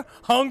flavor,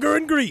 hunger,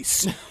 and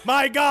grease.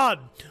 My God,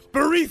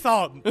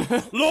 Burrithon,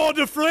 Lord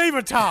of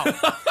Flavortown."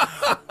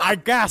 I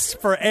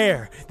gasped for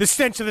air. The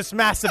stench of this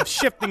massive,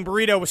 shifting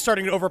burrito was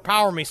starting to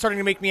overpower me, starting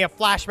to make me have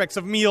flashbacks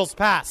of meals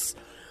past.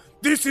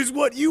 "This is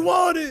what you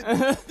wanted.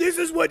 This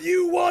is what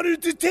you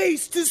wanted to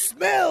taste, to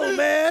smell,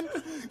 man.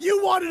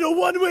 You wanted a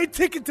one-way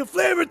ticket to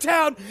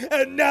Flavortown,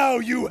 and now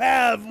you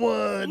have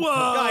one."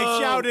 Whoa. Guy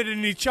shouted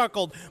and he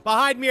chuckled.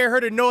 Behind me, I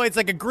heard a noise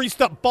like a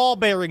greased-up ball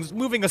bearings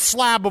moving a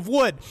slab of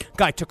wood.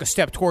 Guy took a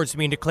step towards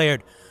me and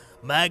declared,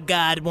 "My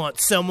God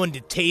wants someone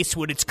to taste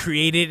what it's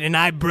created, and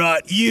I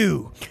brought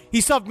you." He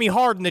shoved me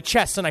hard in the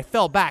chest, and I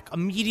fell back,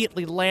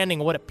 immediately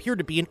landing on what appeared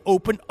to be an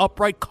open,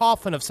 upright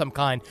coffin of some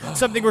kind.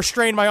 Something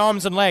restrained my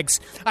arms and legs.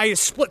 I had a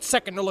split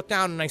second to look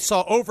down, and I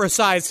saw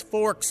oversized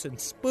forks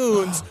and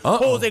spoons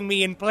holding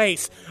me in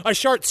place. A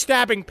sharp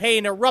stabbing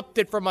pain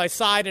erupted from my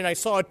side, and I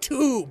saw a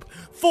tube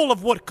full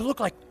of what could look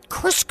like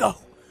Crisco,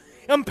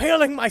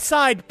 impaling my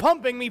side,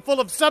 pumping me full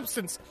of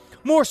substance.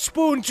 More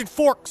spoons and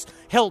forks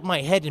held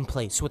my head in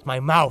place with my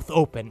mouth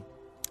open.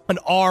 An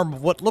arm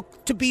of what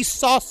looked to be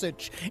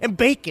sausage and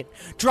bacon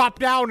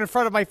dropped down in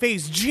front of my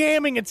face,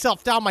 jamming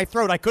itself down my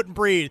throat. I couldn't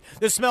breathe.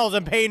 The smells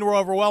and pain were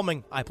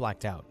overwhelming. I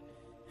blacked out.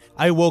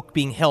 I awoke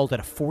being held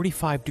at a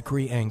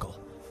 45-degree angle.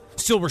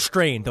 Still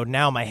restrained, though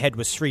now my head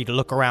was free to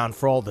look around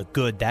for all the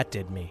good that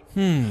did me.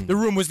 The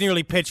room was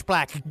nearly pitch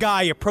black. A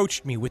guy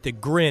approached me with a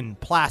grin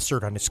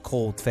plastered on his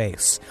cold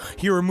face.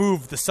 He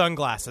removed the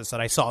sunglasses,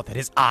 and I saw that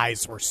his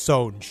eyes were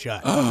sewn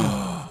shut.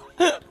 I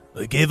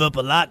gave up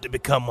a lot to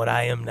become what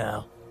I am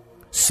now.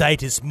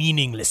 Sight is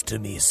meaningless to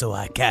me, so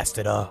I cast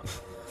it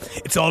off.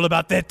 It's all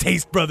about that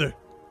taste, brother.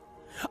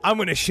 I'm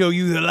going to show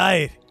you the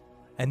light,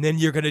 and then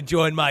you're going to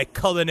join my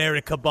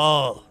culinary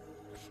cabal.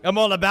 I'm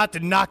all about to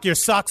knock your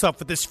socks off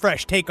with this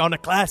fresh take on a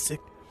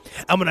classic.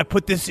 I'm going to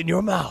put this in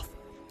your mouth.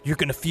 You're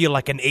going to feel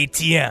like an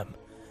ATM,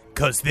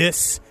 because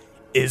this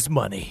is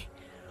money.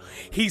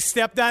 He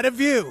stepped out of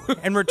view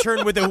and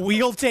returned with a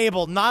wheel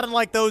table, not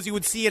unlike those you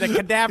would see in a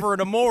cadaver in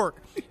a morgue.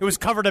 It was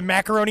covered in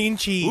macaroni and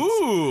cheese.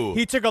 Ooh.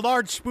 He took a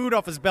large spoon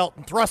off his belt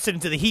and thrust it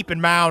into the heap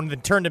and mound, then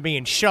turned to me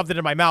and shoved it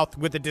in my mouth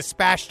with a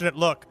dispassionate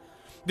look.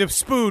 The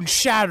spoon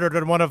shattered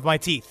on one of my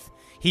teeth.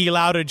 He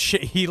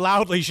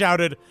loudly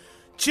shouted,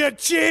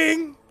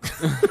 "Cha-ching!"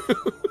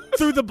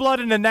 Through the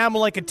blood and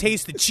enamel, I could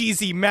taste the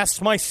cheesy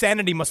mess. My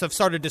sanity must have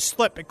started to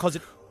slip because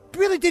it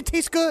really did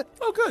taste good.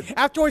 Oh, good.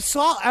 After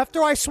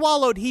I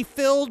swallowed, he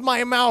filled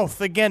my mouth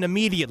again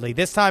immediately.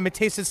 This time it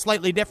tasted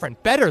slightly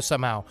different, better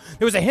somehow.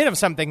 There was a hint of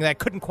something that I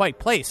couldn't quite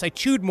place. I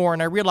chewed more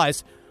and I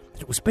realized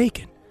that it was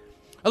bacon.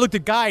 I looked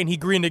at Guy and he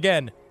grinned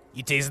again.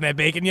 "You tasting that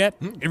bacon yet?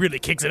 It really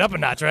kicks it up a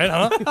notch, right,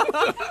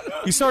 huh?"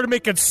 He started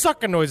making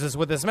sucking noises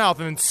with his mouth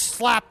and then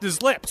slapped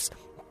his lips.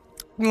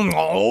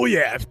 "Oh,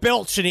 yeah,"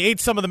 belched, and he ate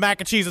some of the mac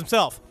and cheese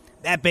himself.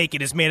 "That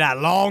bacon is made out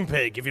of long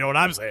pig, if you know what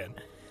I'm saying."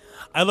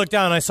 I looked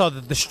down and I saw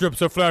that the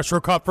strips of flesh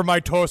were cut from my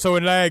torso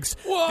and legs.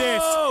 Whoa!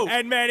 This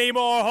and many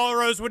more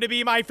horrors would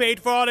be my fate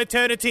for all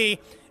eternity.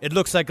 It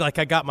looks like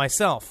I got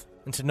myself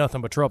into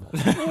nothing but trouble.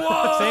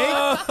 Whoa!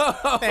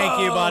 See?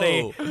 Thank you,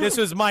 buddy. This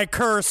was My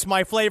Curse,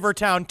 My Flavor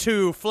Town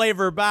 2,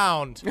 Flavor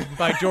Bound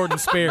by Jordan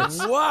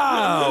Spears.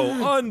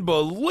 Wow.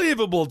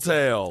 Unbelievable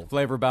tale.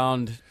 Flavor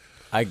Bound.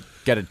 I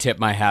gotta tip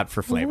my hat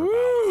for Flavor Bound.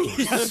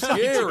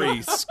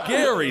 Scary,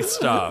 scary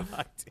stuff.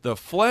 The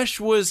flesh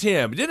was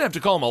him. You didn't have to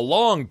call him a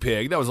long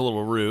pig. That was a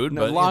little rude.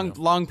 No, but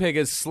long pig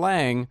is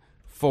slang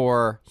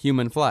for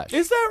human flesh.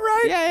 Is that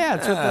right? Yeah.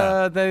 It's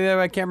what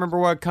I can't remember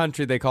what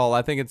country they call.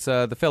 I think it's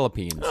the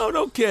Philippines. Oh,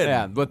 no kidding.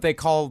 Yeah, what they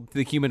call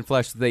the human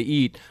flesh that they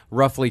eat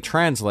roughly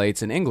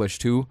translates in English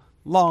to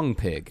long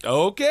pig.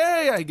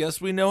 Okay, I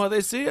guess we know how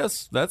they see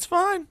us. That's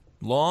fine.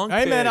 Long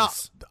Hey, pigs. man,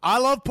 I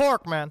love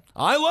pork, man.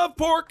 I love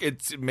pork.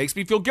 It makes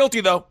me feel guilty,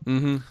 though.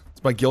 Mm-hmm.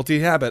 It's my guilty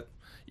habit,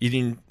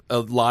 eating a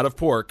lot of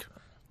pork.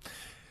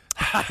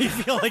 I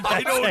feel like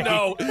I don't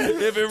know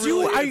if it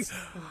really is.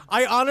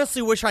 I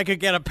honestly wish I could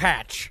get a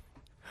patch.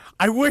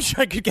 I wish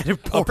I could get a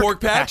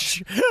pork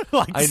patch?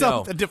 Like I know.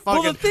 something to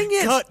fucking Well, the thing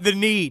is, cut the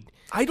need.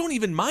 I don't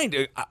even mind.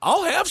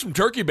 I'll have some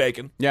turkey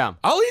bacon. Yeah.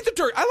 I'll eat the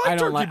turkey. I like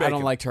turkey bacon. I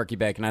don't like turkey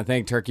bacon. I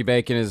think turkey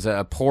bacon is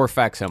a poor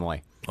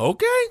facsimile.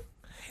 Okay.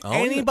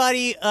 I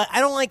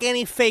don't like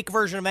any fake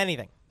version of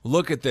anything.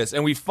 Look at this.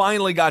 And we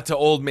finally got to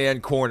Old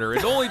Man Corner.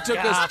 It only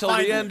took us till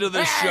the end of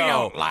the show. I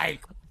don't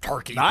like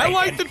turkey bacon. I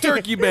like the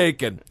turkey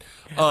bacon.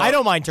 I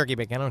don't mind turkey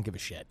bacon. I don't give a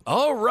shit.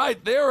 All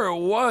right. There it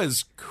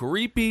was.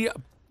 Creepy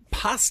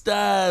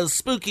pasta,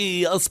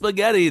 spooky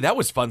spaghetti. That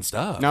was fun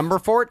stuff. Number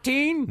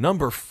 14?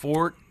 Number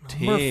 14.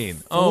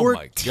 Oh,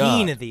 my God.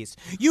 14 of these.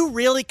 You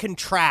really can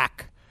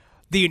track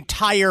the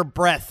entire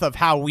breadth of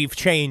how we've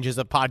changed as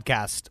a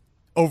podcast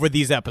over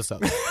these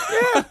episodes.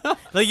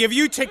 Like, if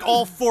you take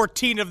all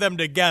 14 of them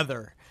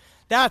together,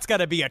 that's got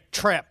to be a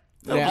trip.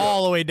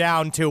 All the way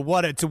down to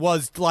what it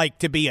was like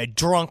to be a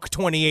drunk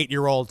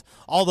 28-year-old,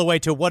 all the way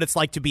to what it's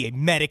like to be a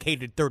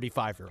medicated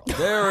 35-year-old.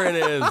 There it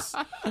is.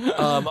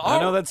 I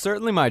know that's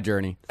certainly my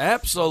journey.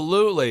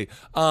 Absolutely.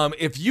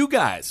 If you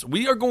guys,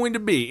 we are going to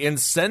be in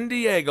San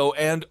Diego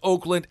and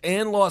Oakland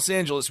and Los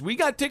Angeles. We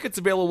got tickets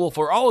available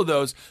for all of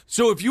those.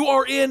 So if you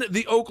are in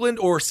the Oakland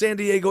or San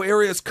Diego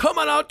areas, come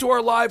on out to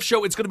our live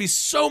show. It's going to be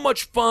so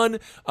much fun.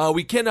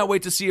 We cannot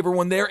wait to see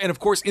everyone there. And of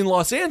course, in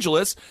Los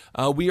Angeles,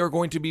 we are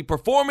going to be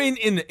performing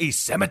in a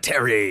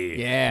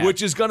cemetery,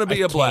 which is going to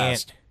be a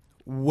blast.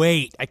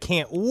 I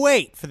can't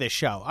wait for this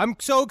show. I'm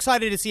so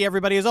excited to see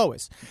everybody as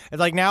always. It's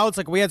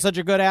like we had such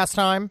a good ass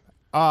time.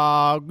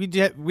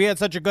 We had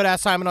such a good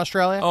ass time in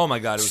Australia. Oh my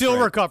God, it was still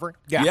great. recovering.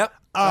 Yeah.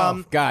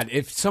 Yep. God,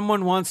 if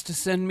someone wants to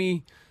send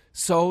me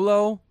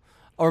solo,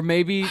 or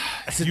maybe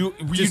you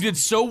did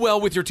so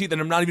well with your teeth,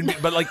 and I'm not even.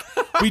 But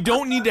we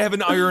don't need to have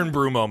an Iron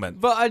Brew moment.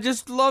 But I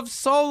just love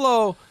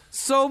solo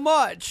so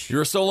much.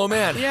 You're a solo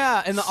man.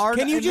 Yeah, and the art.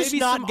 Can you just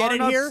not get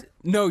in here?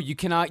 No, you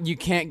cannot. You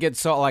can't get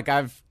salt. Like,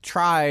 I've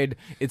tried.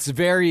 It's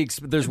very.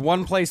 There's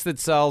one place that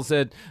sells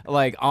it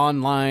like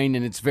online,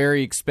 and it's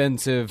very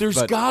expensive.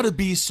 There's got to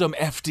be some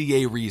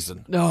FDA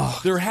reason. No,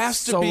 there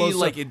has to be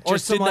like it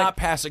just did not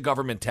pass a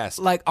government test.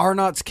 Like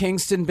Arnott's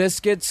Kingston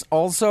biscuits.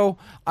 Also,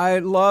 I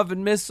love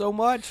and miss so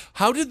much.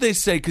 How did they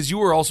say? Because you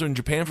were also in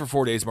Japan for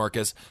 4 days,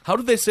 Marcus. How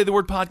did they say the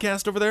word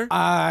podcast over there?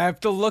 I have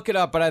to look it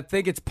up, but I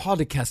think it's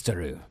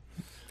podcasteru.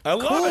 I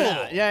love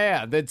it.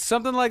 Yeah. It's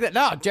something like that.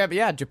 No,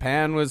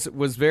 Japan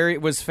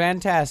was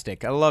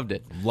fantastic. I loved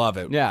it. Love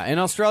it. Yeah,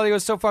 and Australia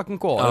was so fucking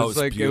cool. Oh, it was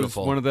like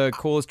beautiful. It was one of the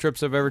coolest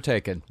trips I've ever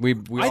taken.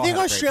 I think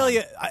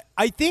Australia.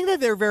 I think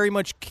that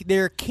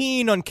they're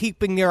keen on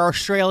keeping their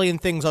Australian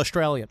things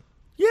Australian.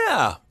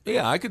 Yeah,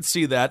 I could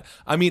see that.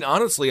 I mean,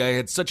 honestly, I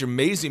had such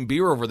amazing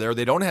beer over there.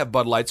 They don't have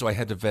Bud Light, so I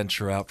had to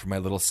venture out for my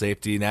little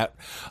safety net.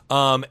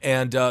 And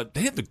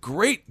they had the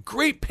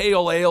great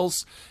pale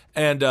ales.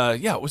 And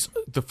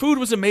the food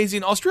was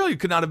amazing. Australia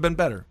could not have been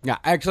better. Yeah,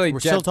 actually, we're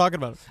still talking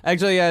about it.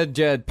 Actually,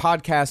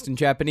 podcast in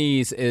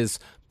Japanese is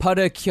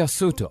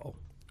Parakyasuto.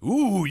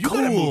 Ooh, you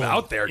gotta move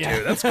out there,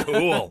 dude. That's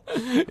cool.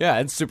 Yeah,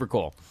 it's super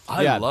cool.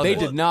 I love it. They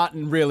did not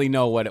really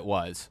know what it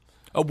was.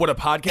 What a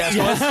podcast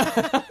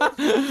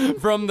was?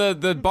 From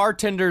the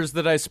bartenders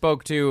that I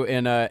spoke to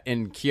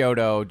in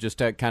Kyoto,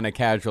 just kind of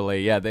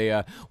casually,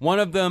 they one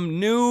of them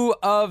knew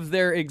of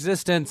their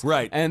existence,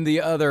 right, and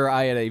the other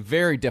I had a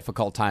very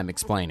difficult time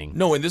explaining.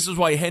 No, and this is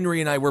why Henry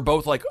and I were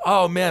both like,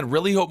 oh man,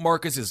 really hope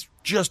Marcus is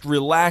just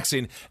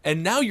relaxing.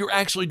 And now you're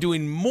actually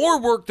doing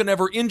more work than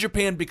ever in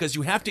Japan because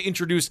you have to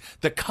introduce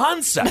the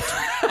concept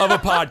of a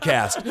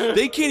podcast.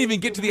 They can't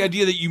even get to the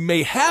idea that you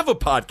may have a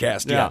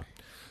podcast yet.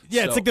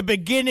 Yeah, it's like the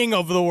beginning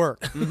of the work.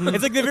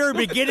 It's like the very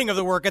beginning of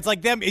the work. It's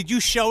like you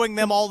showing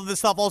them all of this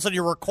stuff. All of a sudden,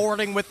 you're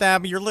recording with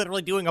them. You're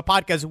literally doing a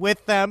podcast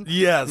with them.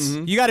 Yes.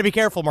 You got to be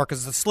careful,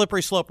 Marcus. It's a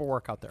slippery slope of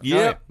work out there.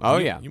 Yeah. Oh,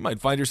 yeah. You might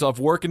find yourself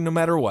working no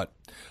matter what.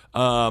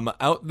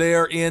 Out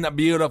there in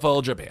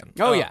beautiful Japan.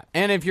 Oh, yeah.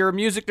 And if you're a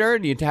music nerd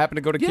and you happen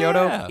to go to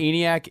Kyoto, Yeah.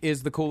 ENIAC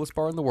is the coolest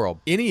bar in the world.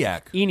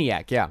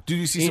 ENIAC, yeah. Did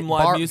you see some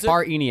live music?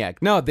 Bar ENIAC.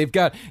 No,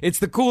 it's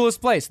the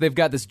coolest place. They've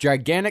got this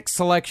gigantic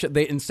selection.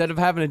 Instead of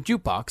having a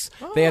jukebox,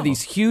 they have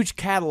these huge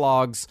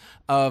catalogs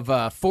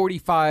of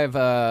 45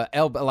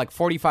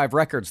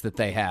 records that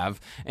they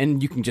have,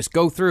 and you can just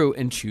go through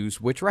and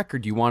choose which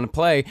record you want to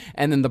play,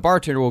 and then the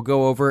bartender will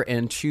go over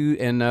and choose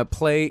and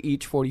play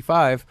each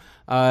 45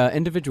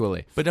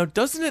 individually. But now,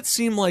 doesn't it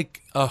seem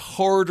like a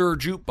harder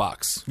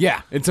jukebox?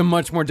 Yeah, it's a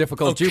much more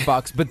difficult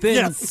jukebox, but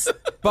then,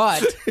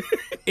 but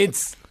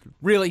it's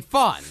really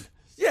fun.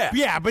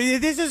 Yeah, but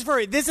this is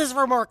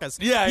for Marcus.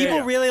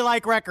 People really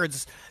like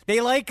records.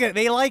 They like it.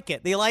 They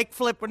like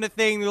flipping the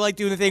thing. They like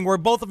doing the thing. Where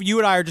both of you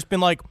and I are just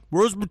been like,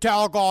 "Where's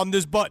Metallica on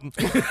this button?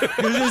 Does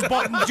this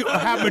button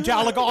have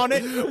Metallica on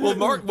it?" Well,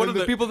 Mark, one of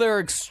the people there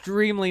are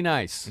extremely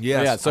nice.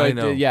 Yes, yeah. So I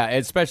know.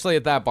 Especially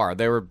at that bar,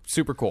 they were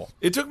super cool.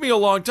 It took me a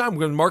long time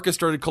when Marcus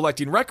started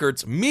collecting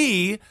records.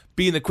 Me,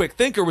 being the quick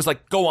thinker, was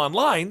like, "Go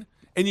online."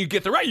 And you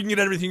get you can get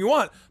everything you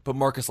want, but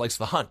Marcus likes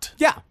the hunt.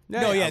 Yeah.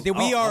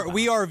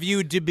 We are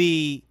viewed to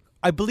be,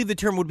 I believe the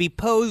term would be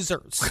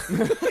posers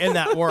in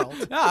that world.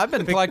 No, I've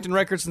been collecting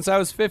records since I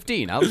was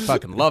 15. I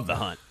fucking love the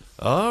hunt.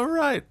 All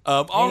right.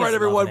 All right,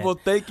 everyone. Well,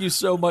 thank you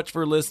so much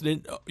for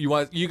listening.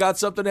 You got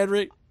something,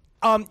 Henry?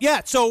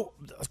 So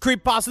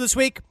Creepypasta this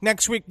week.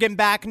 Next week, getting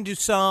back into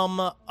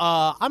some,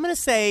 I'm going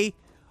to say,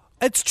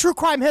 it's true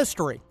crime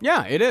history.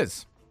 Yeah, it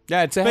is.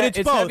 Yeah, it's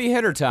both. heavy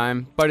hitter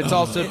time, but it's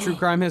also true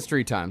crime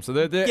history time. So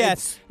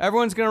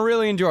everyone's going to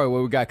really enjoy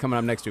what we got coming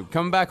up next week.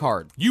 Coming back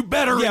hard. You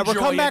better enjoy we're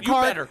coming back it. You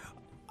hard. better.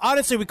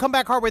 Honestly, we come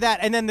back hard with that,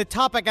 and then the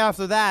topic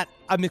after that,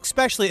 it's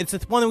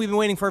the one that we've been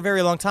waiting for a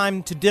very long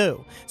time to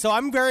do. So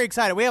I'm very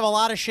excited. We have a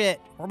lot of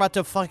shit we're about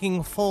to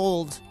fucking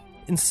fold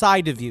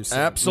inside of you.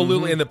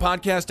 Absolutely. And the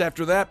podcast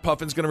after that,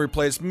 Puffin's going to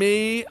replace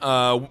me.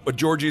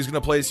 Georgie's going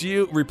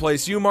to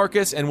replace you,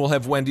 Marcus, and we'll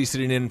have Wendy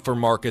sitting in for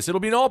Marcus. It'll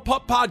be an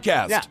all-pup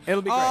podcast. Yeah,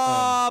 it'll be great.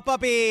 Oh,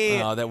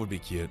 puppy. Oh, that would be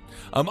cute.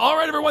 All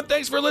right, everyone,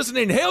 thanks for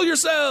listening. Hail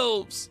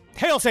yourselves.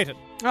 Hail Satan.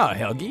 Oh,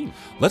 hell, Geen.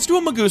 Let's do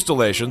a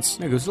Magustalations.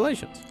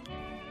 Magustalations.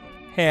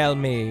 Hail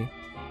me.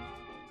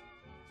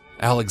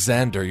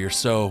 Alexander, you're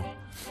so...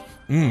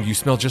 you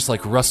smell just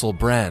like Russell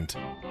Brand.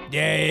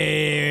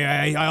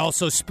 Yeah, I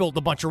also spilled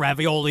a bunch of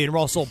ravioli and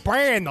Russell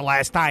Brand the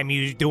last time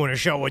he was doing a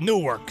show with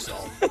Newark, so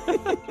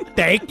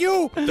thank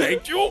you.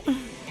 Thank you.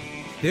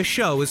 This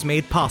show is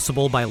made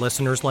possible by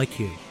listeners like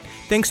you.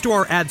 Thanks to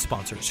our ad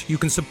sponsors. You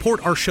can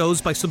support our shows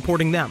by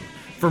supporting them.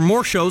 For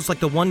more shows like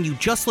the one you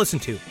just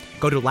listened to,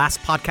 go to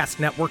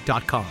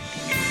lastpodcastnetwork.com.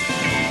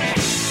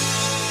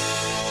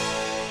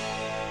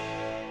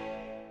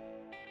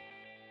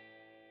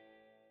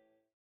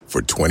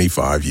 For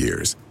 25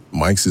 years,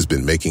 Mike's has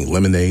been making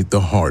lemonade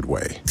the hard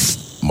way.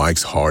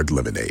 Mike's Hard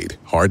Lemonade.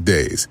 Hard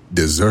days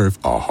deserve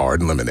a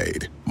hard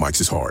lemonade.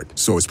 Mike's is hard,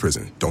 so is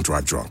prison. Don't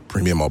drive drunk.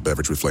 Premium malt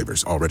beverage with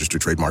flavors. All registered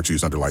trademarks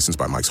used under license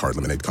by Mike's Hard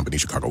Lemonade Company,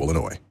 Chicago,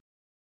 Illinois.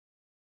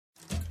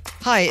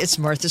 Hi, it's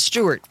Martha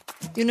Stewart.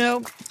 You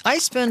know, I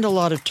spend a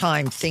lot of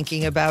time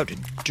thinking about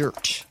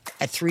dirt.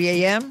 At 3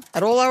 a.m.,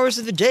 at all hours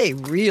of the day,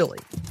 really.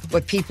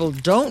 What people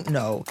don't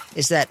know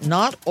is that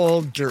not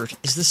all dirt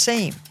is the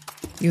same.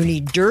 You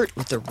need dirt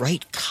with the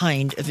right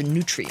kind of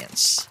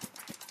nutrients.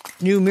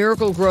 New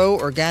Miracle Grow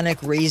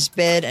organic raised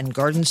bed and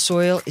garden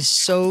soil is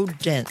so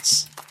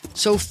dense,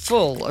 so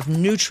full of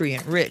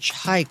nutrient-rich,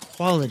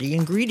 high-quality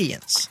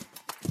ingredients.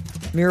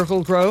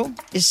 Miracle Grow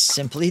is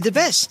simply the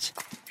best.